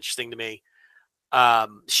of it was interesting to me.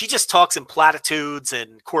 She just talks in platitudes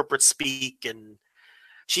and corporate speak, and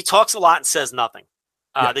she talks a lot and says nothing.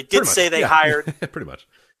 They did say they hired pretty much.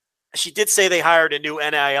 She did say they hired a new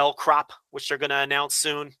NIL crop, which they're going to announce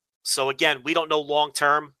soon. So again, we don't know long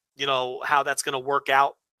term, how that's going to work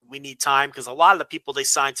out. We need time because a lot of the people they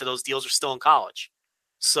signed to those deals are still in college.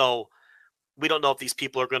 So we don't know if these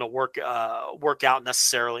people are going to work out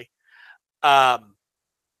necessarily. That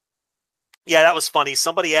was funny.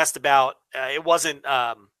 Somebody asked about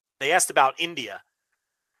they asked about India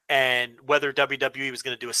and whether WWE was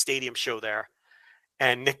going to do a stadium show there.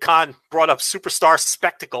 And Nick Khan brought up Superstar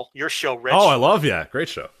Spectacle, your show, Rich. Oh, I love, great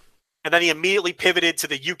show. And then he immediately pivoted to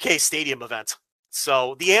the UK stadium event.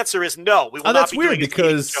 So the answer is no. We will not be doing a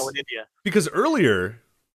stadium show in India. Because earlier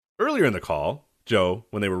in the call, Joe,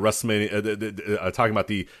 when they were WrestleMania, talking about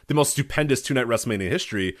the most stupendous two-night WrestleMania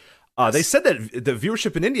history, they said that the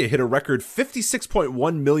viewership in India hit a record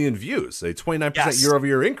 56.1 million views, a 29%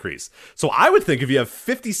 year-over-year increase. So I would think if you have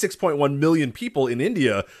 56.1 million people in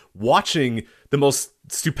India watching the most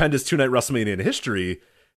stupendous two-night WrestleMania in history,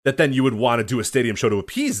 that then you would want to do a stadium show to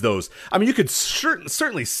appease those. I mean, you could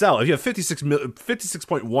certainly sell, if you have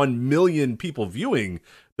 56.1 million people viewing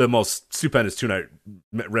the most stupendous two-night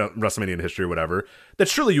WrestleMania in history or whatever, that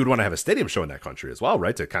surely you would want to have a stadium show in that country as well,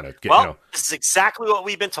 right? To kind of get, this is exactly what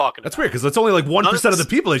we've been talking about. That's weird, because it's only like 1% of the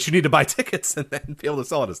people that you need to buy tickets and then be able to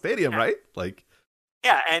sell at a stadium, right? Like,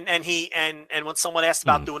 yeah, and when someone asked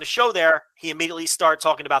about doing a show there, he immediately started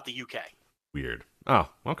talking about the UK. Weird. Oh,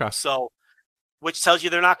 okay. So, which tells you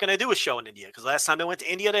they're not going to do a show in India, because last time they went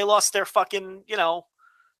to India, they lost their fucking,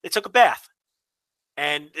 they took a bath.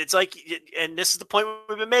 And it's like, and this is the point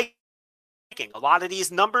we've been making. A lot of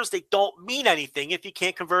these numbers, they don't mean anything if you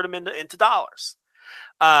can't convert them into dollars.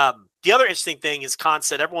 The other interesting thing is Khan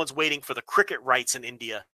said everyone's waiting for the cricket rights in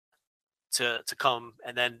India to come,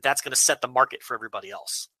 and then that's going to set the market for everybody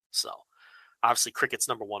else. So obviously cricket's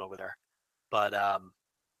number one over there. But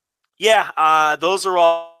those are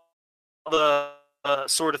all the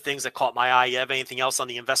sort of things that caught my eye. You have anything else on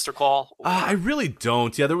the investor call? I really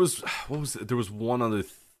don't. Yeah, there was one other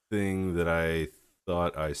thing that I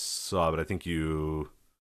thought I saw, but I think let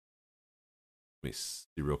me see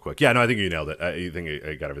real quick. Yeah, no, I think you nailed it. I think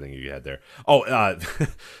I got everything you had there. Oh,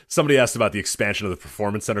 somebody asked about the expansion of the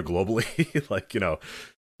Performance Center globally, like,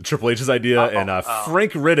 Triple H's idea, and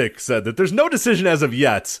Frank Riddick said that there's no decision as of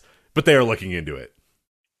yet, but they are looking into it.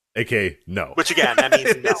 AKA no. Which again, that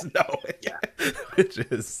means no. No. Yeah. Which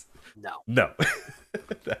is no.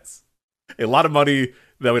 That's a lot of money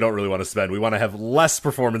that we don't really want to spend. We want to have less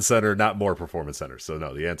Performance Center, not more Performance Center. So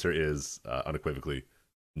no, the answer is unequivocally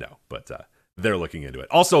no. But they're looking into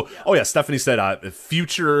it. Also, Stephanie said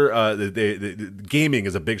future the gaming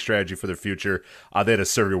is a big strategy for their future. They had a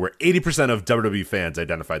survey where 80% of WWE fans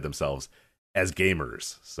identified themselves as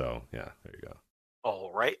gamers. So yeah, there you go.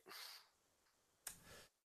 All right.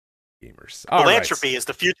 Gamers. Philanthropy is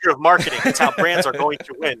the future of marketing. It's how brands are going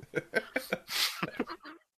to win.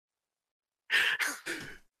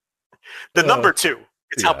 The number two.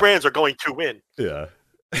 It's how brands are going to win. Yeah.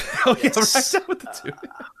 Oh, yeah, right. With the two.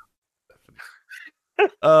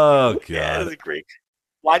 Oh, God. Yeah, that's great.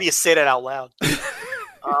 Why do you say that out loud?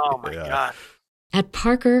 Oh, my God. At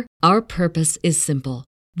Parker, our purpose is simple.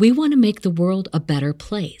 We want to make the world a better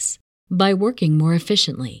place by working more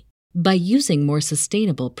efficiently, by using more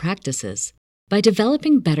sustainable practices, by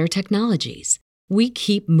developing better technologies. We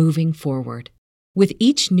keep moving forward. With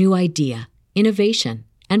each new idea, innovation,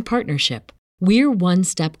 and partnership, we're one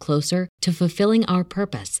step closer to fulfilling our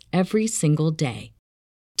purpose every single day.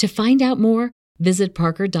 To find out more, visit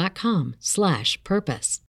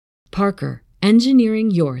parker.com/purpose. Parker,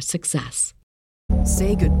 engineering your success.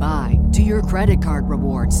 Say goodbye to your credit card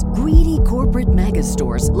rewards. Greedy corporate mega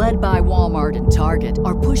stores, led by Walmart and Target,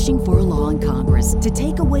 are pushing for a law in Congress to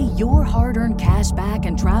take away your hard-earned cash back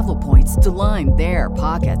and travel points to line their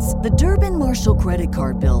pockets. The Durbin-Marshall credit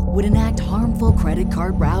card bill would enact harmful credit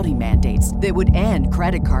card routing mandates that would end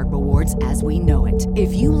credit card rewards as we know it.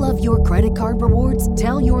 If you love your credit card rewards,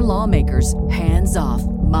 tell your lawmakers, hands off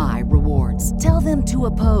my rewards. Tell them to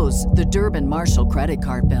oppose the Durbin-Marshall credit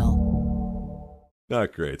card bill.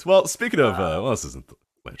 Not great. Well, speaking of, this isn't the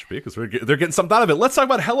philanthropy because they're getting something out of it. Let's talk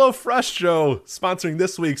about HelloFresh, Joe, sponsoring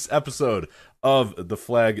this week's episode of the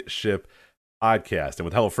Flagship podcast. And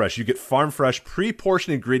with HelloFresh, you get farm fresh,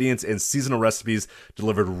 pre-portioned ingredients and seasonal recipes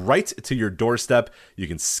delivered right to your doorstep. You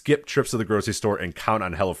can skip trips to the grocery store and count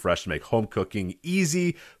on HelloFresh to make home cooking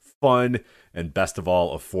easy, fun, and best of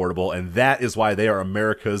all, affordable. And that is why they are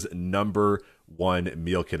America's #1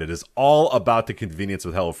 meal kit. It is all about the convenience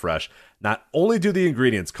with HelloFresh. Not only do the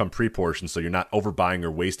ingredients come pre-portioned so you're not overbuying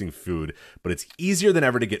or wasting food, but it's easier than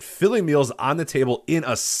ever to get filling meals on the table in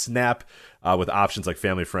a snap with options like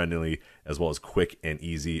family-friendly as well as quick and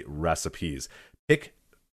easy recipes. Pick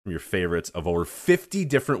from your favorites of over 50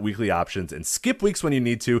 different weekly options and skip weeks when you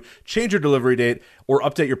need to, change your delivery date, or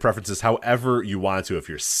update your preferences however you want to. If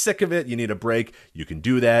you're sick of it, you need a break, you can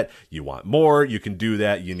do that. You want more, you can do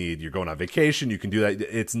that. You're going on vacation, you can do that.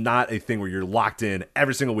 It's not a thing where you're locked in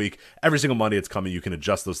every single week, every single Monday it's coming. You can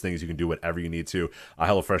adjust those things. You can do whatever you need to.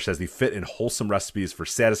 HelloFresh has the fit and wholesome recipes for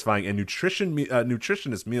satisfying and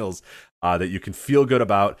nutritionist meals that you can feel good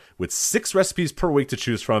about, with 6 recipes per week to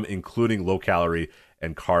choose from, including low-calorie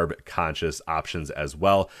and carb-conscious options as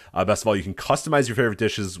well. Best of all, you can customize your favorite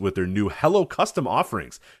dishes with their new Hello Custom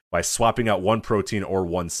offerings by swapping out one protein or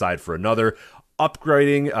one side for another,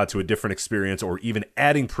 upgrading to a different experience, or even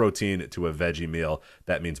adding protein to a veggie meal.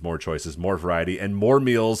 That means more choices, more variety, and more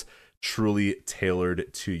meals truly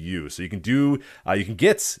tailored to you. So you can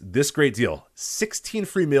get this great deal, 16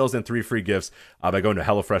 free meals and 3 free gifts by going to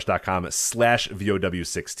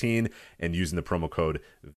HelloFresh.com/VOW16 and using the promo code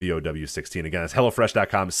VOW16. Again, it's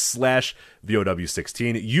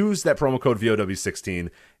HelloFresh.com/VOW16. Use that promo code VOW16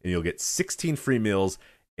 and you'll get 16 free meals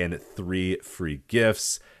and 3 free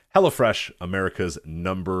gifts. HelloFresh, America's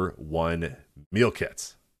 #1 meal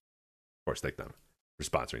kit. Of course, thank them for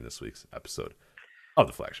sponsoring this week's episode of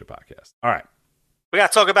the Flagship podcast. All right. We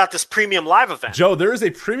got to talk about this premium live event. Joe, there is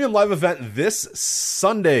a premium live event this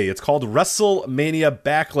Sunday. It's called WrestleMania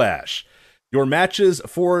Backlash. Your matches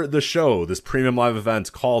for the show, this premium live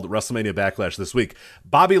event called WrestleMania Backlash this week: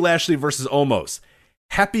 Bobby Lashley versus Omos,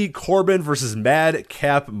 Happy Corbin versus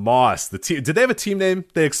Madcap Moss. The team, did they have a team name?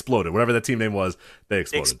 They exploded. Whatever that team name was, they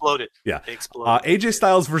exploded. Yeah. They exploded. AJ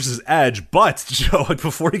Styles versus Edge. But, Joe,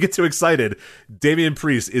 before you get too excited, Damian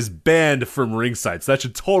Priest is banned from ringside. So that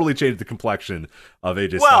should totally change the complexion of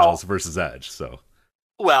AJ Styles versus Edge. So,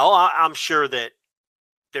 well, I'm sure that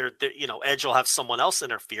Edge will have someone else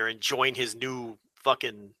interfere and join his new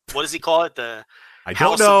fucking, what does he call it? I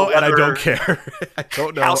don't know, and I don't care. I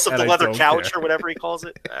don't know. House of the Leather Couch, or whatever he calls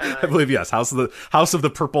it. I believe, yes. House of the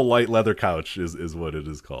Purple Light Leather Couch is what it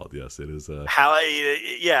is called. Yes, it is.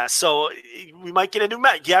 Yeah. So we might get a new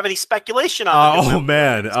match. Do you have any speculation on? Oh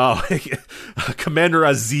man. Commander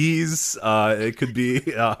Aziz. It could be.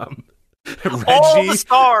 Reggie. All the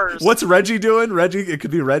stars. What's Reggie doing? It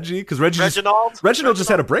could be Reggie, because Reginald just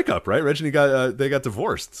had a breakup, right? Reggie they got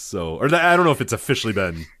divorced. So, I don't know if it's officially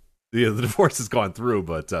been. The divorce has gone through,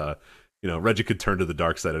 but Reggie could turn to the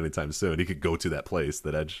dark side anytime soon. He could go to that place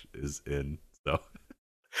that Edge is in. So,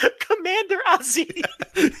 Commander Aziz,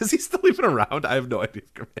 is he still even around? I have no idea.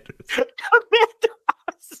 Commander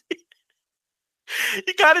Aziz.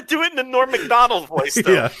 You got to do it in the Norm Macdonald voice, though.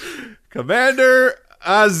 Yeah, Commander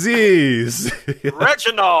Aziz,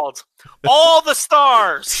 Reginald, all the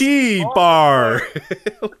stars, T-Bar.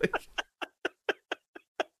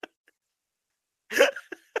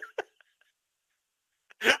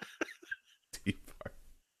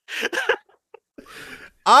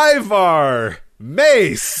 Ivar,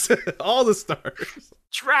 Mace, all the stars.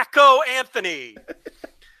 Draco Anthony,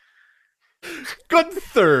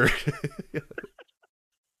 Gunther.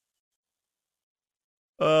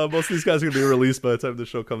 Most of these guys are going to be released by the time the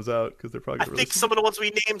show comes out, because they're probably. I think some of the ones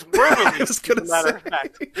we named were released. I was going to say,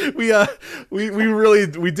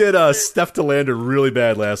 we did Steph DeLander really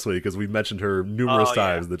bad last week, because we mentioned her numerous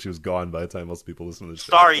times that she was gone by the time most people listen to the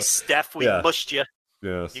show. Sorry, Steph, we mushed you.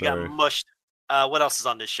 Yeah, you got mushed. What else is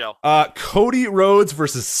on this show? Cody Rhodes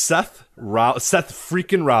versus Seth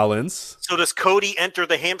freaking Rollins. So does Cody enter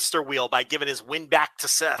the hamster wheel by giving his win back to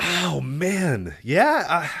Seth? Oh man,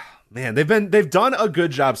 yeah, man, they've done a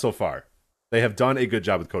good job so far. They have done a good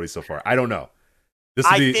job with Cody so far. I don't know. This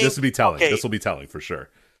will be telling. Okay. This will be telling for sure.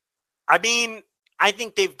 I mean, I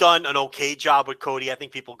think they've done an okay job with Cody. I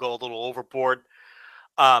think people go a little overboard.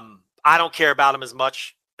 I don't care about him as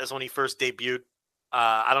much as when he first debuted.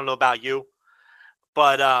 I don't know about you,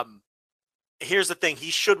 but here's the thing.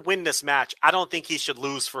 He should win this match. I don't think he should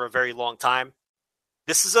lose for a very long time.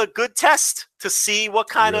 This is a good test to see what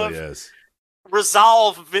kind of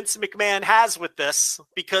resolve Vince McMahon has with this,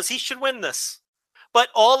 because he should win this. But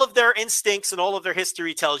all of their instincts and all of their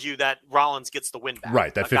history tells you that Rollins gets the win back.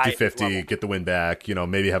 Right, that 50-50, get the win back,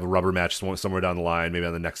 maybe have a rubber match somewhere down the line, maybe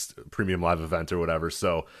on the next premium live event or whatever.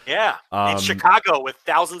 So yeah, in Chicago with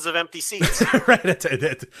thousands of empty seats. Right, at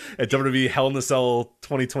WWE Hell in the Cell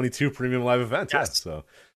 2022 premium live event. Yes. Yeah,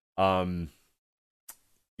 so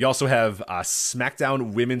you also have a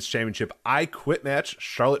SmackDown Women's Championship I Quit match,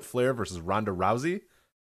 Charlotte Flair versus Ronda Rousey.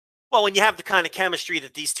 Well, when you have the kind of chemistry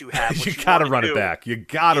that these two have, you got to run it back. You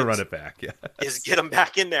got to run it back. Yeah, is get them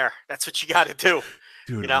back in there. That's what you got to do.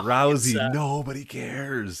 Dude, Rousey, nobody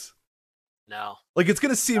cares. No. Like, it's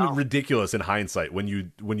going to seem ridiculous in hindsight when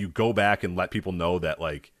you go back and let people know that,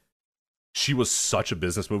 like, she was such a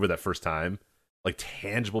business mover that first time, like,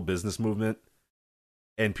 tangible business movement.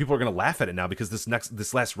 And people are going to laugh at it now because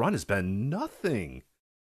this last run has been nothing.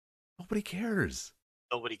 Nobody cares.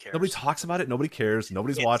 Nobody cares. Nobody talks about it. Nobody cares.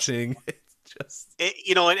 Nobody's watching. It's just...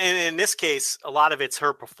 and in this case, a lot of it's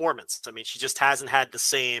her performance. I mean, she just hasn't had the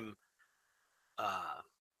same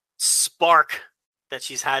spark that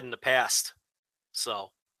she's had in the past.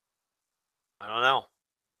 So, I don't know.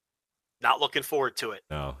 Not looking forward to it.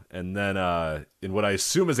 No. And then in what I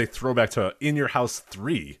assume is a throwback to In Your House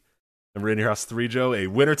 3, remember In Your House 3, Joe? A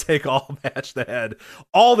winner-take-all match that had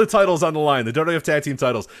all the titles on the line. The WWF Tag Team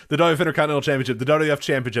titles, the WWF Intercontinental Championship, the WWF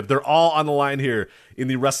Championship. They're all on the line here in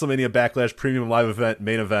the WrestleMania Backlash Premium Live Event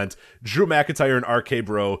main event. Drew McIntyre and RK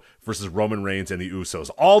Bro versus Roman Reigns and the Usos.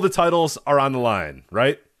 All the titles are on the line,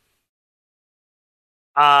 right?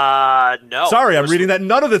 No. Sorry, I'm reading that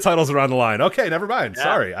none of the titles are on the line. Okay, never mind. Yeah.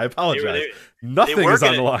 Sorry, I apologize. Nothing is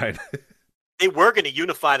on the line. They were going to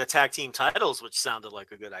unify the tag team titles, which sounded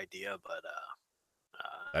like a good idea, but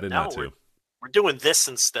I did not too. We're doing this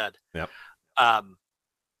instead. Yep. I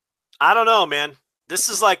don't know, man. This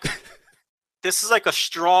is like a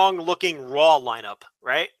strong looking Raw lineup,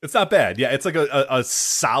 right? It's not bad. Yeah, it's like a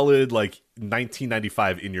solid like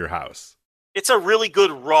 1995 In Your House. It's a really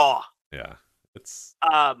good Raw. Yeah, it's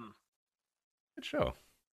good show.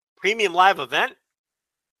 Premium live event.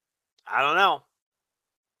 I don't know.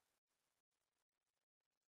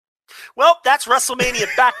 Well, that's WrestleMania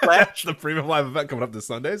Backlash. The premium live event coming up this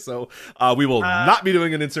Sunday. So we will not be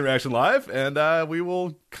doing an instant reaction live, and we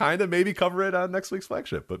will kind of maybe cover it on next week's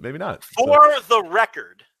Flagship, but maybe not. For the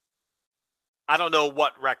record, I don't know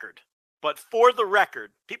what record, but for the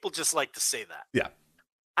record, people just like to say that. Yeah.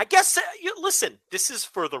 I guess, listen, this is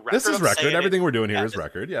for the record. This is record. Everything we're doing here is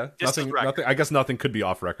record. Yeah. Nothing. I guess nothing could be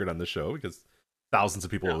off record on this show because thousands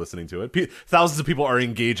of people are listening to it. Thousands of people are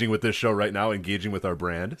engaging with this show right now, engaging with our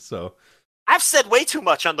brand. So I've said way too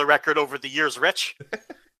much on the record over the years, Rich.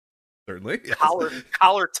 Certainly. Yes.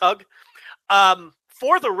 Collar tug.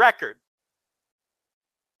 For the record,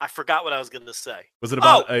 I forgot what I was going to say. Was it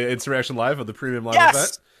about Instant Reaction Live of the premium live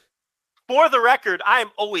event? For the record, I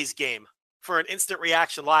am always game for an instant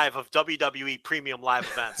reaction live of WWE premium live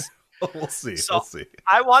events. We'll see.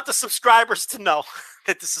 I want the subscribers to know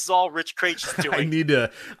that this is all Rich Craich is doing.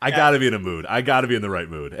 I gotta be in a mood. I gotta be in the right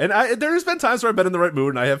mood. And there's been times where I've been in the right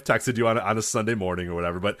mood and I have texted you on a Sunday morning or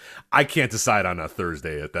whatever, but I can't decide on a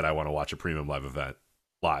Thursday that I want to watch a premium live event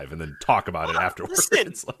live and then talk about it afterwards. Listen,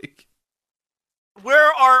 it's like,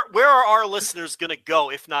 where are our listeners gonna go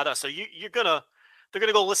if not us? They're gonna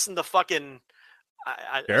go listen to fucking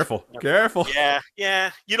Careful.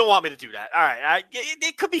 Yeah. You don't want me to do that. All right.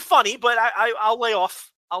 It could be funny, but I'll lay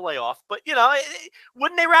off. But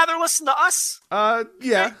wouldn't they rather listen to us?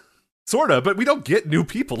 Yeah, sort of. But we don't get new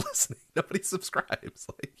people listening. Nobody subscribes.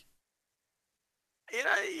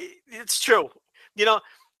 It's true.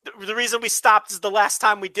 The reason we stopped is the last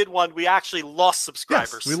time we did one, we actually lost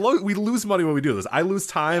subscribers. Yes, we lose money when we do this. I lose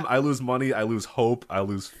time. I lose money. I lose hope. I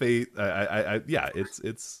lose faith.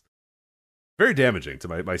 It's very damaging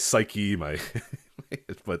to my psyche,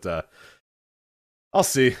 but I'll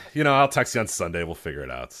see. I'll text you on Sunday. We'll figure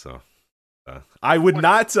it out. So I would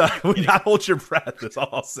not hold your breath. That's all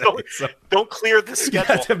I'll say. Don't clear the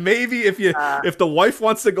schedule. Maybe if the wife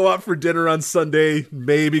wants to go out for dinner on Sunday,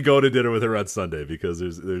 maybe go to dinner with her on Sunday because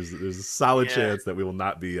there's a solid chance that we will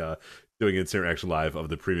not be doing Instant Reaction Live of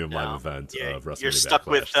the premium live event of WrestleMania.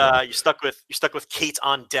 You're stuck with Kate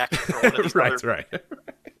on deck. Or one of these right.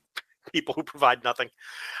 People who provide nothing.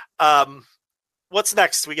 What's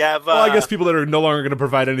next? We have. Well, I guess people that are no longer going to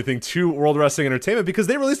provide anything to World Wrestling Entertainment because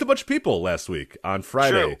they released a bunch of people last week on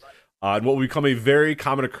Friday. And what will become a very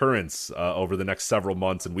common occurrence over the next several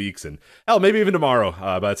months and weeks, and hell, maybe even tomorrow.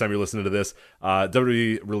 By the time you're listening to this,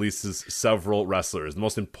 WWE releases several wrestlers. The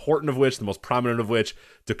most important of which, the most prominent of which,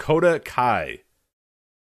 Dakota Kai,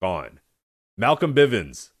 gone. Malcolm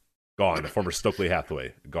Bivens, gone. The former Stokely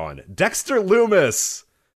Hathaway, gone. Dexter Lumis,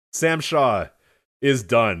 Sam Shaw is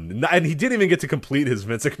done, and he didn't even get to complete his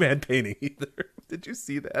Vince McMahon painting either. Did you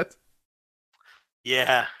see that?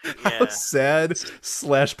 Yeah. How sad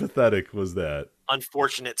 / pathetic was that?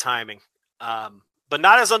 Unfortunate timing. But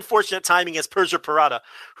not as unfortunate timing as Persia Pirotta,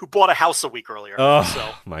 who bought a house a week earlier.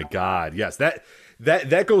 Oh, my God. Yes, that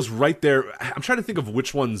goes right there. I'm trying to think of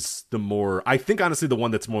which one's the more... I think, honestly, the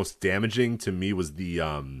one that's most damaging to me was the...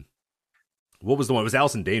 What was the one? It was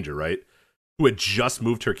Allison Danger, right? Who had just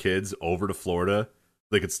moved her kids over to Florida.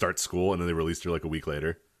 They could start school, and then they released her like a week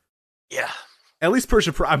later. Yeah. At least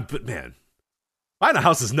Persia Pirotta... But, man... Buying a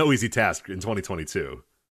house is no easy task in 2022.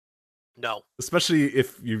 No. Especially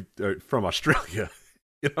if you are from Australia.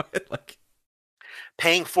 You know, like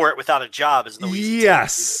paying for it without a job is no easy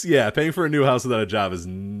task. Yeah, paying for a new house without a job is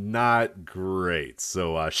not great.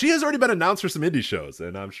 So she has already been announced for some indie shows,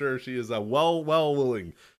 and I'm sure she is well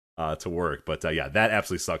willing to work. But yeah, that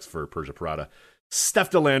absolutely sucks for Persia Pirotta.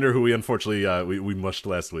 Steph DeLander, who we unfortunately we mushed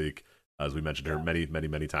last week, as we mentioned her many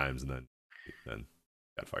times, and then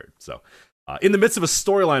got fired. So in the midst of a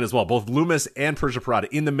storyline as well, both Lumis and Persia Pirotta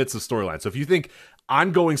in the midst of storyline. So if you think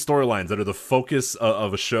ongoing storylines that are the focus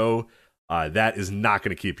of a show, that is not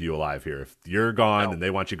going to keep you alive here. If you're gone and they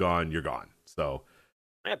want you gone, you're gone. So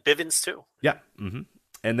yeah, Bivens too. Yeah. Mm-hmm.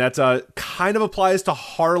 And that kind of applies to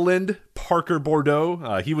Harland Parker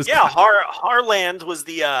Bordeaux. He was Harland was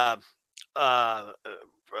the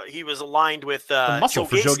he was aligned with the muscle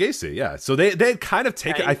for Joe Gacy. Yeah, so they had kind of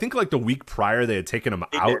taken. I think like the week prior they had taken him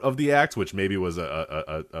out of the act, which maybe was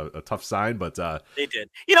a tough sign, but they did.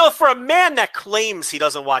 You know, for a man that claims he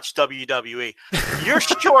doesn't watch WWE, you're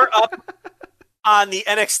sure up on the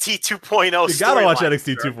NXT 2.0. You gotta watch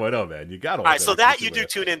NXT 2.0, man. You gotta watch. All right, so that you do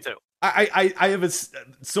tune into. I have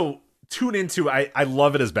so tune into. I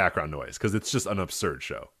love it as background noise because it's just an absurd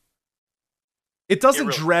show. It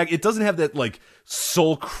doesn't drag. It doesn't have that like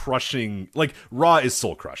soul crushing. Like Raw is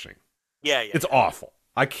soul crushing. Yeah. It's awful.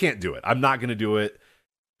 I can't do it. I'm not gonna do it.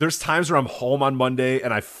 There's times where I'm home on Monday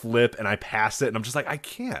and I flip and I pass it and I'm just like, I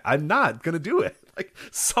can't. I'm not gonna do it. Like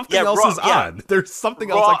something else is on. There's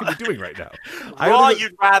something else I could be doing right now. Raw,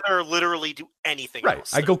 you'd rather literally do anything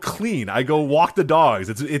else. I go clean. I go walk the dogs.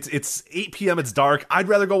 It's 8 p.m. It's dark. I'd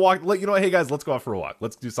rather go walk. Like, you know what? Hey guys, let's go out for a walk.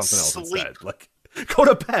 Let's do something else instead. Like. Go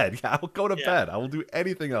to bed. Yeah, I'll go to bed. I will do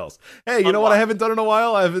anything else. Hey, you know what I haven't done in a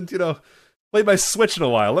while? I haven't, played my Switch in a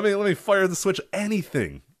while. Let me fire the Switch.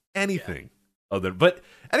 Anything. But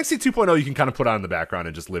NXT 2.0 you can kind of put on in the background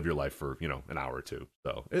and just live your life for, an hour or two.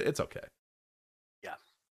 So it's okay. Yeah.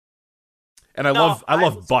 And I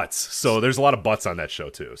love butts. So there's a lot of butts on that show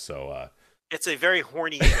too. So it's a very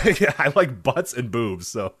horny. Yeah, I like butts and boobs.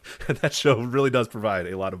 So that show really does provide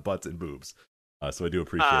a lot of butts and boobs. So I do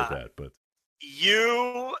appreciate that. But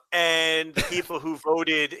you and people who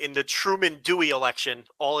voted in the Truman Dewey election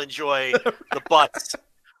all enjoy the butts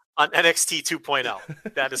on NXT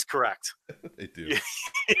 2.0. That is correct. They do.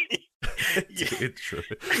 It's true.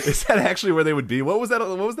 Is that actually where they would be? What was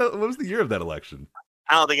the year of that election?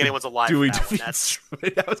 I don't think anyone's alive. Dewey that's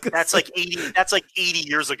like 80. That's like 80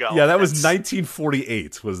 years ago. Yeah, that was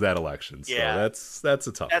 1948. Was that election? So yeah, that's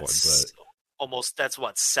a tough one. But almost, that's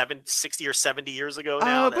what, 60 or 70 years ago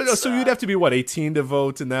now. But no, so you'd have to be 18 to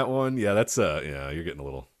vote in that one. Yeah, that's you're getting a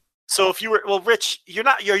little. So if you were, Rich, you're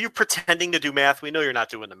not. Are you pretending to do math? We know you're not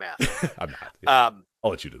doing the math. I'm not. Yeah.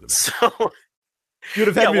 I'll let you do the math. So you'd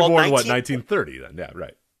have had me born 1930 then. Yeah,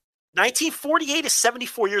 right. 1948 is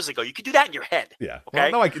 74 years ago. You could do that in your head. Yeah.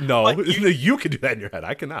 Okay. Well, no, you could do that in your head.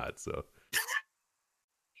 I cannot. So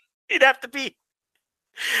you'd have to be.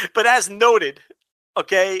 But as noted,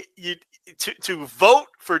 okay, to vote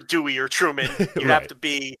for Dewey or Truman, you have to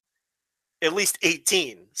be at least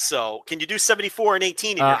 18. So can you do 74 and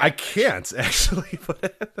 18 in your head? I can't actually,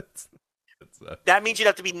 but that means you'd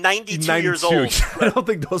have to be 92 years old. I don't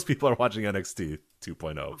think those people are watching NXT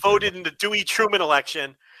 2.0. Voted in the Dewey Truman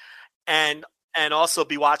election, and also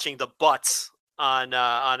be watching the butts on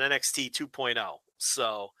NXT 2.0.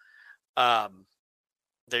 So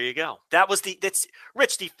there you go. That's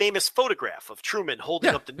Rich, the famous photograph of Truman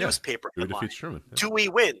holding up the newspaper. Dewey defeats Truman. Yeah. Dewey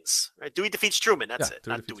wins. Right? Dewey defeats Truman. That's it.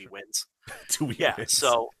 Not Dewey wins. Dewey wins.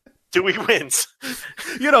 So Dewey wins.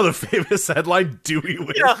 You know the famous headline, Dewey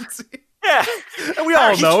wins. Yeah. And we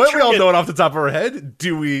all know it. We all Truman. know it off the top of our head.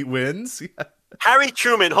 Dewey wins. Yeah. Harry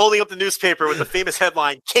Truman holding up the newspaper with the famous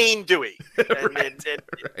headline, Kane Dewey, in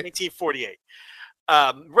 1948.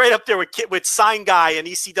 Right up there with Sign Guy and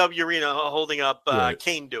ECW Arena holding up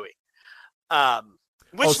Kane Dewey.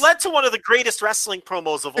 Which led to one of the greatest wrestling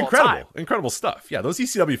promos of all time. Incredible stuff. Yeah, those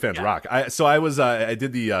ECW fans rock. I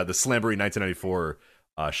did the Slamboree 1994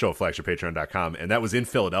 show at flagship.patreon.com, and that was in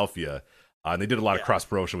Philadelphia. And they did a lot of cross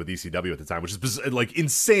promotion with ECW at the time, which is like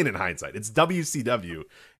insane in hindsight. It's WCW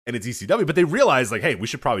and it's ECW, but they realized like, hey, we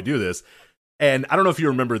should probably do this. And I don't know if you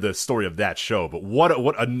remember the story of that show, but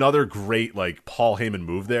what another great like Paul Heyman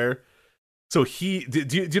move there. So do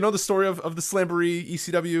you know the story of the Slamboree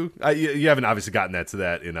ECW? You haven't obviously gotten to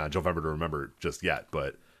that in November to Remember just yet,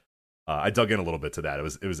 but I dug in a little bit to that. It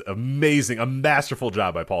was amazing, a masterful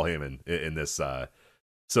job by Paul Heyman in this.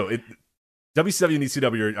 WCW and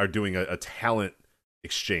ECW are doing a talent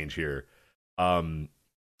exchange here.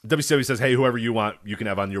 WCW says, hey, whoever you want, you can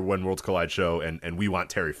have on your When Worlds Collide show, and we want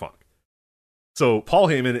Terry Funk. So Paul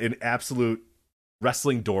Heyman, an absolute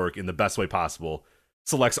wrestling dork in the best way possible,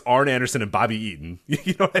 selects Arn Anderson and Bobby Eaton,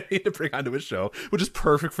 you know what I mean, to bring onto his show, which is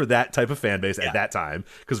perfect for that type of fan base at that time,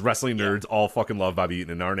 because wrestling nerds all fucking love Bobby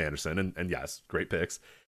Eaton and Arn Anderson, and yes, great picks.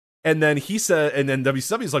 And then he said, and then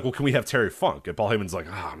WCW's like, well, can we have Terry Funk? And Paul Heyman's like,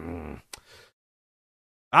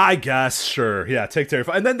 I guess, sure, yeah, take Terry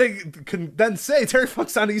Funk. And then they can then say Terry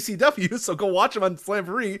Funk's on ECW, so go watch him on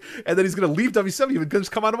Slamboree, and then he's going to leave WCW and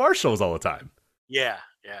just come out of our shows all the time. Yeah.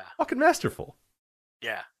 Fucking masterful.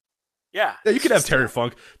 Yeah, you could have Terry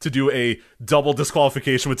Funk to do a double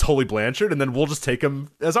disqualification with Tully Blanchard, and then we'll just take him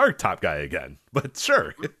as our top guy again. But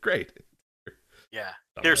sure, great. Yeah,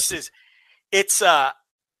 it's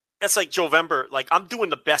like November. Like, I'm doing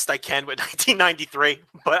the best I can with 1993,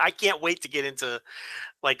 but I can't wait to get into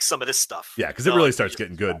like some of this stuff. Yeah, because it really starts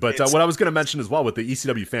getting good. But what I was going to mention as well with the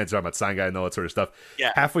ECW fans talking about Sign Guy and all that sort of stuff,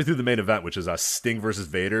 halfway through the main event, which is Sting versus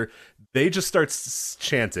Vader, they just start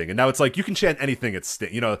chanting. And now it's like, you can chant anything at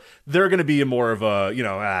Sting. You know, they're going to be more of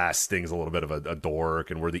a, Sting's a little bit of a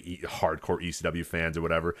dork, and we're the hardcore ECW fans or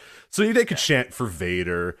whatever. So they could chant for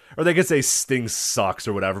Vader, or they could say Sting sucks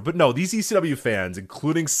or whatever. But no, these ECW fans,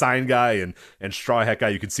 including Sign Guy and Straw Hat Guy,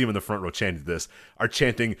 you can see them in the front row chanting this, are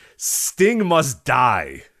chanting, Sting must die.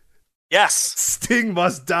 Yes. Sting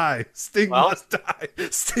must die. Sting must die.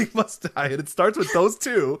 Sting must die. And it starts with those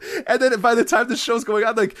two. And then by the time the show's going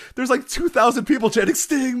on, like, there's like 2,000 people chanting,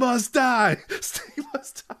 Sting must die. Sting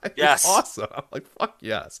must die. Yes. It's awesome. I'm like, fuck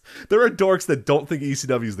yes. There are dorks that don't think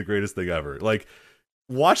ECW is the greatest thing ever. Like,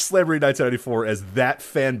 watch Slamboree 1994 as that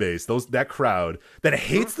fan base, that crowd that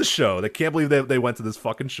hates the show, that can't believe they went to this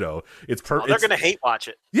fucking show. It's perfect. They're gonna hate watch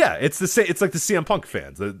it. Yeah, it's the same. It's like the CM Punk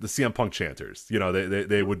fans, the CM Punk chanters. You know,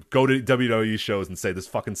 they would go to WWE shows and say, this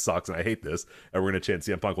fucking sucks and I hate this, and we're gonna chant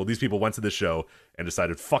CM Punk. Well, these people went to the show and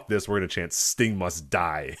decided, fuck this, we're gonna chant Sting must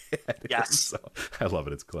die. Yes. So, I love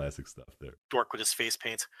it. It's classic stuff there. Dork with his face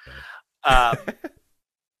paint. Yeah.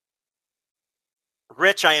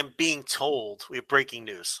 Rich, I am being told we have breaking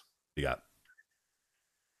news. You got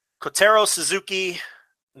Kotaro Suzuki,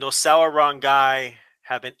 Nosawa Rangai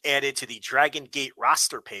have been added to the Dragon Gate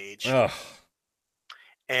roster page. Ugh.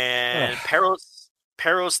 And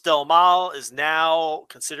Perros Del Mal is now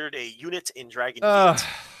considered a unit in Dragon Gate.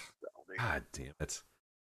 God damn it.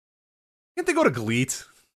 Can't they go to GLEAT?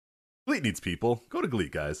 GLEAT needs people. Go to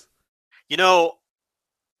GLEAT, guys. You know,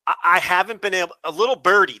 I haven't been able. A little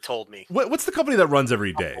birdie told me. What's the company that runs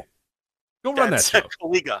every day? Go run that show.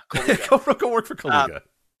 Kaliga. Go work for Kaliga.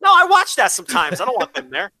 No, I watch that sometimes. I don't want them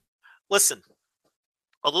there. Listen,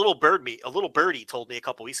 a little birdie told me a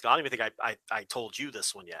couple weeks ago. I don't even think I told you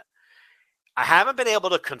this one yet. I haven't been able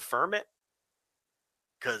to confirm it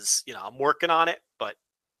because I'm working on it. But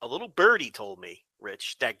a little birdie told me,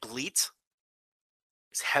 Rich, that GLEAT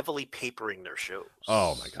is heavily papering their shows.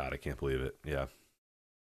 Oh my god, I can't believe it. Yeah.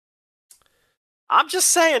 I'm just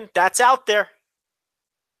saying that's out there.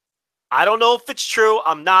 I don't know if it's true.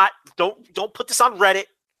 I'm not. Don't put this on Reddit.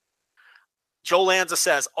 Joe Lanza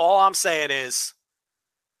says, all I'm saying is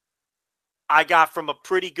I got from a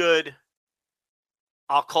pretty good,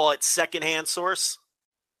 I'll call it secondhand source,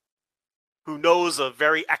 who knows a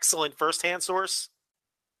very excellent firsthand source,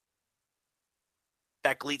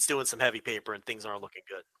 that GLEAT's doing some heavy paper and things aren't looking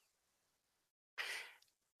good.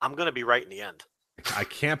 I'm going to be right in the end. I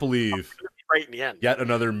can't believe right in the end. Yet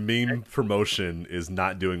another meme promotion is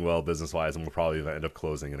not doing well business-wise and will probably end up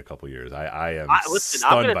closing in a couple years. I am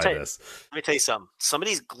stunned by this. Let me tell you something. Some of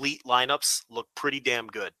these GLEAT lineups look pretty damn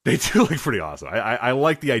good. They do look pretty awesome. I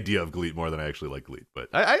like the idea of GLEAT more than I actually like GLEAT, but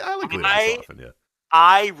I like GLEAT so often, yeah.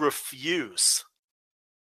 I refuse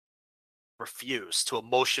refuse to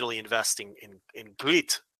emotionally investing in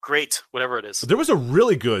great, whatever it is. There was a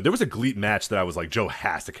GLEAT match that I was like, Joe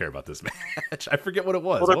has to care about this match. I forget what it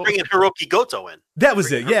was. Well, they're bringing Hiroki Goto in. That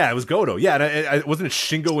was it. Yeah, it was Goto. Yeah, and I wasn't it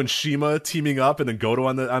Shingo and Shima teaming up, and then Goto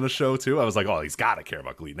on the show too. I was like, oh, he's got to care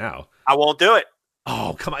about GLEAT now. I won't do it.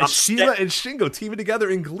 Oh, come on, Shima and Shingo teaming together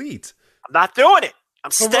in GLEAT. I'm not doing it.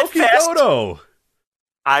 I'm Hiroki steadfast. Goto.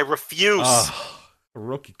 I refuse.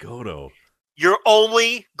 Hiroki Goto. You're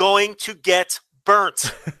only going to get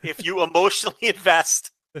burnt if you emotionally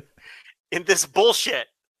invest in this bullshit.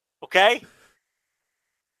 Okay?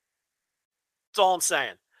 That's all I'm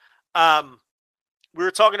saying. We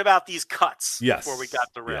were talking about these cuts before we got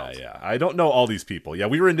derailed. Yeah. I don't know all these people. Yeah,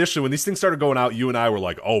 we were initially, when these things started going out, you and I were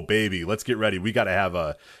like, oh, baby, let's get ready. We got to have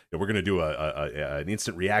we're going to do an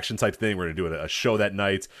instant reaction type thing. We're going to do a show that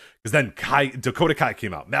night. Because then Dakota Kai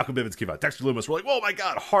came out. Malcolm Bivens came out. Dexter Lumis. We're like, oh, my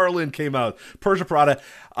God. Harlan came out. Persia Parada.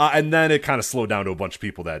 And then it kind of slowed down to a bunch of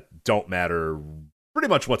people that don't matter pretty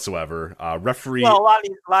much whatsoever. Referee a lot of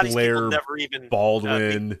these Blair people never even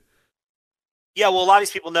Baldwin. a lot of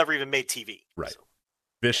these people never even made TV. Right. So.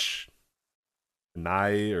 Vish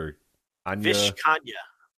Nye or Anya. Vish Kanya.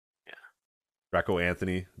 Yeah. Rocco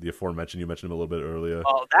Anthony, the aforementioned. You mentioned him a little bit earlier.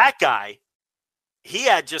 Oh, that guy. He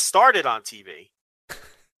had just started on TV.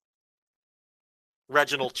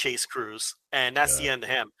 Reginald Chase Cruz. And that's the end of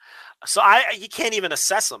him. So you can't even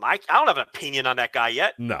assess him. I don't have an opinion on that guy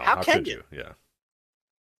yet. No. How can you? Yeah.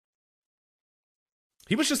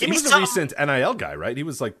 He was a recent NIL guy, right? He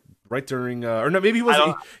was like right during, or no, maybe he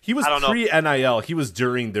was. He was pre-NIL. He was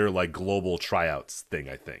during their like global tryouts thing,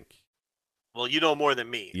 I think. Well, you know more than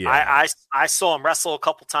me. Yeah. I saw him wrestle a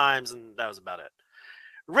couple times, and that was about it.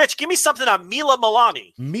 Rich, give me something on Mila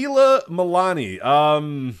Milani.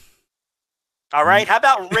 All right. How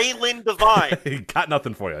about Raylan Devine? Got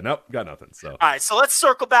nothing for you. Nope, got nothing. So. All right. So let's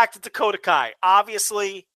circle back to Dakota Kai.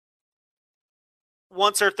 Obviously,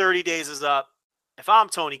 once her 30 days is up, if I'm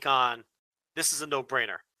Tony Khan, this is a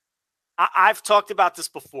no-brainer. I've talked about this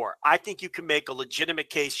before. I think you can make a legitimate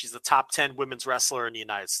case she's the top 10 women's wrestler in the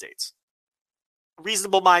United States.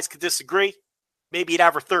 Reasonable minds could disagree. Maybe you'd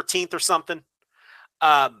have her 13th or something.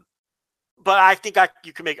 But I think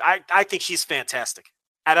you can make. I think she's fantastic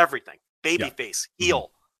at everything. Babyface,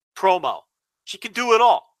 heel, promo. She can do it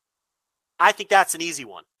all. I think that's an easy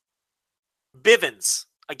one. Bivens,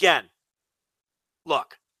 again.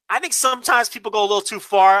 Look, I think sometimes people go a little too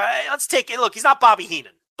far. Let's take it. Look, he's not Bobby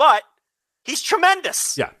Heenan, but he's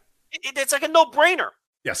tremendous. Yeah. It's like a no-brainer.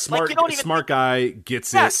 Yeah, smart guy,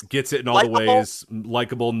 gets it in all the ways.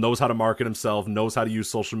 Likeable, knows how to market himself, knows how to use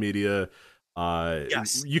social media.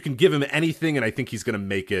 You can give him anything, and I think he's going to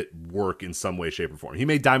make it work in some way, shape, or form. He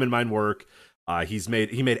made Diamond Mine work. He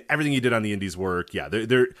made everything he did on the Indies work. Yeah,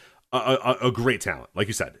 they're a great talent, like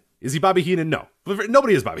you said. Is he Bobby Heenan? No.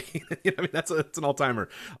 Nobody is Bobby Heenan. I mean, it's an all-timer.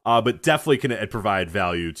 But definitely can provide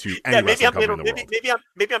value to any wrestling company in the world.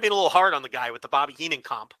 Maybe I'm being a little hard on the guy with the Bobby Heenan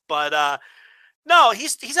comp. But no,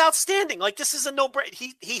 he's outstanding. Like, this is a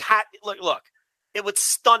no-brainer. He had look, it would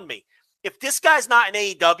stun me. If this guy's not in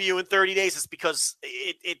AEW in 30 days, it's because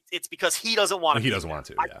it's because he doesn't want to. He doesn't want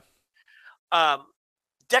to, yeah.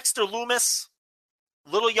 Dexter Lumis,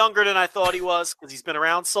 a little younger than I thought he was because he's been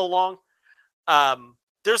around so long.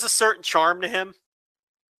 There's a certain charm to him.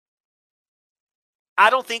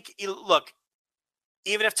 I don't think, look,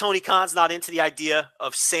 even if Tony Khan's not into the idea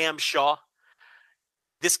of Sam Shaw,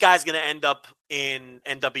 this guy's going to end up in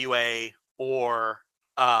NWA or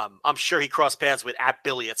I'm sure he crossed paths with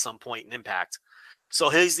Billy at some point in Impact. So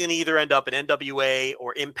he's going to either end up in NWA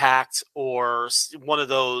or Impact or one of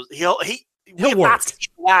those. He'll work. Not see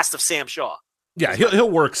the last of Sam Shaw. Yeah, he'll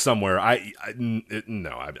work somewhere. I'm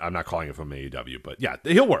not calling it from AEW, but yeah,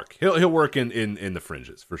 he'll work. He'll work in the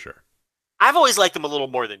fringes for sure. I've always liked him a little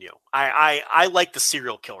more than you. I like the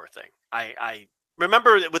serial killer thing. I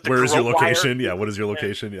remember with the where is your location? Wire. Yeah, what is your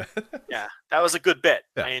location? Yeah, yeah, that was a good bit.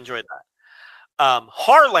 Yeah. I enjoyed that.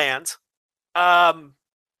 Harland,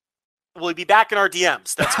 will he be back in our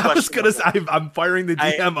DMs? That's I was gonna say, I'm firing the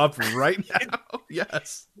DM up right now.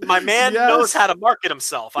 Yes, my man knows how to market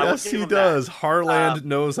himself. Yes, he does. Harland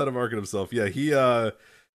knows how to market himself. Yeah, he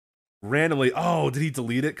randomly. Oh, did he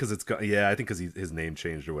delete it? Because I think because his name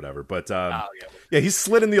changed or whatever. But yeah, he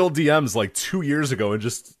slid in the old DMs like 2 years ago and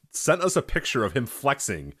just sent us a picture of him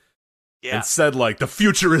flexing. Yeah. And said, like, the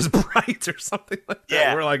future is bright or something like that.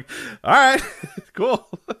 Yeah. We're like, all right, cool.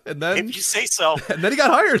 And then if you say so. And then he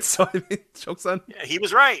got hired. So, I mean, joke's on. Yeah, he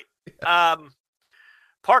was right. Yeah.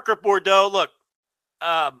 Parker Bordeaux, look,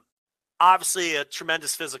 obviously a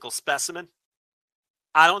tremendous physical specimen.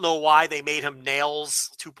 I don't know why they made him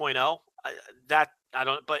Nails 2.0.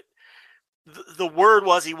 But the word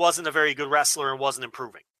was he wasn't a very good wrestler and wasn't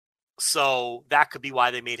improving. So that could be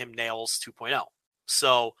why they made him Nails 2.0.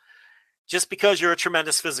 So just because you're a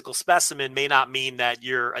tremendous physical specimen may not mean that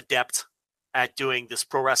you're adept at doing this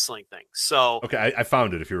pro wrestling thing. So okay, I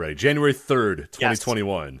found it if you're ready. January 3rd,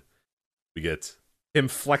 2021. Yes. We get him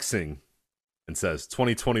flexing and says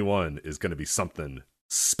 2021 is going to be something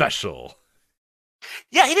special.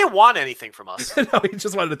 Yeah, he didn't want anything from us. No, he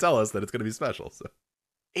just wanted to tell us that it's going to be special. So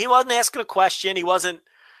he wasn't asking a question. He wasn't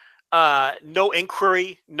no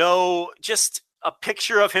inquiry, no, just a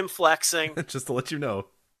picture of him flexing. Just to let you know.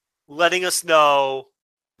 Letting us know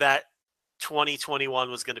that 2021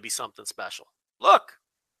 was going to be something special. Look,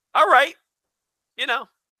 all right.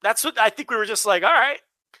 That's what I think we were just like, all right.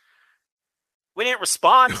 We didn't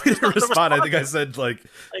respond. We didn't respond. I think I said, like,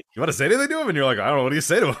 you want to say anything to him? And you're like, I don't know. What do you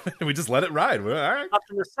say to him? And we just let it ride. We're all right.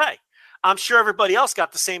 Nothing to say. I'm sure everybody else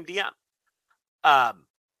got the same DM.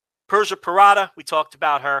 Persia Parada, we talked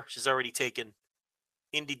about her. She's already taken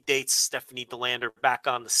indie dates. Stephanie DeLander back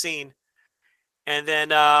on the scene. And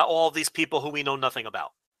then all of these people who we know nothing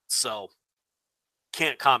about. So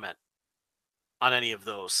can't comment on any of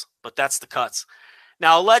those. But that's the cuts.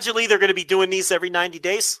 Now, allegedly, they're going to be doing these every 90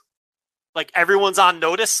 days. Like, everyone's on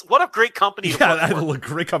notice. What a great company to work for. Yeah, a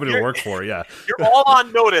great company to work for, yeah. You're all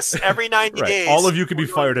on notice every 90 right. days. All of you can be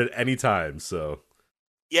fired at any time, so.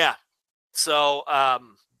 Yeah. So, I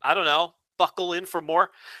don't know. Buckle in for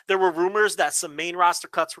more. There were rumors that some main roster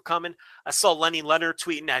cuts were coming. I saw Lenny Leonard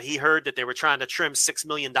tweeting that he heard that they were trying to trim $6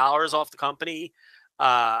 million off the company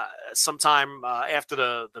sometime after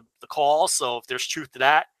the call. So, if there's truth to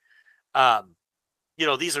that,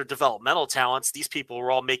 these are developmental talents. These people were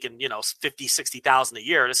all making, 50, 60,000 a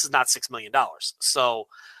year. This is not $6 million. So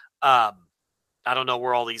I don't know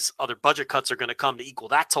where all these other budget cuts are going to come to equal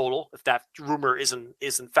that total, if that rumor is in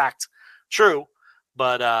fact true.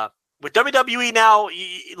 But with WWE now,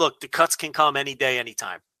 look, the cuts can come any day,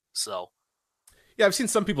 anytime. So. Yeah, I've seen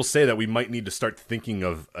some people say that we might need to start thinking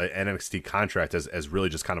of an NXT contract as really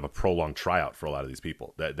just kind of a prolonged tryout for a lot of these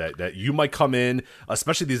people. That you might come in,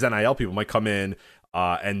 especially these NIL people might come in,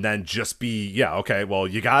 and then just be, okay, well,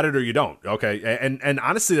 you got it or you don't. Okay. And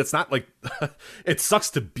honestly, that's not like, it sucks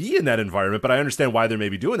to be in that environment, but I understand why they're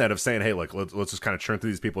maybe doing that, of saying, hey, look, let's just kind of churn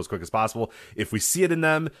through these people as quick as possible. If we see it in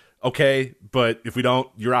them, okay, but if we don't,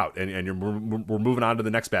 you're out, and we're moving on to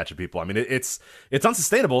the next batch of people. I mean, it's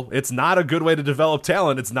unsustainable. It's not a good way to develop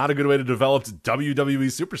talent. It's not a good way to develop WWE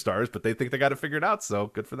superstars, but they think they got it figured out, so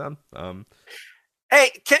good for them.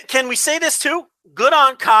 Hey, can we say this too? Good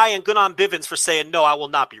on Kai and good on Bivens for saying, no, I will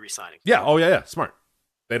not be resigning. Yeah. Oh, yeah. Smart.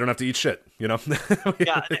 They don't have to eat shit, no,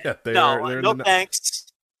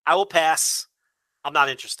 thanks. I will pass. I'm not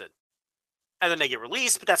interested. And then they get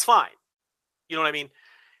released, but that's fine. You know what I mean?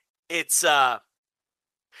 It's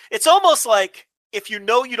almost like, if you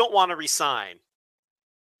don't want to resign,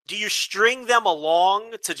 do you string them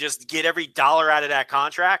along to just get every dollar out of that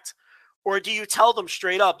contract? Or do you tell them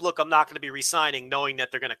straight up, look, I'm not going to be resigning, knowing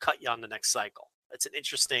that they're going to cut you on the next cycle? It's an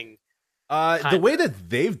interesting. The way that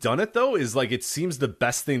they've done it, though, is like, it seems the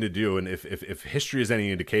best thing to do. And if history is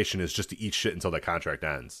any indication, is just to eat shit until that contract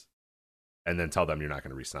ends and then tell them you're not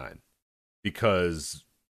going to resign. Because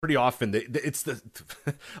pretty often it's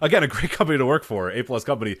again, a great company to work for, A+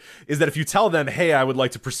 company, is that if you tell them, hey, I would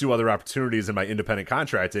like to pursue other opportunities in my independent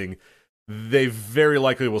contracting, they very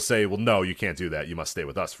likely will say, well, no, you can't do that. You must stay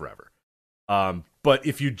with us forever. But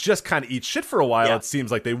if you just kind of eat shit for a while, It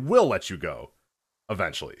seems like they will let you go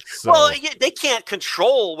eventually. So, well, they can't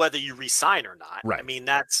control whether you resign or not. Right. I mean,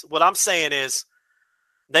 that's what I'm saying is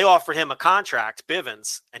they offered him a contract,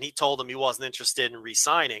 Bivens, and he told them he wasn't interested in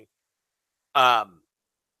resigning. So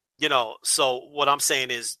what I'm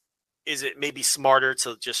saying is it maybe smarter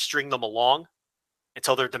to just string them along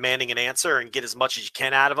until they're demanding an answer and get as much as you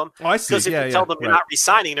can out of them? Oh, I see. Because if you tell them you're not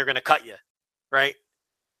resigning, they're going to cut you, right?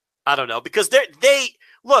 I don't know, because they're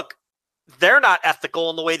not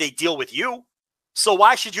ethical in the way they deal with you. So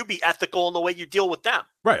why should you be ethical in the way you deal with them?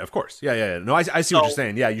 Right, of course. Yeah. No, I see what you're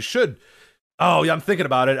saying. Yeah, you should. Oh, yeah, I'm thinking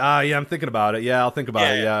about it. Yeah, I'm thinking about it. Yeah, I'll think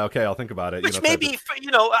about it. Yeah, okay, I'll think about it. Which maybe,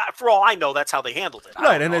 for all I know, that's how they handled it.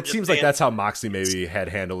 Right, and it seems like that's how Moxley maybe had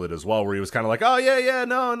handled it as well, where he was kind of like, oh, yeah,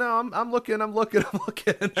 no, I'm looking. And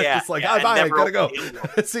it's like, bye, I gotta go.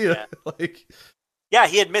 See ya. Yeah,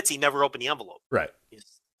 he admits he never opened the envelope. Right.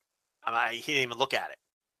 He didn't even look at it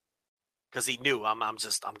because he knew I'm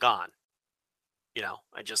gone.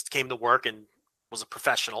 I just came to work and was a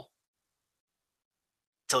professional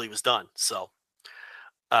until he was done. So,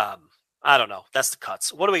 I don't know. That's the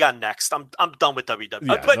cuts. What do we got next? I'm done with WWE.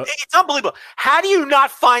 Yeah, but it's unbelievable. How do you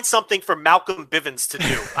not find something for Malcolm Bivens to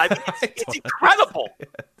do? I mean, it's incredible.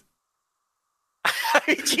 I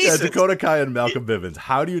mean, Jesus. Dakota Kai and Malcolm Bivens.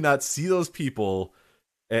 How do you not see those people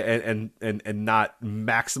and not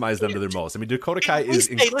maximize them to their most? I mean, Dakota Kai is.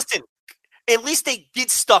 Hey, listen. At least they did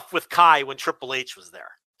stuff with Kai when Triple H was there.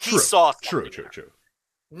 He saw something. True.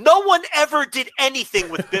 No one ever did anything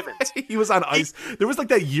with Bivens. He was on ice. There was like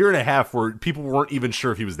that year and a half where people weren't even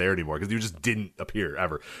sure if he was there anymore because he just didn't appear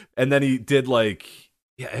ever. And then he did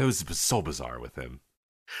it was so bizarre with him.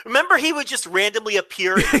 Remember, he would just randomly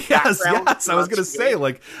appear in the background. Yes. I was going to say,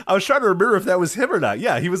 I was trying to remember if that was him or not.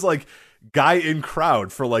 Yeah, he was like guy in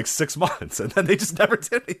crowd for like 6 months, and then they just never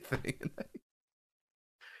did anything.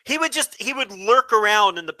 He would lurk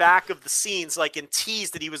around in the back of the scenes, like, and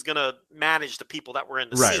tease that he was going to manage the people that were in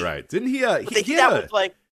the scene. Right. Didn't he? He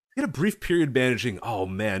had a brief period managing. Oh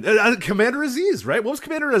man, Commander Aziz, right? What was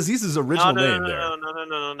Commander Aziz's original name there?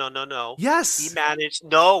 No. Yes, he managed.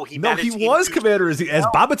 No, he was Commander Aziz as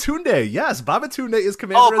Babatunde. Yes, Babatunde is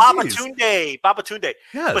Commander Aziz. Babatunde.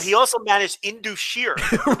 Yes, but he also managed Indu Shear.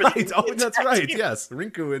 Right. Oh, that's right. Yes,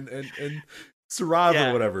 Rinku and Sarab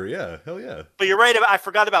or whatever. Yeah, hell yeah. But you're right. I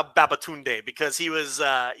forgot about Babatunde because he was.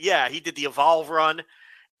 He did the Evolve run.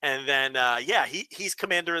 And then, he's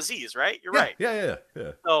Commander Aziz, right? You're right. Yeah.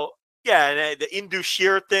 So, and the Indu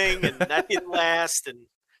Shear thing, and that didn't last. And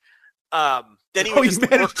then he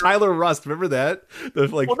managed Tyler Rust. Remember that?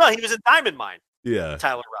 Well, no, he was in Diamond Mine. Yeah.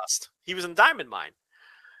 Tyler Rust. He was in Diamond Mine.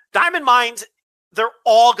 Diamond Mines, they're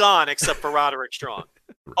all gone except for Roderick Strong.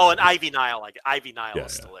 Right. Oh, and Ivy Nile. Ivy Nile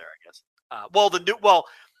is still there, I guess.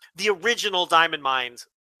 The original Diamond Mine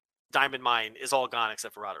is all gone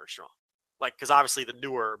except for Roderick Strong. Because obviously the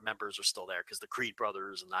newer members are still there because the Creed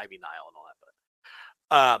brothers and Ivy Nile and all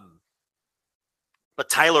that. But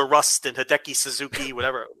Tyler Rust and Hideki Suzuki,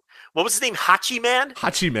 whatever. What was his name? Hachi Man?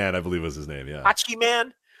 Hachi Man, I believe was his name, yeah. Hachi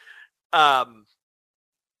Man? But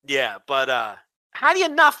how do you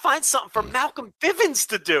not find something for Malcolm Bivens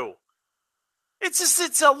to do? It's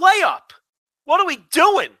a layup. What are we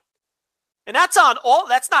doing? And that's not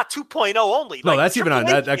 2.0 only. No, that's even on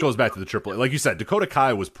that goes back to the Triple A. Like you said, Dakota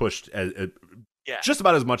Kai was pushed just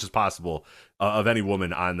about as much as possible of any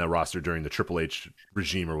woman on the roster during the Triple H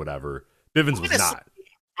regime or whatever. Bivens was not.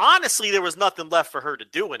 Honestly, there was nothing left for her to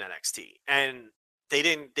do in NXT. And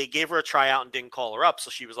they gave her a tryout and didn't call her up. So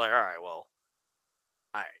she was like, all right, well,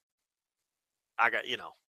 I got,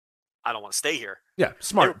 I don't want to stay here. Yeah,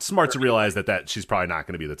 smart to realize that she's probably not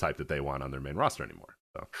going to be the type that they want on their main roster anymore.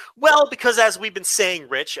 So. Well, because as we've been saying,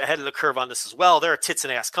 Rich, ahead of the curve on this as well, they're a tits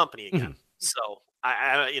and ass company again. Mm-hmm. So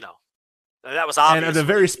that was obvious. And they're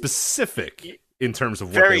very specific in terms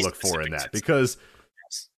of what they look for in that. Because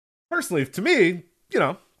personally, to me,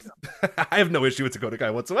 I have no issue with Dakota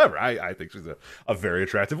Kai whatsoever. I think she's a very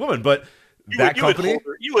attractive woman, but company,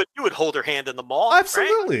 you would hold her hand in the mall.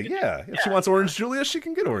 Absolutely, right? Yeah. If she wants Orange Julius, she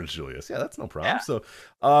can get Orange Julius. Yeah, that's no problem. Yeah. So,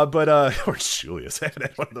 Orange Julius, I haven't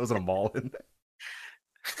had one of those in a mall.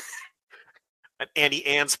 An Annie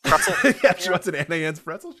Ann's pretzel. Yeah, if she wants an Annie Ann's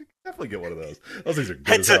pretzel, she can definitely get one of those. Those things are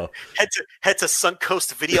good as hell. Head to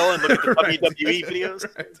Suncoast Video and look at the WWE videos.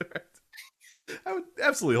 Right. I would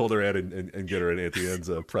absolutely hold her hand and get her an Auntie Anne's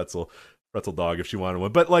pretzel dog if she wanted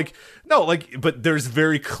one. But but there's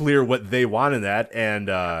very clear what they want in that, and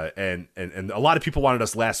a lot of people wanted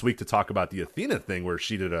us last week to talk about the Athena thing where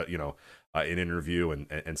she did an interview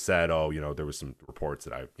and said, there was some reports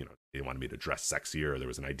that they wanted me to dress sexier, or there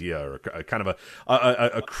was an idea or a kind of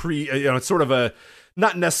it's sort of a,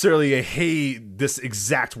 not necessarily a, hey, this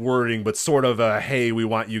exact wording, but sort of a, hey, we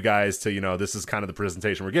want you guys to, this is kind of the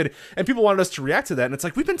presentation we're getting. And people wanted us to react to that. And it's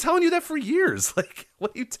like, we've been telling you that for years. Like,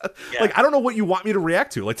 what do you like, I don't know what you want me to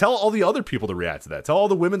react to. Like, tell all the other people to react to that. Tell all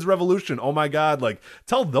the women's revolution. Oh my God. Like,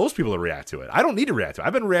 tell those people to react to it. I don't need to react to it.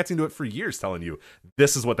 I've been reacting to it for years, telling you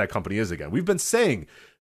this is what that company is again. We've been saying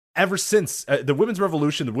ever since the women's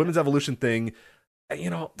revolution, the women's evolution thing,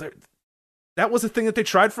 that was a thing that they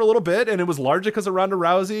tried for a little bit, and it was largely because of Ronda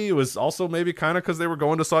Rousey. It was also maybe kind of because they were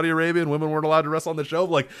going to Saudi Arabia and women weren't allowed to wrestle on the show.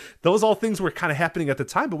 Like, those all things were kind of happening at the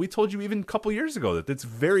time, but we told you even a couple years ago that it's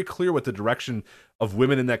very clear what the direction of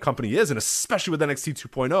women in that company is, and especially with NXT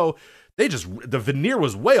 2.0, the veneer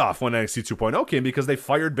was way off when NXT 2.0 came because they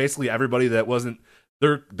fired basically everybody that wasn't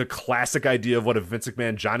the classic idea of what a Vince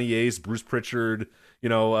McMahon, Johnny Ace, Bruce Pritchard,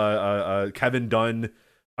 Kevin Dunn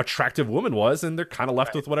attractive woman was, and they're kind of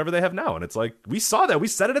left with whatever they have now. And it's like, we saw that, we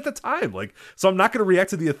said it at the time. Like, so I'm not going to react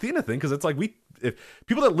to the Athena thing because it's like, if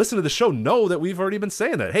people that listen to the show know that we've already been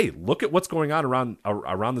saying that, hey, look at what's going on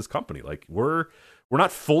around this company. Like, we're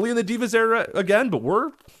not fully in the Divas era again, but we're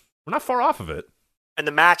not far off of it. And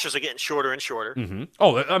the matches are getting shorter and shorter. Mm-hmm.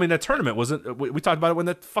 Oh, I mean, that tournament wasn't. We talked about it when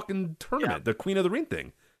that fucking tournament, the Queen of the Ring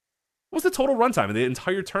thing. What was the total runtime in the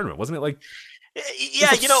entire tournament? Wasn't it like Yeah,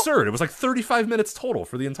 It's absurd. It was like 35 minutes total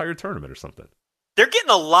for the entire tournament or something. They're getting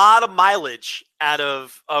a lot of mileage out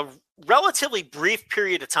of a relatively brief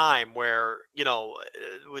period of time where,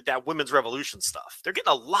 with that women's revolution stuff, they're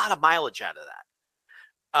getting a lot of mileage out of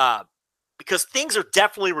that. Because things are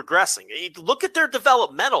definitely regressing. Look at their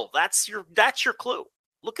developmental. That's your clue.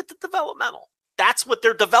 Look at the developmental. That's what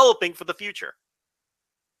they're developing for the future.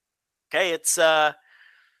 Okay, it's Dakota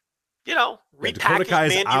repackaged Kai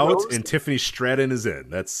is Mandy out Rose. and Tiffany Stratton is in.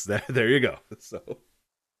 That's that. There you go. So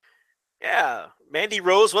Yeah, Mandy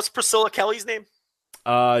Rose. What's Priscilla Kelly's name?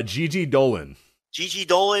 Gigi Dolan. Gigi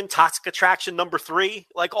Dolan, Toxic Attraction #3.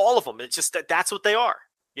 Like all of them. It's just that's what they are.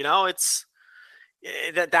 It's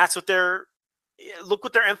that's what they're. Look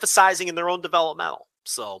what they're emphasizing in their own developmental.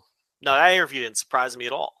 So no, that interview didn't surprise me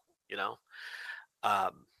at all.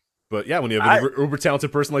 But yeah, when you have an uber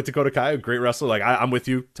talented person like Dakota Kai, a great wrestler, like I'm with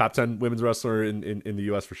you, top 10 women's wrestler in the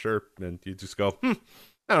U.S. for sure. And you just go, I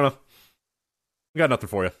don't know. We got nothing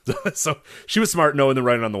for you. So she was smart knowing the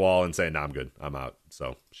writing on the wall and saying, nah, I'm good. I'm out.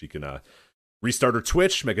 So she can restart her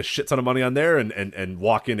Twitch, make a shit ton of money on there, and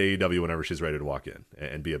walk into AEW whenever she's ready to walk in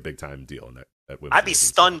and be a big time deal in that. I'd be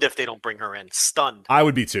stunned if they don't bring her in. Stunned. I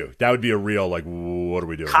would be too. That would be a real, like, what are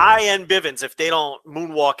we doing? Kai and Bivens, if they don't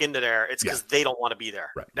moonwalk into there, it's because they don't want to be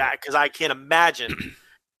there. Right. Because I can't imagine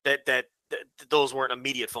that those weren't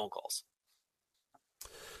immediate phone calls.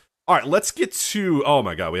 All right, let's get to. Oh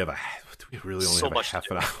my God, we really only So have much half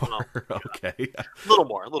to an do. hour. No. Okay, A little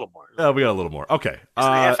more. we got a little more. Okay, A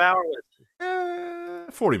half hour.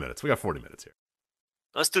 40 minutes. We got 40 minutes here.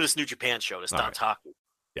 Let's do this New Japan show. This Don Taku.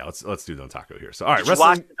 Yeah, let's do Dontaku here. So, all right, Did you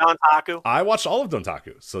watch Don Taku? I watched all of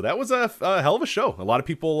Dontaku. So that was a hell of a show. A lot of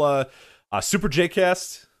people, Super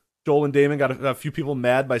J-Cast, Joel and Damon got a few people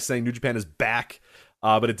mad by saying New Japan is back.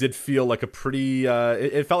 But it did feel like a pretty,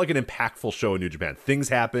 it felt like an impactful show in New Japan. Things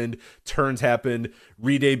happened, turns happened,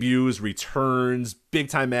 re-debuts, returns,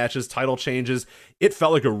 big-time matches, title changes. It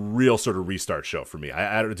felt like a real sort of restart show for me.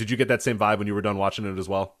 Did you get that same vibe when you were done watching it as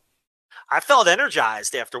well? I felt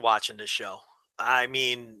energized after watching this show. I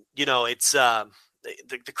mean, it's the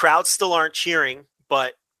crowds still aren't cheering,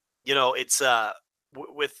 but it's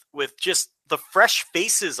with just the fresh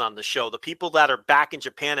faces on the show, the people that are back in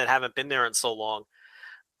Japan and haven't been there in so long.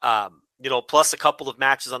 Plus a couple of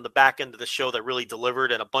matches on the back end of the show that really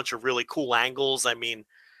delivered and a bunch of really cool angles. I mean,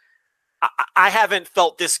 I haven't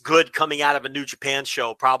felt this good coming out of a New Japan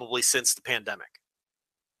show probably since the pandemic.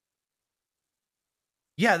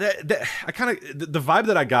 Yeah, I kind of the vibe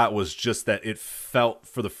that I got was just that it felt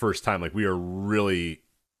for the first time like we are really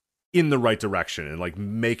in the right direction and like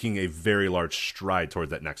making a very large stride towards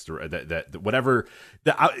that next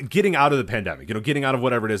getting out of the pandemic, getting out of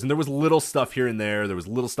whatever it is. And there was little stuff here and there. There was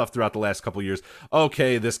little stuff throughout the last couple of years.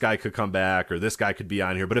 Okay, this guy could come back or this guy could be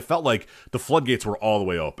on here, but it felt like the floodgates were all the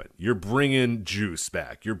way open. You're bringing Juice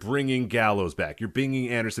back. You're bringing Gallows back. You're bringing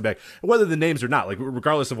Anderson back. Whether the names or not, like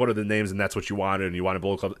regardless of what are the names and that's what you wanted and you wanted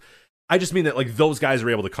Bullet Club. I just mean that like those guys are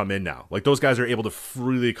able to come in now. Like those guys are able to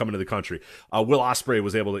freely come into the country. Will Ospreay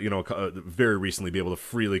was able to, very recently be able to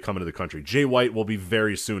freely come into the country. Jay White will be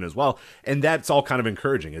very soon as well. And that's all kind of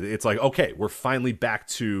encouraging. It's like, okay, we're finally back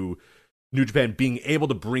to New Japan being able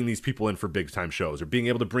to bring these people in for big time shows or being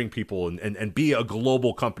able to bring people and be a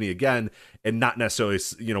global company again and not necessarily,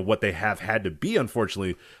 what they have had to be,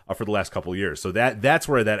 unfortunately, for the last couple of years. So that's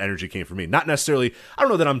where that energy came from me. Not necessarily, I don't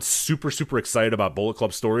know that I'm super, super excited about Bullet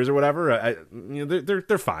Club stories or whatever.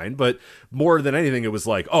 They're fine, but more than anything, it was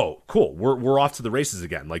like, oh, cool. We're off to the races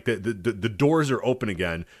again. Like the doors are open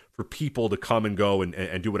again for people to come and go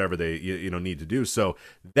and do whatever they need to do. So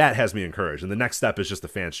that has me encouraged. And the next step is just the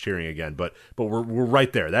fans cheering again. But we're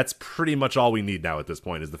right there. That's pretty much all we need now at this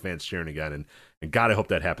point is the fans cheering again. And God, I hope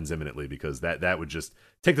that happens imminently because that would just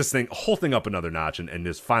take this whole thing up another notch and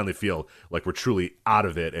just finally feel like we're truly out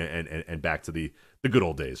of it and back to the good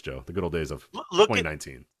old days, Joe. The good old days of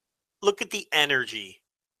 2019. Look at the energy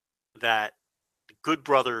that the Good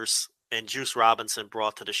Brothers and Juice Robinson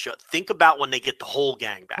brought to the show. Think about when they get the whole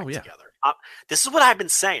gang back together. This is what I've been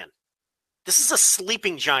saying. This is a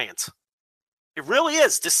sleeping giant. It really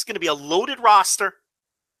is. This is going to be a loaded roster.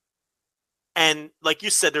 And like you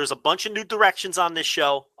said, there's a bunch of new directions on this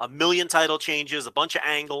show, a million title changes, a bunch of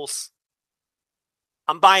angles.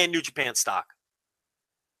 I'm buying New Japan stock.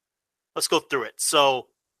 Let's go through it. So,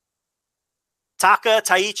 Taka,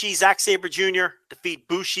 Taichi, Zack Sabre Jr. defeat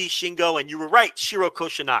Bushi, Shingo, and you were right, Shiro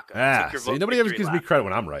Koshinaka. See, nobody ever gives me credit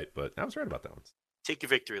when I'm right, but I was right about that one. Take your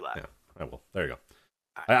victory lap. Yeah, I will. There you go.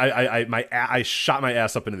 I shot my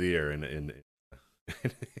ass up into the air and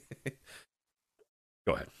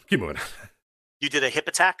go ahead. Keep moving. You did a hip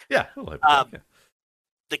attack? Yeah, a little hip attack, yeah.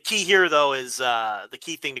 The key here, though, is the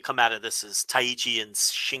key thing to come out of this is Taichi and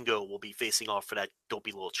Shingo will be facing off for that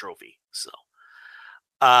dopey little trophy. So,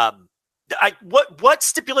 what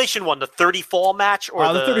stipulation won, the 30 fall match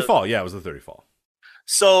or the 30 fall? Yeah, it was the 30 fall.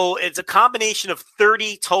 So it's a combination of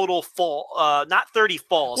 30 total fall, not 30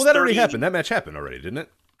 falls. Well, that already happened. That match happened already, didn't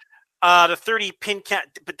it? The 30 pin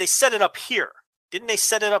count, but they set it up here, didn't they?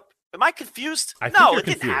 Set it up. Am I confused? I think you're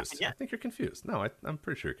confused. I think you're confused. No, I'm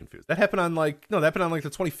pretty sure you're confused. That happened on like the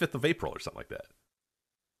 25th of April or something like that.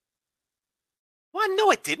 Well,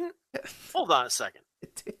 no, it didn't. Hold on a second.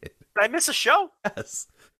 It did. Did I miss a show? Yes.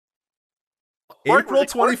 April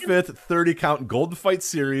 25th, 30 count Golden Fight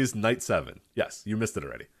Series, Night 7. Yes, you missed it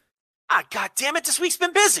already. God damn it. This week's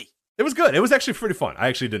been busy. It was good. It was actually pretty fun. I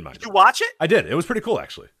actually didn't mind it. Did you watch it? I did. It was pretty cool,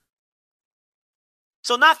 actually.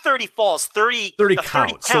 So not 30 falls, 30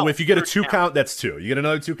 count. So if you get a 2 count, that's 2. You get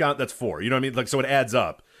another 2 count, that's 4. You know what I mean? Like, so it adds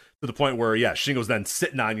up to the point where, yeah, Shingo's then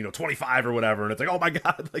sitting on, 25 or whatever. And it's like, oh my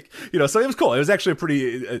God. Like, so it was cool. It was actually a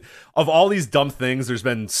pretty, of all these dumb things, there's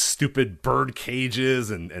been stupid bird cages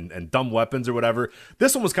and dumb weapons or whatever.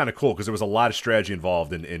 This one was kind of cool because there was a lot of strategy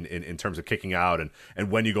involved in terms of kicking out and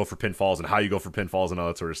when you go for pinfalls and how you go for pinfalls and all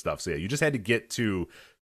that sort of stuff. So yeah, you just had to get to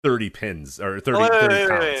 30 pins or 30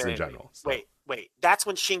 counts in general. So. Wait. That's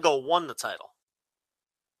when Shingo won the title.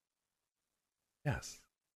 Yes.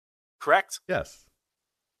 Correct? Yes.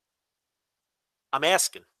 I'm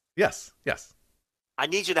asking. Yes. I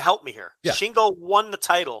need you to help me here. Yeah. Shingo won the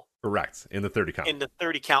title. Correct. In the 30 count. In the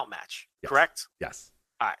 30 count match. Yes. Correct? Yes.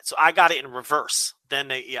 All right. So I got it in reverse. Then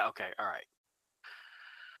okay. All right.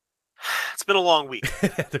 It's been a long week.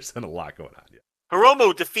 There's been a lot going on. Yeah.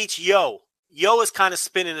 Hiromu defeats Yo. Yo is kind of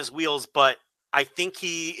spinning his wheels, but I think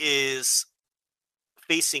he is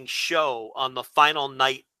facing Sho on the final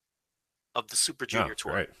night of the Super Junior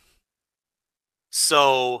Tour. Right.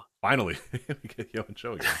 So finally, we get Yo and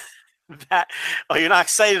Sho again. You're not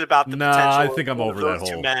excited about the potential? I think I'm over that whole.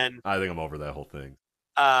 Two men, I think I'm over that whole thing.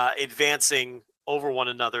 Advancing over one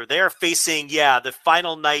another. They are facing. The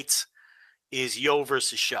final night is Yo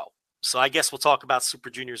versus Sho. So I guess we'll talk about Super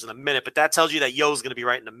Juniors in a minute, but that tells you that Yo's going to be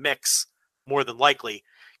right in the mix more than likely,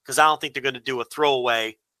 because I don't think they're going to do a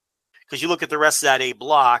throwaway. Because you look at the rest of that A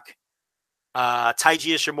block,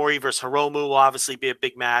 Taiji Ishimori versus Hiromu will obviously be a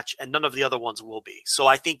big match, and none of the other ones will be. So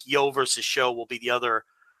I think Yo versus Sho will be the other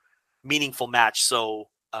meaningful match. So,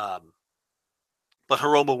 but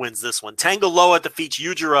Hiromu wins this one. Tanga Loa defeats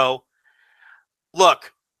Yujiro.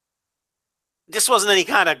 Look, this wasn't any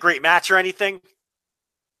kind of great match or anything,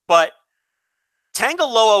 but Tanga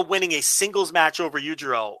Loa winning a singles match over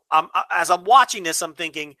Yujiro, as I'm watching this, I'm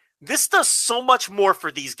thinking, this does so much more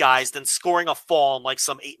for these guys than scoring a fall in like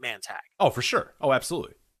some 8-man tag. Oh, for sure. Oh,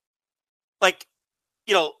 absolutely. Like,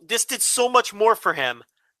 this did so much more for him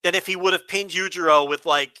than if he would have pinned Yujiro with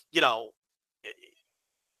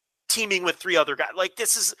teaming with 3 other guys. Like,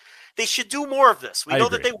 they should do more of this. We know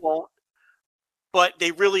that they won't, but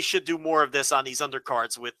they really should do more of this on these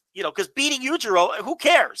undercards with, because beating Yujiro, who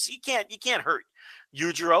cares? You can't hurt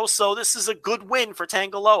Yujiro. So this is a good win for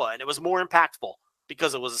Tanga Loa, and it was more impactful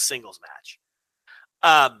because it was a singles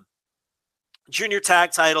match. Junior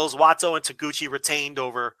tag titles, Wato and Taguchi retained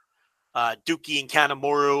over Duki and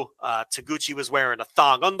Kanemaru. Taguchi was wearing a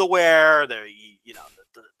thong underwear.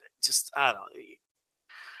 Just, I don't know.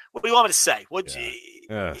 What do you want me to say?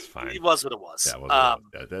 It's fine. It was what it was.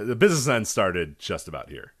 Yeah, the business end started just about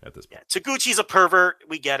here at this point. Yeah, Taguchi's a pervert.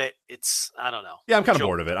 We get it. I don't know. Yeah, I'm kind of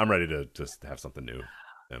bored of it. I'm ready to just have something new.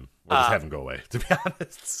 Or just have him go away, to be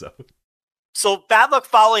honest. So Bad Luck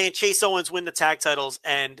Fale and Chase Owens win the tag titles,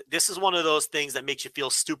 and this is one of those things that makes you feel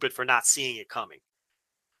stupid for not seeing it coming.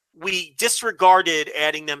 We disregarded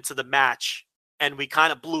adding them to the match, and we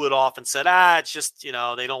kind of blew it off and said, it's just, they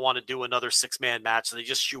don't want to do another 6-man match, so they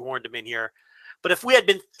just shoehorned them in here. But if we had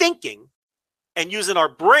been thinking and using our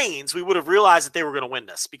brains, we would have realized that they were going to win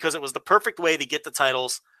this, because it was the perfect way to get the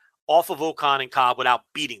titles off of Okan and Cobb without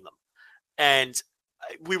beating them. And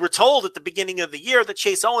we were told at the beginning of the year that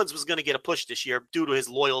Chase Owens was going to get a push this year due to his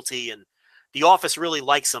loyalty, and the office really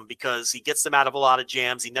likes him because he gets them out of a lot of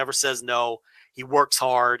jams. He never says no. He works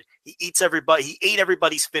hard. He eats everybody. He ate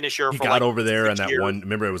everybody's finisher. He got over there on that one.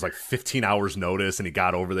 Remember, it was like 15 hours notice, and he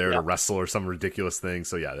got over there to wrestle or some ridiculous thing.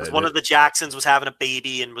 So yeah, one of the Jacksons was having a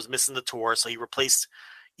baby and was missing the tour, so he replaced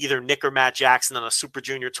either Nick or Matt Jackson on a Super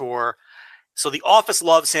Junior tour. So the office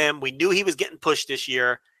loves him. We knew he was getting pushed this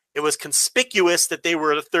year. It was conspicuous that they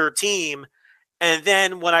were the 3rd team. And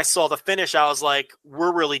then when I saw the finish, I was like,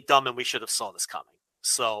 we're really dumb and we should have saw this coming.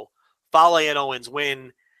 So Fale and Owens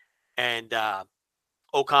win, and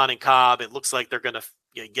Okan and Cobb, it looks like they're going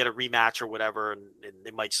to get a rematch or whatever, and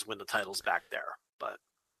they might just win the titles back there. But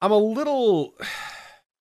I'm a little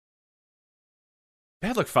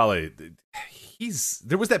Bad Luck Fale.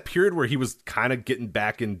 There was that period where he was kind of getting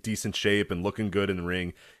back in decent shape and looking good in the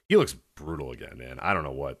ring. He looks brutal again, man. I don't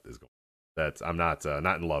know what is going on. I'm not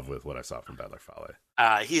in love with what I saw from Bad Luck Fale.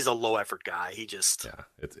 He's a low effort guy. He just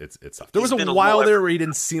it's tough. There was a while there where he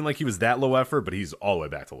didn't seem like he was that low effort, but he's all the way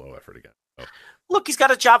back to low effort again. So. Look, he's got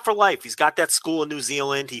a job for life. He's got that school in New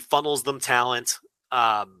Zealand. He funnels them talent.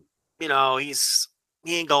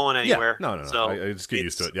 He ain't going anywhere. Yeah, no. So I just get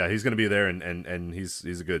used to it. Yeah, he's going to be there, and he's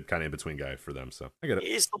a good kind of in between guy for them. So I get it.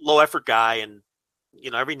 He's a low effort guy, and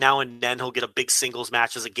every now and then he'll get a big singles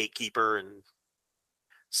match as a gatekeeper and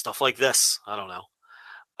stuff like this. I don't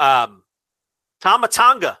know. Tama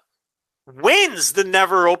Tonga wins the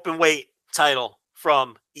never open weight title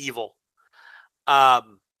from Evil.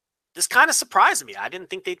 This kind of surprised me. I didn't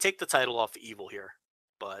think they'd take the title off of Evil here,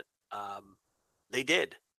 but they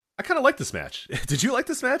did. I kind of like this match. Did you like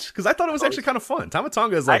this match? Because I thought it was actually kind of fun. Tama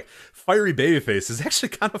Tonga is like fiery babyface is actually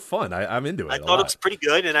kind of fun. I'm into it. I thought it was pretty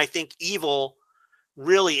good, and I think Evil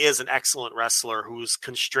really is an excellent wrestler who's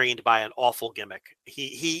constrained by an awful gimmick.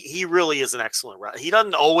 He really is an excellent wrestler. He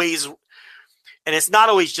doesn't always, and it's not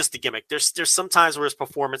always just a gimmick. There's some times where his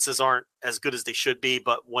performances aren't as good as they should be,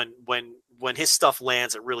 but when his stuff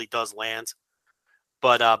lands, it really does land.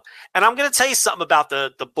 But and I'm going to tell you something about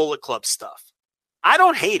the Bullet Club stuff. I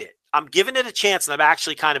don't hate it. I'm giving it a chance, and I'm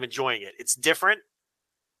actually kind of enjoying it. It's different.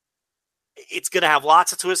 It's going to have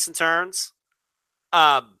lots of twists and turns.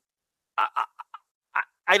 I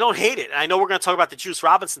don't hate it. I know we're going to talk about the Juice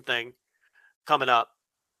Robinson thing coming up,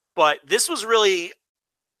 but this was really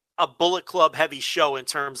a Bullet Club heavy show in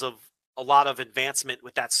terms of a lot of advancement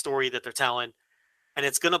with that story that they're telling, and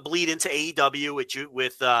it's going to bleed into AEW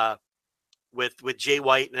with Jay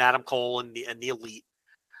White and Adam Cole and the Elite.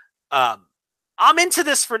 I'm into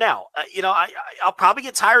this for now. I'll probably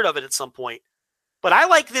get tired of it at some point, but I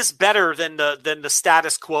like this better than the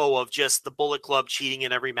status quo of just the Bullet Club cheating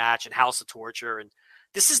in every match and House of Torture. And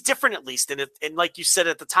this is different, at least. And like you said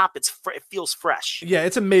at the top, it feels fresh. Yeah,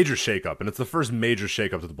 it's a major shakeup, and it's the first major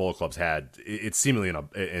shakeup that the Bullet Club's had. It's seemingly in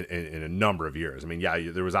a number of years. I mean, yeah,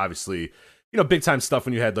 there was obviously big time stuff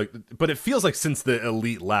when you had but it feels like since the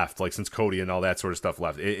Elite left, like since Cody and all that sort of stuff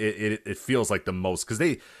left, it feels like the most because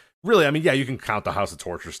they. Really, I mean, yeah, you can count the House of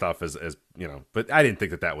Torture stuff as but I didn't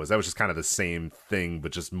think that was just kind of the same thing,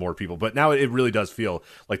 but just more people. But now it really does feel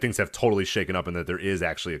like things have totally shaken up and that there is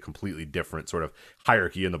actually a completely different sort of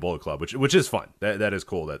hierarchy in the Bullet Club, which is fun. That is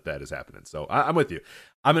cool that is happening. So I'm with you.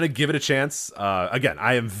 I'm going to give it a chance. Again,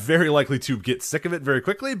 I am very likely to get sick of it very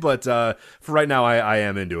quickly, but for right now, I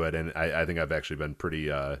am into it, and I think I've actually been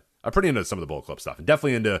pretty into some of the Bullet Club stuff, and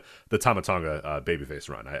definitely into the Tama Tonga babyface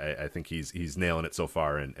run. I think he's nailing it so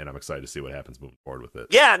far, and I'm excited to see what happens moving forward with it.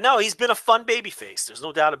 Yeah, no, he's been a fun babyface. There's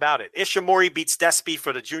no doubt about it. Ishimori beats Despy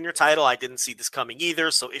for the junior title. I didn't see this coming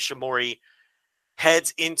either, so Ishimori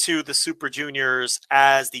heads into the Super Juniors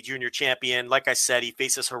as the junior champion. Like I said, he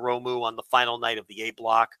faces Hiromu on the final night of the A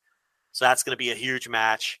block, so that's going to be a huge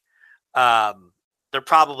match. They're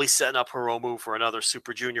probably setting up Hiromu for another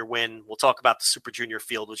Super Junior win. We'll talk about the Super Junior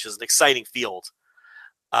field, which is an exciting field.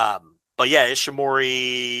 But yeah,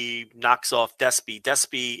 Ishimori knocks off Despy.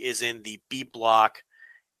 Despy is in the B block,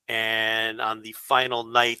 and on the final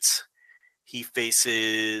night, he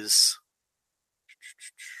faces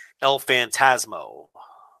El Phantasmo.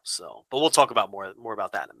 So, but we'll talk about more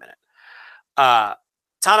about that in a minute.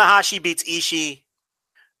 Tanahashi beats Ishii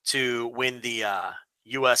to win the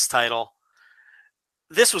U.S. title.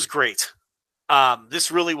 This was great.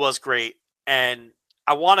 This really was great. And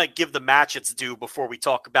I want to give the match its due before we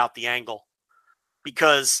talk about the angle,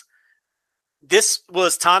 because this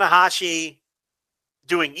was Tanahashi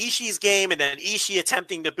doing Ishii's game and then Ishii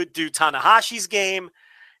attempting to do Tanahashi's game.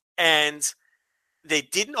 And they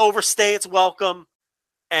didn't overstay its welcome.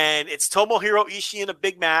 And it's Tomohiro Ishii in a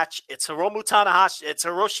big match. It's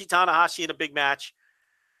Hiroshi Tanahashi in a big match.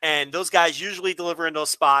 And those guys usually deliver in those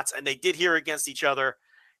spots, and they did here against each other.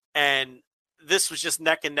 And this was just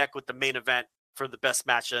neck and neck with the main event for the best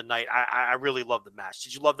match of the night. I really love the match.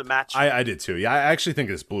 Did you love the match? I did too. Yeah, I actually think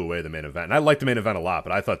this blew away the main event. And I liked the main event a lot,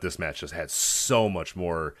 but I thought this match just had so much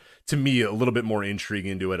more, to me, a little bit more intrigue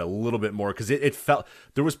into it, a little bit more, because it felt,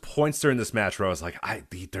 there was points during this match where I was like,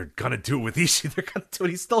 they're going to do it with Ishii. They're going to do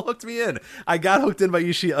it. He still hooked me in. I got hooked in by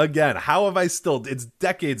Ishii again. How have I still, it's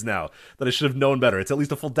decades now that I should have known better. It's at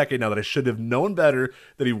least a full decade now that I should have known better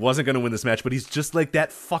that he wasn't going to win this match, but he's just like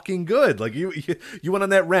that fucking good. Like you went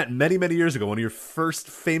on that rant many, many years ago when of your first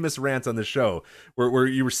famous rants on the show, where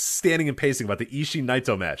you were standing and pacing about the Ishii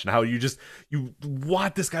Naito match and how you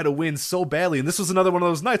want this guy to win so badly. And this was another one of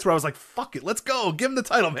those nights where I was like, fuck it, let's go. Give him the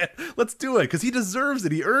title, man. Let's do it. Because he deserves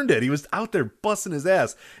it. He earned it. He was out there busting his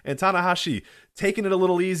ass. And Tanahashi taking it a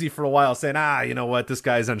little easy for a while, saying, you know what, this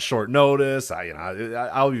guy's on short notice.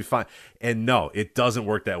 I'll be fine. And no, it doesn't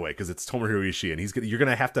work that way because it's Tomohiro Ishii, and you're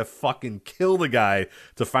gonna have to fucking kill the guy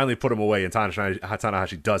to finally put him away. And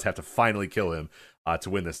Tanahashi does have to finally kill him to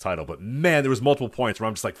win this title. But man, there was multiple points where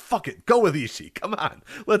I'm just like, fuck it, go with Ishii. Come on,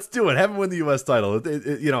 let's do it. Have him win the U.S. title.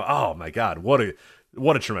 Oh my god, what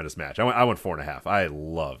a tremendous match. I went 4.5. I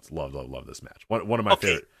loved this match. One of my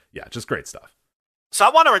favorite. Yeah, just great stuff. So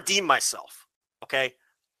I want to redeem myself. Okay.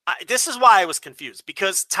 This is why I was confused,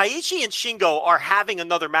 because Taichi and Shingo are having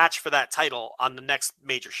another match for that title on the next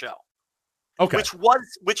major show. Okay.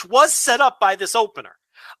 Which was set up by this opener.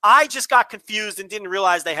 I just got confused and didn't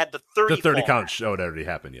realize they had the 30 count show had already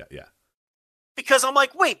happened yet. Yeah. Because I'm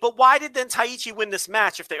like, wait, but why did then Taichi win this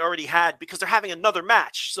match if they already had, because they're having another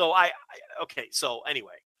match. So so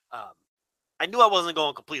anyway, I knew I wasn't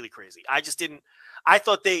going completely crazy. I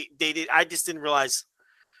thought they did. I just didn't realize.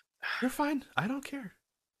 You're fine. I don't care.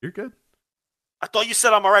 You're good. I thought you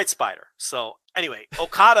said I'm all right, Spider. So anyway,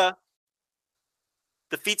 Okada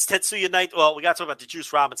defeats Tetsuya Naito. Well, we got to talk about the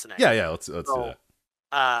Juice Robinson angle. Yeah. Let's do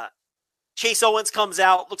that. Chase Owens comes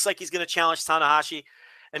out. Looks like he's going to challenge Tanahashi.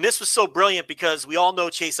 And this was so brilliant because we all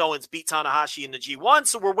know Chase Owens beat Tanahashi in the G1.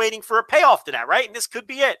 So we're waiting for a payoff to that, right? And this could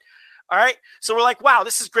be it. All right. So we're like, wow,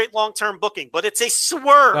 this is great long-term booking, but it's a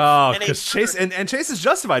swerve. Oh, because Chase and Chase is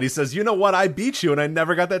justified. He says, you know what? I beat you and I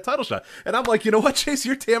never got that title shot. And I'm like, you know what, Chase,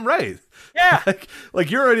 you're damn right. Yeah.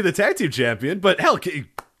 like you're already the tag team champion, but hell,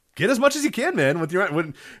 get as much as you can, man. When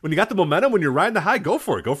you got the momentum, when you're riding the high, go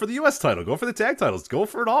for it. Go for the U.S. title. Go for the tag titles. Go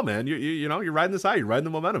for it all, man. You're riding this high. You're riding the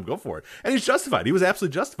momentum. Go for it. And he's justified. He was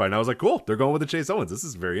absolutely justified. And I was like, cool. They're going with the Chase Owens. This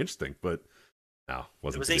is very interesting. But no,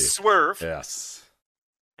 wasn't. It was a swerve. Yes.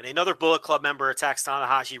 And another Bullet Club member attacks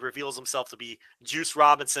Tanahashi, reveals himself to be Juice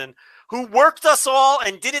Robinson, who worked us all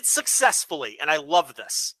and did it successfully. And I love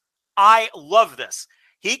this.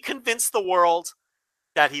 He convinced the world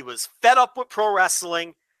that he was fed up with pro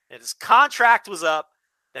wrestling, that his contract was up,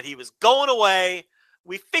 that he was going away.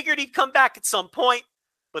 We figured he'd come back at some point,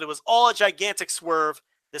 but it was all a gigantic swerve.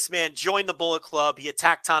 This man joined the Bullet Club. He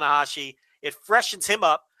attacked Tanahashi. It freshens him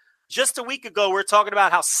up. Just a week ago, we were talking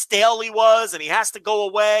about how stale he was and he has to go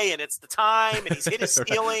away and it's the time and he's hit his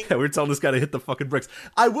ceiling. Yeah, we were telling this guy to hit the fucking bricks.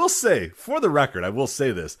 I will say, for the record,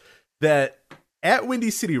 this, that at Windy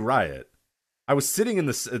City Riot, I was sitting in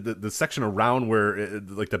the section around where,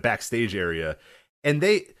 like the backstage area, and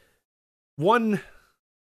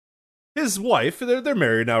his wife, they're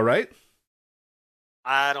married now, right?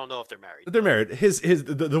 I don't know if they're married. They're married.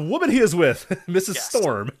 The woman he is with, Mrs. Yes.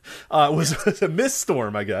 Storm, was Miss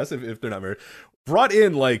Storm, I guess, if they're not married, brought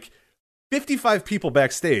in like 55 people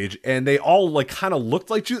backstage, and they all like kind of looked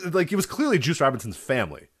like it was clearly Juice Robinson's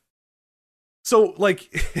family. So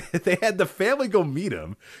like they had the family go meet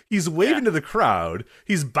him. He's waving to the crowd.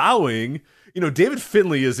 He's bowing. David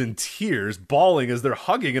Finlay is in tears, bawling as they're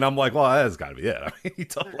hugging, and I'm like, well, that's got to be it. I mean,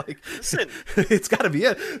 listen, it's got to be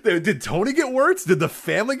it. Did Tony get worked? Did the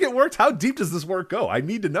family get worked? How deep does this work go? I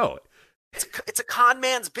need to know it. It's a con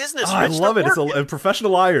man's business. Oh, I love it. It's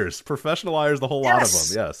professional liars, the whole lot of them.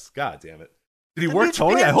 Yes, God damn it. Did he work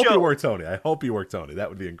Tony? I hope he worked Tony. That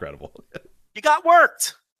would be incredible. You got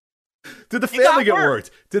worked. Did the family get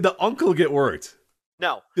worked? Did the uncle get worked?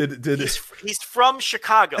 No. He's from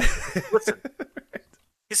Chicago. Listen,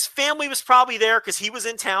 his family was probably there because he was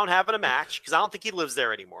in town having a match, because I don't think he lives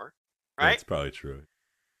there anymore. Right? That's probably true.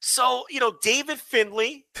 So, David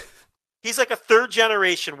Finlay, he's like a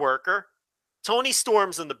third-generation worker. Tony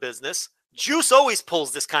Storm's in the business. Juice always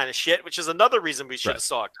pulls this kind of shit, which is another reason we should have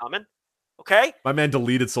saw it coming. Okay? My man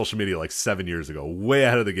deleted social media like 7 years ago, way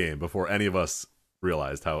ahead of the game, before any of us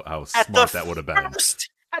realized how smart that would have been.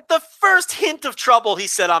 At the first hint of trouble, he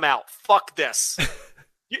said, I'm out. Fuck this.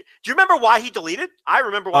 Do you remember why he deleted? I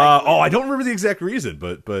remember why. I don't remember the exact reason,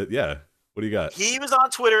 but yeah. What do you got? He was on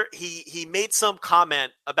Twitter. He made some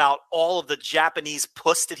comment about all of the Japanese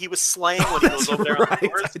puss that he was slaying when he was over there on the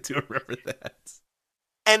forest. I do remember that.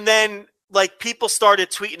 And then, like, people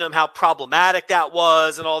started tweeting him how problematic that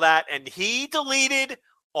was and all that. And he deleted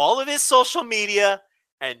all of his social media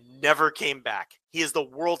and never came back. He is the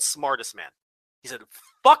world's smartest man. He said,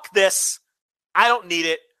 fuck this. I don't need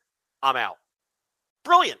it. I'm out.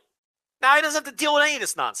 Brilliant. Now he doesn't have to deal with any of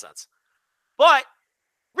this nonsense. But,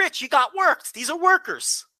 Rich, you got worked. These are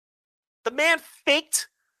workers. The man faked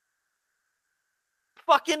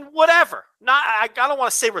fucking whatever. I don't want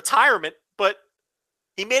to say retirement, but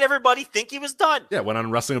He made everybody think he was done. Yeah, went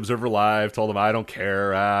on Wrestling Observer Live, told them, I don't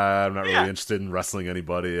care. I'm not really interested in wrestling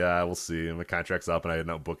anybody. We'll see. And my contract's up, and I had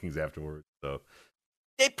no bookings afterwards. So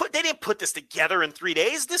They didn't put this together in 3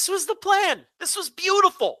 days. This was the plan. This was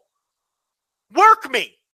beautiful. Work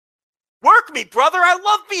me. Work me, brother. I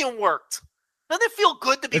love being worked. Doesn't it feel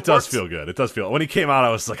good to be worked? It does feel good. It does feel. When he came out, I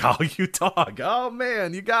was like, "Oh, you dog! Oh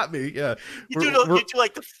man, you got me!" Yeah, you do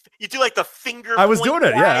like the finger. I was doing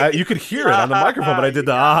it. Yeah, you could hear it on the microphone, but I did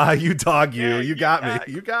the you dog, you got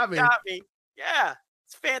me, you got me. Yeah,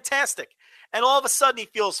 it's fantastic. And all of a sudden, he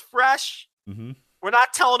feels fresh. Mm-hmm. We're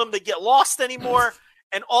not telling him to get lost anymore.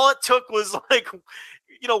 And all it took was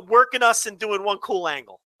working us and doing one cool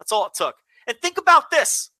angle. That's all it took. And think about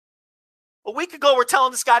this. A week ago, we're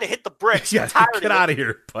telling this guy to hit the bricks. Yeah, get out of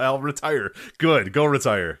here, pal. Retire. Good. Go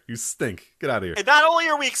retire. You stink. Get out of here. And not only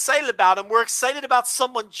are we excited about him, we're excited about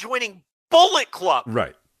someone joining Bullet Club.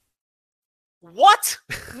 Right. What?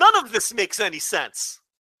 None of this makes any sense.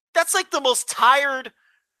 That's like the most tired,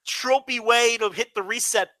 tropey way to hit the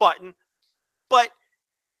reset button. But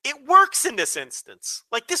it works in this instance.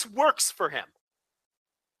 Like, this works for him.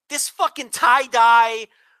 This fucking tie-dye,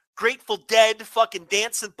 Grateful Dead fucking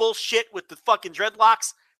dancing bullshit with the fucking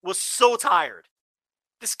dreadlocks was so tired.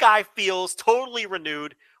 This guy feels totally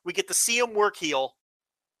renewed. We get to see him work heel.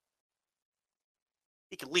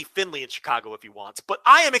 He can leave Finley in Chicago if he wants, but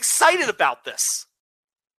I am excited about this.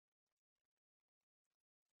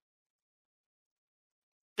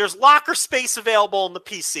 There's locker space available in the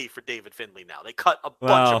PC for David Finley now. They cut a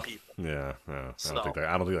bunch of people. Yeah, no, I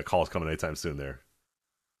don't think that call is coming anytime soon there.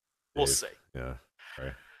 We'll see. Yeah.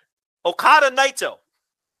 Right. Okada Naito.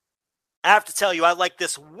 I have to tell you, I like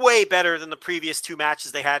this way better than the previous two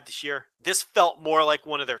matches they had this year. This felt more like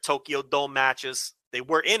one of their Tokyo Dome matches. They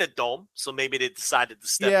were in a dome, so maybe they decided to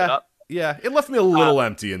step it up. Yeah, it left me a little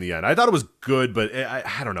empty in the end. I thought it was good, but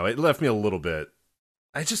I don't know. It left me a little bit.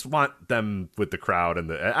 I just want them with the crowd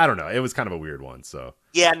and I don't know. It was kind of a weird one. So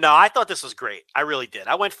yeah, no, I thought this was great. I really did.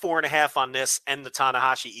 I went 4.5 on this and the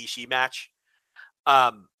Tanahashi Ishii match.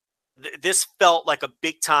 This felt like a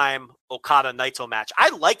big time Okada Naito match. I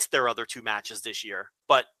liked their other two matches this year,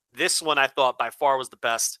 but this one I thought by far was the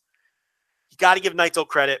best. You got to give Naito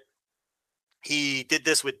credit. He did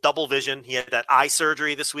this with double vision. He had that eye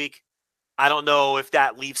surgery this week. I don't know if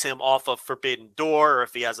that leaves him off of Forbidden Door or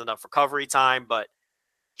if he has enough recovery time, but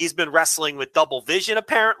he's been wrestling with double vision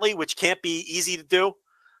apparently, which can't be easy to do.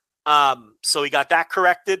 So he got that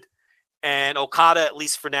corrected. And Okada, at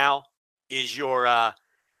least for now, is your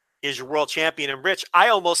world champion. And Rich, I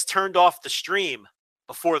almost turned off the stream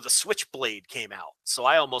before the Switchblade came out. So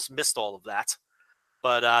I almost missed all of that.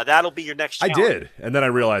 But that'll be your next challenge. I did. And then I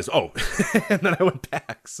realized, and then I went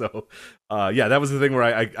back. So, that was the thing where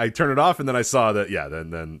I turned it off and then I saw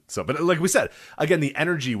that, but like we said, again, the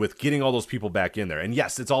energy with getting all those people back in there. And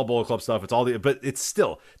yes, it's all Bullet Club stuff. But it's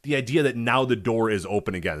still the idea that now the door is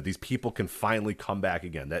open again, that these people can finally come back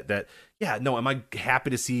again. Am I happy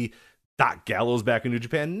to see Doc Gallows back in New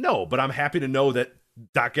Japan? No, but I'm happy to know that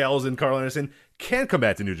Doc Gallows and Carl Anderson can come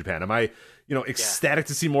back to New Japan. Am I, ecstatic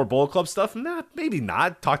to see more Bullet Club stuff? Nah, maybe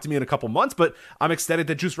not. Talk to me in a couple months, but I'm ecstatic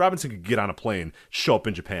that Juice Robinson could get on a plane, show up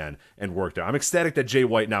in Japan, and work there. I'm ecstatic that Jay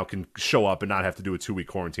White now can show up and not have to do a 2-week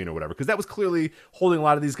quarantine or whatever, because that was clearly holding a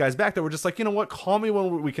lot of these guys back that were just like, you know what, call me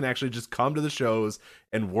when we can actually just come to the shows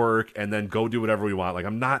and work and then go do whatever we want. Like,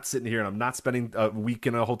 I'm not sitting here and I'm not spending a week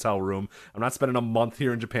in a hotel room. I'm not spending a month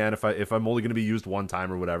here in Japan if I'm only going to be used one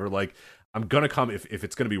time or whatever. Like, I'm going to come if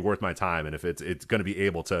it's going to be worth my time and if it's going to be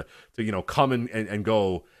able to come and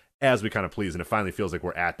go as we kind of please. And it finally feels like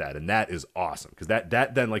we're at that. And that is awesome because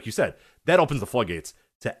that then, like you said, that opens the floodgates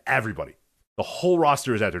to everybody. The whole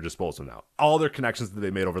roster is at their disposal now. All their connections that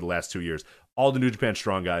they made over the last 2 years, all the New Japan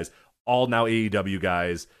Strong guys, all now AEW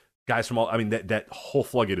guys from all, that whole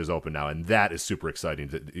floodgate is open now. And that is super exciting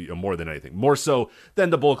more than anything. More so than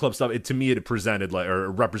the Bullet Club stuff. To me, it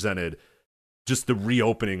represented just the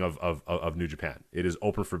reopening of New Japan. It is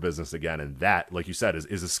open for business again, and that, like you said,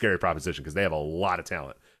 is a scary proposition because they have a lot of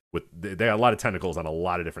talent. They got a lot of tentacles on a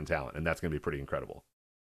lot of different talent, and that's going to be pretty incredible.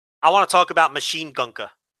 I want to talk about Machine Gunka.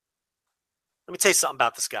 Let me tell you something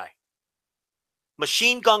about this guy.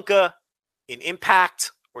 Machine Gunka in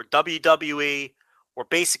Impact or WWE or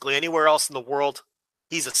basically anywhere else in the world,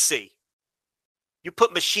 he's a C. You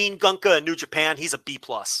put Machine Gunka in New Japan, he's a B+.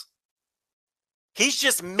 He's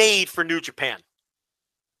just made for New Japan.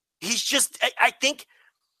 He's just, I think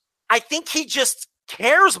he just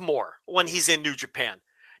cares more when he's in New Japan.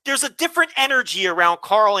 There's a different energy around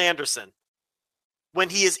Carl Anderson when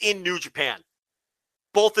he is in New Japan,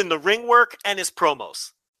 both in the ring work and his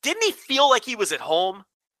promos. Didn't he feel like he was at home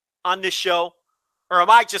on this show? Or am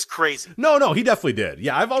I just crazy? No, he definitely did.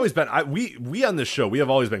 Yeah, I've always been. We on this show, we have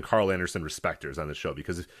always been Carl Anderson respecters on the show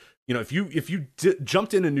because if you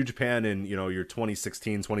jumped into New Japan in your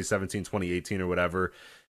 2016, 2017, 2018 or whatever,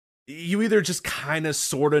 you either just kind of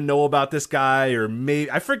sort of know about this guy or maybe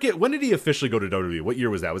I forget when did he officially go to WWE? What year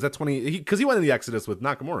was that? Was that 20? Because he went in the Exodus with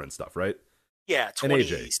Nakamura and stuff, right? Yeah, and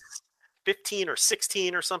AJ. 15 or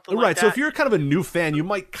 16 or something like right, that. So if you're kind of a new fan, you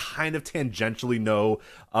might kind of tangentially know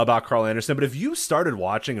about Carl Anderson. But if you started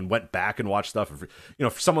watching and went back and watched stuff,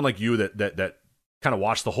 for someone like you that kind of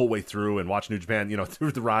watched the whole way through and watched New Japan,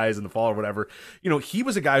 through the rise and the fall or whatever, he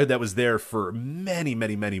was a guy that was there for many,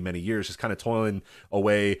 many, many, many years, just kind of toiling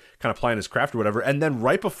away, kind of plying his craft or whatever. And then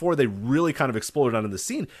right before they really kind of exploded onto the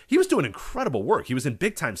scene, he was doing incredible work. He was in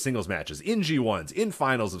big time singles matches, in G1s, in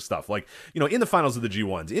finals of stuff, like, in the finals of the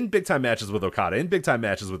G1s, in big time matches with Okada, in big time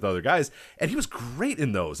matches with other guys. And he was great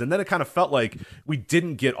in those. And then it kind of felt like we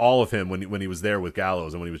didn't get all of him when he was there with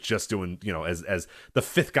Gallows and when he was just doing, as the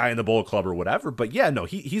fifth guy in the Bullet Club or whatever. But yeah, no,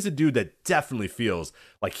 he's a dude that definitely feels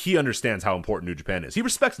like he understands how important New Japan is. He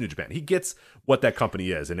respects New Japan. He gets what that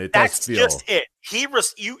company is, and that's just it.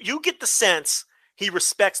 You get the sense he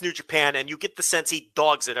respects New Japan, and you get the sense he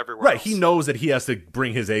dogs it everywhere. Right, he knows that he has to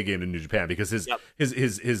bring his A game to New Japan because his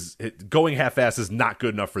going half-ass is not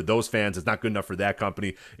good enough for those fans. It's not good enough for that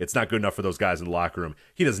company. It's not good enough for those guys in the locker room.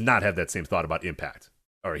 He does not have that same thought about Impact,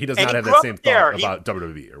 or he does not have that same thought about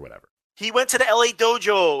WWE or whatever. He went to the LA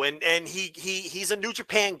dojo and he's a New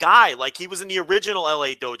Japan guy. Like he was in the original LA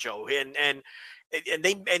dojo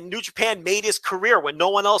and New Japan made his career when no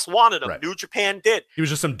one else wanted him. Right. New Japan did. He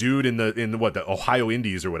was just some dude in the Ohio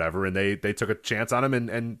Indies or whatever. And they took a chance on him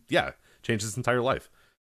and changed his entire life.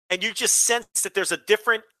 And you just sense that there's a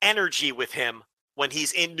different energy with him when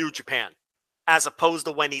he's in New Japan as opposed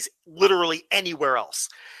to when he's literally anywhere else.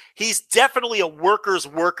 He's definitely a worker's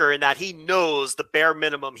worker in that he knows the bare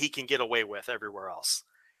minimum he can get away with everywhere else.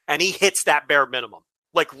 And he hits that bare minimum,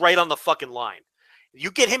 like right on the fucking line.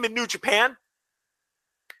 You get him in New Japan,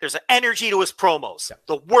 there's an energy to his promos. Yeah.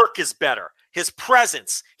 The work is better. His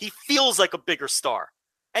presence, he feels like a bigger star.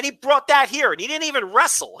 And he brought that here, and he didn't even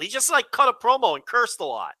wrestle. He just like cut a promo and cursed a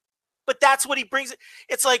lot. But that's what he brings.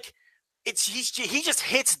 It's like, he just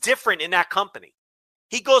hits different in that company.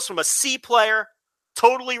 He goes from a C player,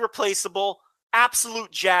 totally replaceable,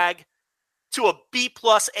 absolute jag, to a B+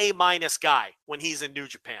 A- guy when he's in New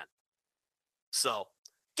Japan. So,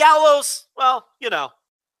 Gallows, well,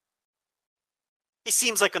 he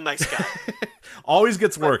seems like a nice guy. Always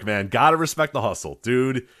gets work, man. Gotta respect the hustle.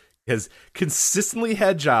 Dude has consistently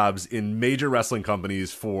had jobs in major wrestling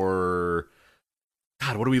companies for...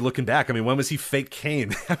 God, what are we looking back? I mean, when was he fake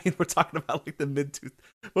Kane? I mean, we're talking about like the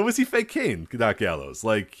when was he fake Kane, Doc Gallows?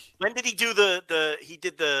 Like, when did he do he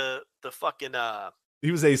did the fucking he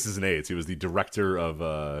was Aces and Eights. He was the director of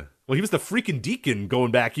he was the freaking Deacon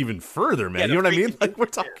going back even further, man. You know what I mean? Like, we're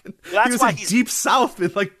talking he was in Deep South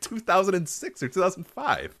in like 2006 or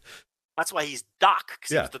 2005. That's why he's Doc, because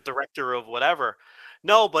he was the director of whatever.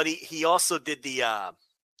 No, but he also did the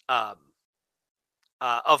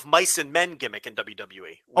of Mice and Men gimmick in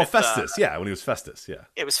WWE. With, Festus, when he was Festus,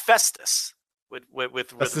 it was Festus with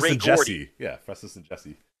Festus Ray and Gordy. Jesse, Festus and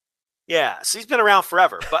Jesse. Yeah, so he's been around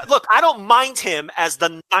forever. But look, I don't mind him as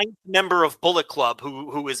the 9th member of Bullet Club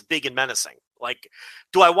who is big and menacing. Like,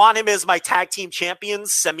 do I want him as my tag team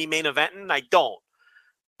champions, semi-main eventing? I don't.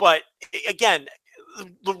 But again,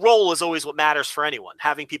 the role is always what matters for anyone,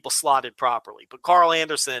 having people slotted properly. But Carl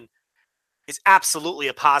Anderson is absolutely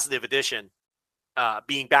a positive addition.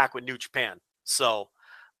 Being back with New Japan. So,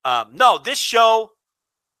 no, this show,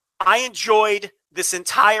 I enjoyed this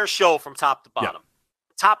entire show from top to bottom.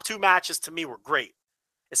 The top 2 matches to me were great.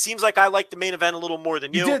 It seems like I liked the main event a little more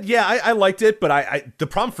than you. You did, yeah, I liked it, but I the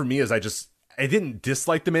problem for me is I didn't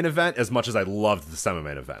dislike the main event as much as I loved the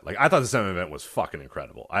semi-main event. Like, I thought the semi-main event was fucking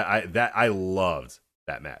incredible. I loved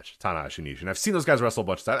that match, Tanahashi Nishi. And I've seen those guys wrestle a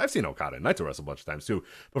bunch of times. I've seen Okada and Naito wrestle a bunch of times too.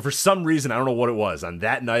 But for some reason, I don't know what it was, on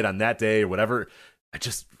that night, on that day, or whatever, I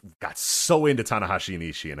just got so into Tanahashi and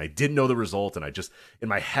Ishii, and I didn't know the result, and I just, in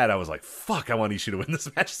my head, I was like, fuck, I want Ishii to win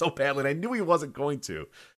this match so badly, and I knew he wasn't going to.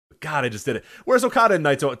 But God, I just did it. Whereas Okada and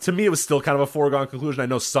Naito, to me, it was still kind of a foregone conclusion. I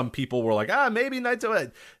know some people were like, maybe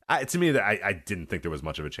Naito. To me, I didn't think there was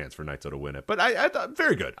much of a chance for Naito to win it. But I thought,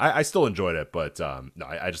 very good. I still enjoyed it, but no,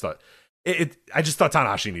 I just thought, I just thought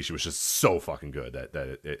Tanahashi and Ishii was just so fucking good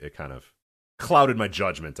that it kind of clouded my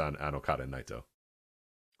judgment on Okada and Naito.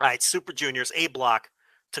 All right, Super Juniors, A Block,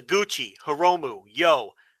 Taguchi, Hiromu,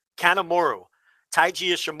 Yo, Kanemaru,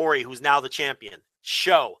 Taiji Ishimori, who's now the champion,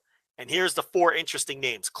 Sho, and here's the 4 interesting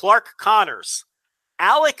names: Clark Connors,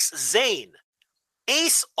 Alex Zane,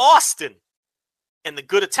 Ace Austin, and the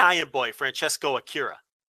good Italian boy, Francesco Akira.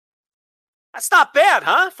 That's not bad,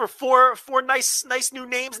 huh? For four nice new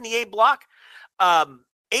names in the A block.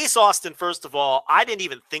 Ace Austin, first of all, I didn't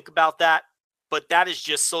even think about that, but that is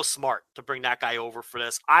just so smart to bring that guy over for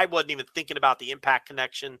this. I wasn't even thinking about the Impact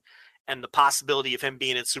connection and the possibility of him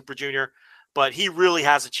being in Super Junior, but he really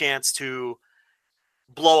has a chance to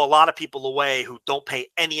blow a lot of people away who don't pay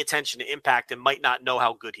any attention to Impact and might not know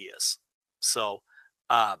how good he is. So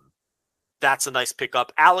that's a nice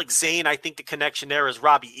pickup. Alex Zane, I think the connection there is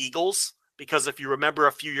Robbie Eagles, because if you remember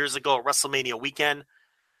a few years ago at WrestleMania weekend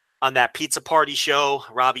on that pizza party show,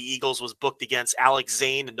 Robbie Eagles was booked against Alex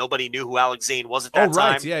Zane, and nobody knew who Alex Zane was at that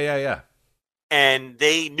time. Yeah. And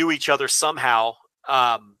they knew each other somehow.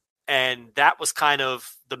 And that was kind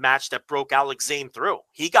of the match that broke Alex Zane through.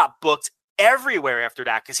 He got booked everywhere after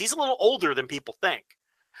that because he's a little older than people think.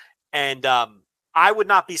 And I would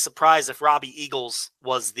not be surprised if Robbie Eagles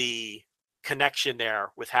was the connection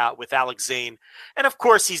there with Alex Zane. And of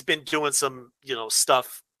course, he's been doing some,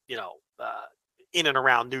 stuff, in and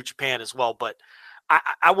around New Japan as well. But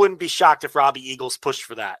I wouldn't be shocked if Robbie Eagles pushed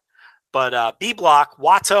for that. But B block,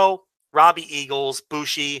 Wato, Robbie Eagles,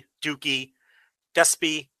 Bushi, Dookie,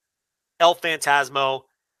 Despy, El Phantasmo,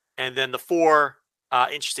 and then the four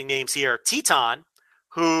interesting names here. Teton,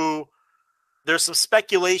 who there's some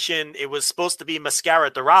speculation it was supposed to be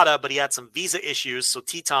Mascara Dorada, but he had some visa issues, so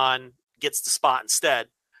Teton gets the spot instead.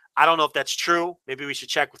 I don't know if that's true. Maybe we should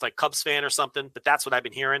check with like Cubs fan or something, but that's what I've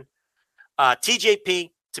been hearing.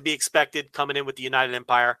 TJP to be expected coming in with the United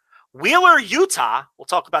Empire. Wheeler Utah, we'll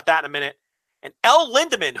talk about that in a minute. And El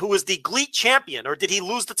Lindemann, who was the GLEAT champion, or did he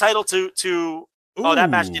lose the title to Oh, that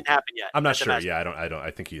match didn't happen yet. I'm not sure. Yeah,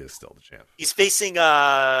 I think he is still the champ. He's facing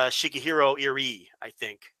Shigehiro Irie, I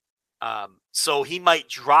think. So he might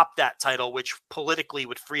drop that title, which politically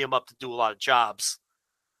would free him up to do a lot of jobs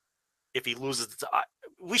if he loses.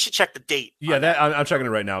 We should check the date. Yeah, I'm checking it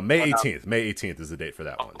right now. May 18th. May 18th is the date for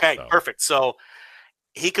that one. Okay, perfect. So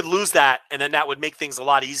he could lose that, and then that would make things a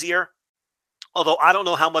lot easier. Although I don't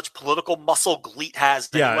know how much political muscle GLEAT has.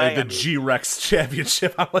 Yeah, the G-Rex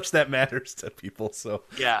championship, how much that matters to people. So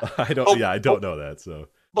yeah, I don't know that. So,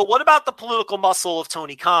 but what about the political muscle of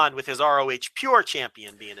Tony Khan with his ROH Pure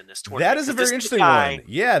champion being in this tournament? That is a very interesting one.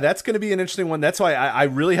 Yeah, that's going to be an interesting one. That's why I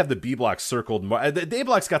really have the B block circled. The A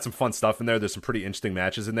block's got some fun stuff in there. There's some pretty interesting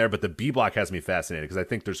matches in there, but the B block has me fascinated because I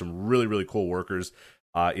think there's some really, really cool workers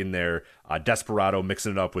in there. Desperado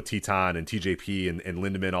mixing it up with Teton and TJP and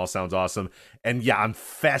Lindemann all sounds awesome. And yeah, I'm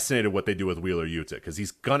fascinated what they do with Wheeler Yuta because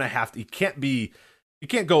he's gonna have to. He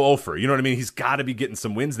can't go over. You know what I mean? He's got to be getting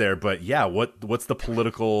some wins there. But yeah, what's the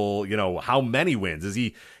political? How many wins is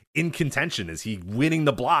he in contention? Is he winning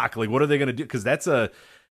the block? Like, what are they gonna do? Because that's a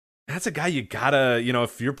guy you gotta,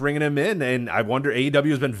 if you're bringing him in, and I wonder, AEW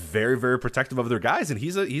has been very, very protective of their guys, and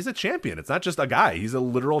he's a champion. It's not just a guy; he's a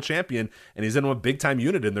literal champion, and he's in a big time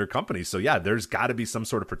unit in their company. So yeah, there's got to be some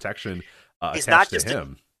sort of protection attached to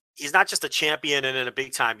him. He's not just a champion and in a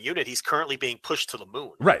big time unit. He's currently being pushed to the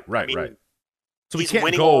moon. Right. So he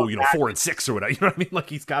can't go, 4-6 or whatever. You know what I mean? Like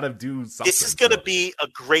he's got to do something. This is going to be a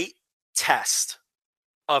great test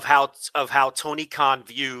of how Tony Khan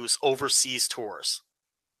views overseas tours.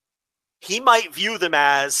 He might view them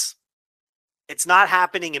as, it's not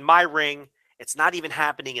happening in my ring. It's not even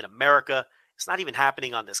happening in America. It's not even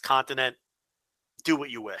happening on this continent. Do what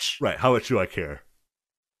you wish. Right. How much do I care?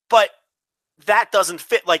 But that doesn't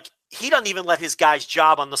fit. Like, he doesn't even let his guys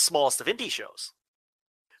job on the smallest of indie shows.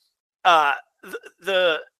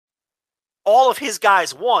 All of his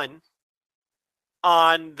guys won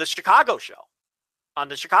on the Chicago show, on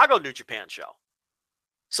the Chicago New Japan show.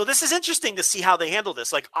 So this is interesting to see how they handle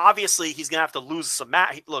this. Like, obviously, he's going to have to lose some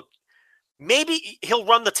match. Look, maybe he'll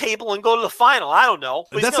run the table and go to the final. I don't know.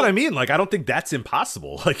 That's what I mean. Like, I don't think that's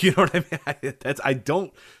impossible. Like, you know what I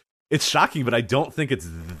mean? It's shocking, but I don't think it's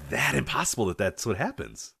that impossible that that's what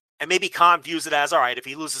happens. And maybe Khan views it as, all right, if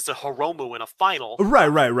he loses to Hiromu in a final.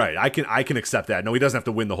 Right. I can accept that. No, he doesn't have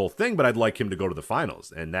to win the whole thing, but I'd like him to go to the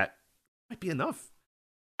finals. And that might be enough.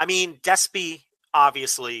 I mean, Despy,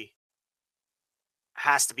 obviously,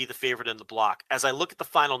 has to be the favorite in the block. As I look at the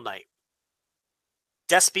final night,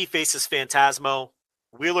 Despy faces Phantasmo,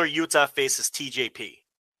 Wheeler Yuta faces TJP.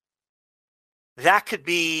 That could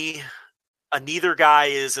be a neither guy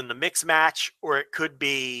is in the mix match, or it could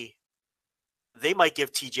be they might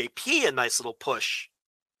give TJP a nice little push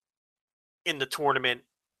in the tournament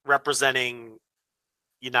representing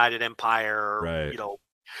United Empire, right.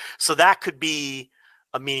 So that could be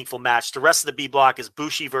a meaningful match. The rest of the B block is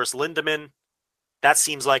Bushi versus Lindemann. That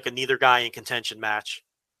seems like a neither guy in contention match.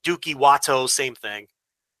 Dookie Wato, same thing.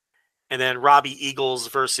 And then Robbie Eagles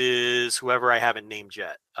versus whoever I haven't named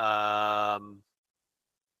yet.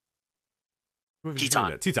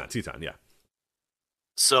 Teton, yeah.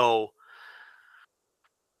 So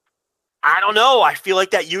I don't know. I feel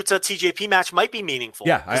like that Utah TJP match might be meaningful.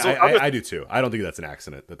 Yeah, I do too. I don't think that's an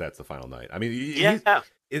accident that that's the final night. I mean,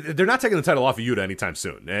 they're not taking the title off of Yuta anytime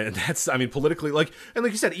soon. And that's, I mean, politically, like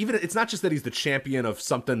you said, even it's not just that he's the champion of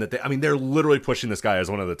something that they're literally pushing this guy as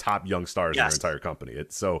one of the top young stars in their entire company.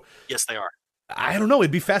 Yes, they are. I don't know.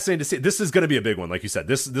 It'd be fascinating to see. This is going to be a big one. Like you said,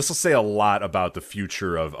 this will say a lot about the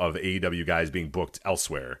future of AEW guys being booked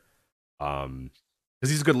elsewhere. Because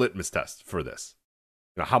he's a good litmus test for this.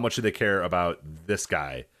 You know, how much do they care about this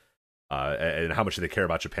guy? And how much do they care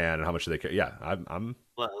about Japan? And how much do they care? Yeah, I'm.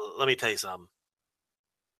 Let me tell you something.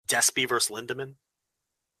 Despy versus Lindemann.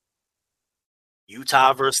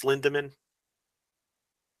 Utah versus Lindemann.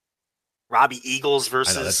 Robbie Eagles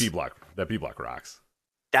versus. I know, that B block rocks.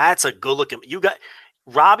 That's a good looking. You got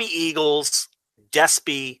Robbie Eagles,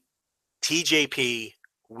 Despy, TJP,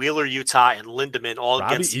 Wheeler Utah, and Lindemann all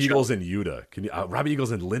against each other. Robbie Eagles and Yuta. Robbie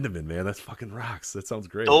Eagles and Lindemann, man, that's fucking rocks. That sounds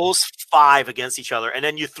great. Those 5 against each other, and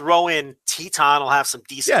then you throw in Teton. Will have some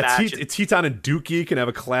decent matches. Teton and Dookie can have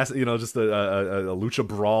a class. Just a lucha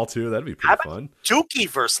brawl too. That'd be pretty fun. Dookie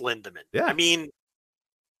versus Lindemann. Yeah, I mean,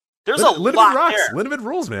 there's Lindemann lot rocks. there. Lindemann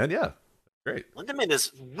rules, man. Yeah, great. Lindemann is,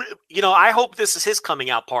 I hope this is his coming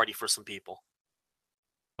out party for some people.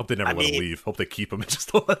 Hope they never let him leave. Hope they keep him and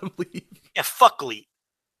just don't let him leave. Yeah, fuck Lee.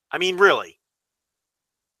 I mean, really.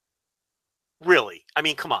 Really. I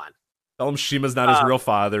mean, come on. Tell him Shima's not his real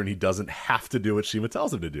father and he doesn't have to do what Shima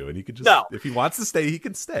tells him to do. And he can just, if he wants to stay, he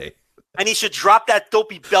can stay. And he should drop that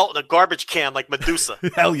dopey belt in a garbage can like Medusa.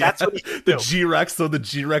 Hell yeah. That's what he should do. The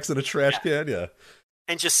G-Rex in a trash can, yeah.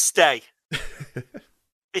 And just stay.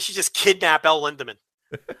 They should just kidnap El Lindemann.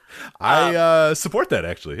 I support that,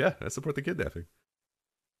 actually. Yeah, I support the kidnapping.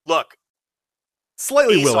 Look.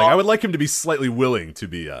 Slightly willing. I would like him to be slightly willing to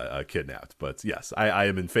be kidnapped. But yes, I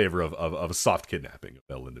am in favor of a soft kidnapping of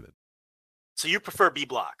El Lindemann. So you prefer B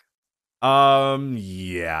block?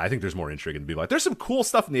 Yeah, I think there's more intrigue in the B block. There's some cool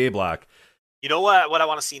stuff in the A block. You know what I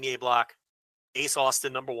want to see in the A block? Ace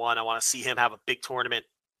Austin, number 1. I want to see him have a big tournament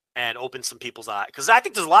and open some people's eyes. Because I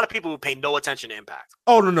think there's a lot of people who pay no attention to Impact.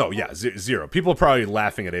 Oh, no. Yeah, zero. People are probably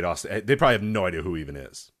laughing at Ace Austin. They probably have no idea who he even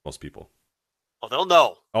is, most people. Oh, they'll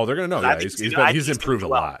know. Oh, they're going to know. Yeah, he's improved a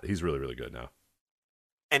lot. He's really, really good now.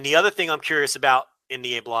 And the other thing I'm curious about in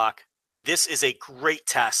the A block, this is a great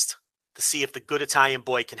test to see if the good Italian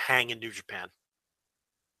boy can hang in New Japan.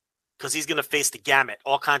 Because he's going to face the gamut,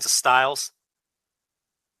 all kinds of styles.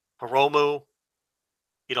 Hiromu,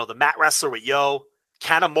 the mat wrestler with Yo.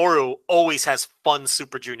 Kanemaru always has fun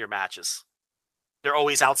Super Junior matches. They're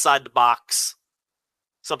always outside the box,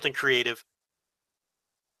 something creative.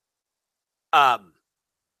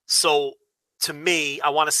 So to me, I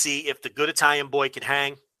want to see if the good Italian boy can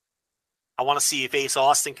hang. I want to see if Ace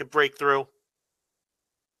Austin can break through.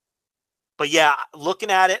 But yeah,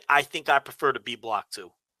 looking at it, I think I prefer the B block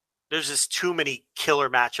too. There's just too many killer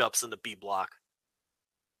matchups in the B block.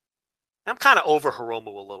 I'm kind of over Hiromu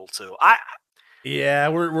a little too. Yeah,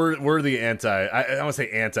 we're the anti. I want to say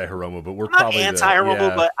anti Hiromu, but we're not probably anti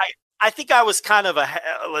Hiromu. But I think I was kind of a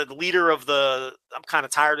leader of the. I'm kind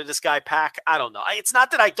of tired of this guy pack. I don't know. It's not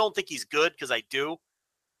that I don't think he's good, because I do.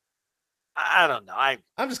 I don't know.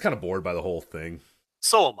 I'm just kind of bored by the whole thing.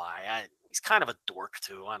 So am I. He's kind of a dork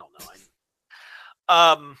too. I don't know.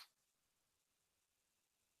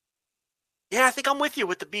 Yeah, I think I'm with you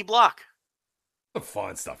with the B block. Some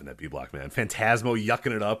fun stuff in that B block, man. Phantasmo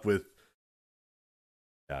yucking it up with.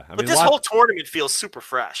 Yeah, but this whole tournament feels super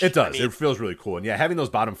fresh. It does. It feels really cool. And yeah, having those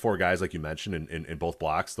bottom 4 guys, like you mentioned, in both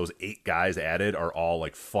blocks, those 8 guys added are all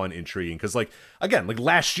like fun, intriguing. Because again,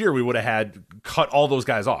 last year we would have had cut all those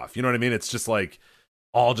guys off. You know what I mean? It's just like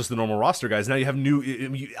all just the normal roster guys. Now you have new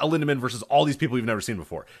El Lindemann versus all these people you've never seen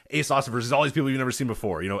before. Ace Austin versus all these people you've never seen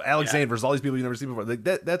before. Alexander versus all these people you've never seen before.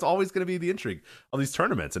 That's always going to be the intrigue of these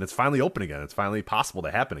tournaments, and it's finally open again. It's finally possible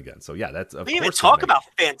to happen again. So yeah, that's. We didn't even talk about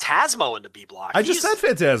Phantasmo in the B block. I just said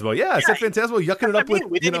Phantasmo. Yeah, I said Phantasmo yucking it up with.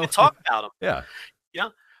 We didn't even talk about him. Yeah. Yeah.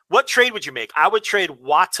 What trade would you make? I would trade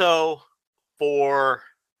Watto for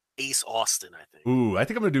Ace Austin, I think. Ooh, I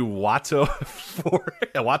think I'm going to do Watto for.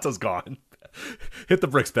 Yeah, Watto's gone. Hit the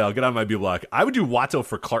bricks, pal. Get on my B block. I would do Watto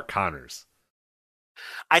for Clark Connors.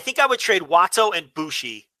 I think I would trade Watto and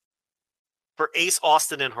Bushi for Ace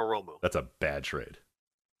Austin and Hiromu. That's a bad trade.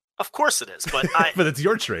 Of course it is, but but it's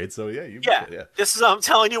your trade, so yeah. Yeah. This is I'm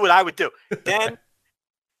telling you what I would do. Then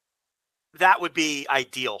that would be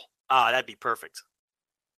ideal. That'd be perfect.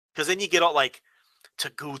 Because then you get all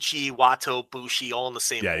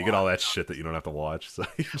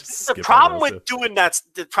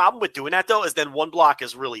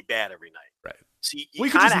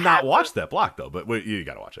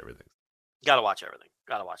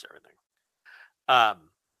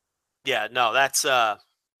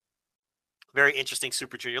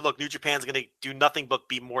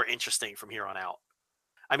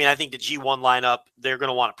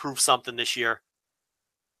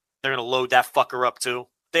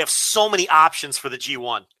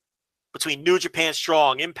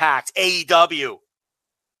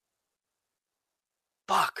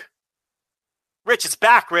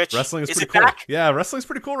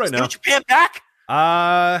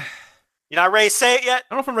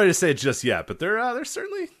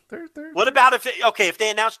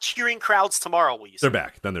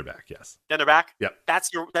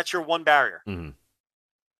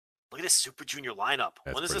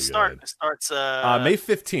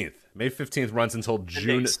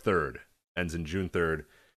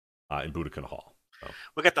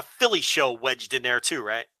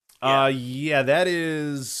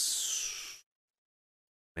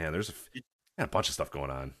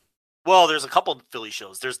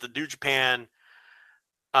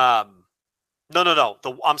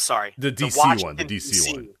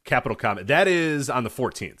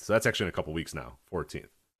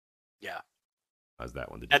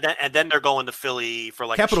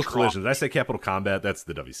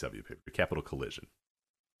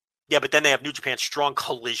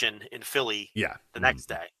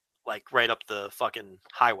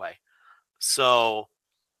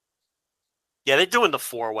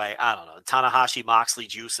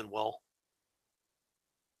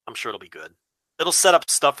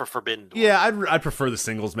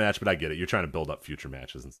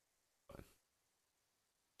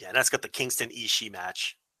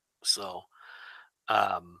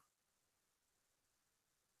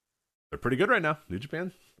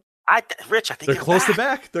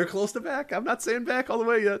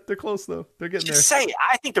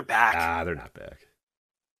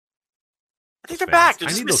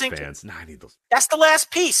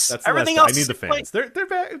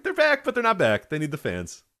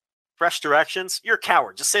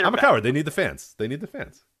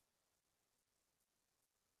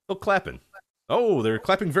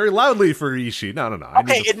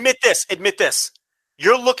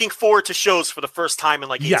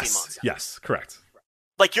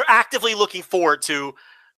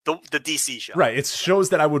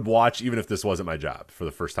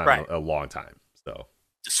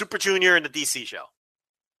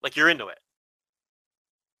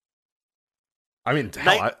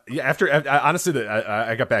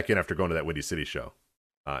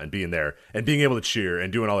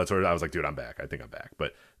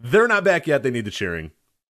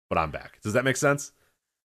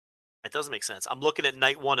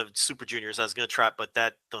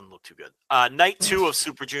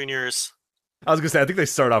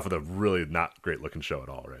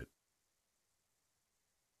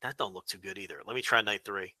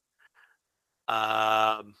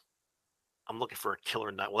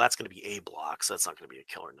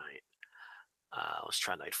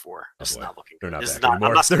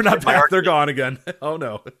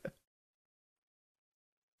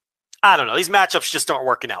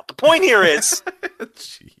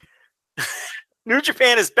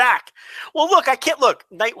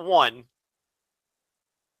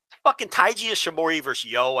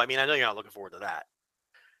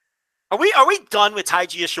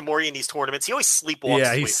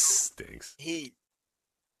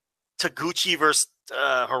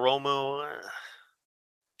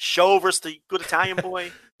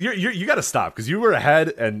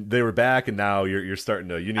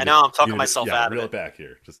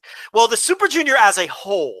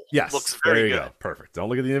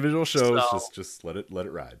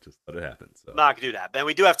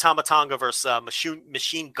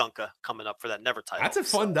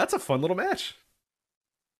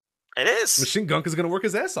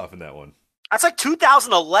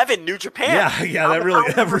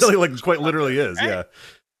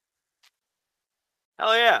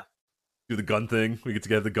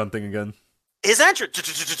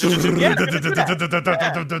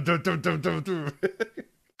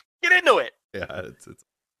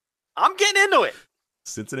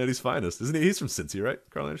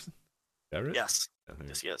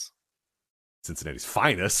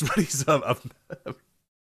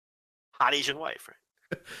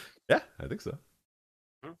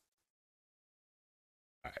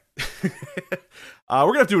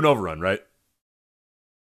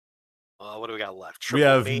What do we got left? We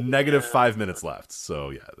have Mania, negative 5 minutes left.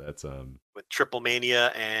 So yeah, that's with Triple Mania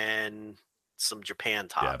and some Japan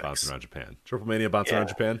topics. Yeah, bouncing around Japan. Triple Mania bouncing around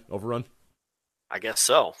Japan overrun. I guess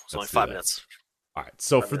so. It's only Let's do 5 that. minutes. All right.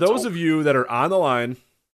 So for those of you that are on the line, if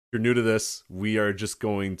you're new to this, we are just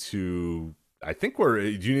going to. I think do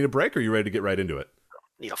you need a break, or are you ready to get right into it?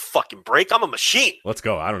 Need a fucking break? I'm a machine. Let's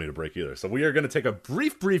go. I don't need a break either. So we are going to take a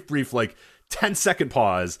brief, like 10-second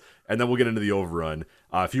pause, and then we'll get into the overrun.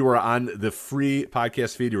 If you were on the free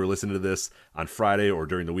podcast feed, you were listening to this on Friday or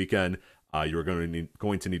during the weekend, you are going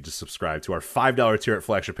to need to subscribe to our $5 tier at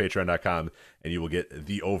flagshippatreon.com, and you will get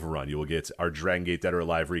the overrun. You will get our Dragon Gate Dead or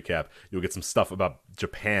Alive recap. You'll get some stuff about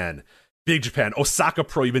Japan. Big Japan, Osaka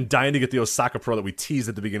Pro. You've been dying to get the Osaka Pro that we teased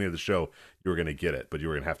at the beginning of the show. You were going to get it, but you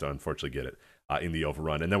were going to have to unfortunately get it in the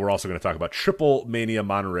overrun. And then we're also going to talk about Triple Mania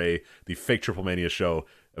Monterey, the fake Triple Mania show.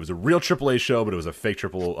 It was a real AAA show, but it was a fake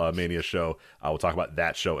Triple Mania show. We'll talk about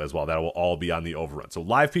that show as well. That will all be on the overrun. So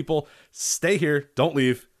live people, stay here. Don't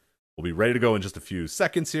leave. We'll be ready to go in just a few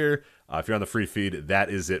seconds here. If you're on the free feed, that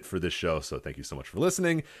is it for this show. So thank you so much for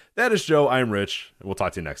listening. That is Joe. I'm Rich. And we'll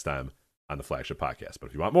talk to you next time on the Flagship Podcast. But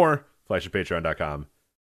if you want more, flagshippatreon.com,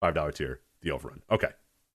 $5 tier, the overrun. Okay,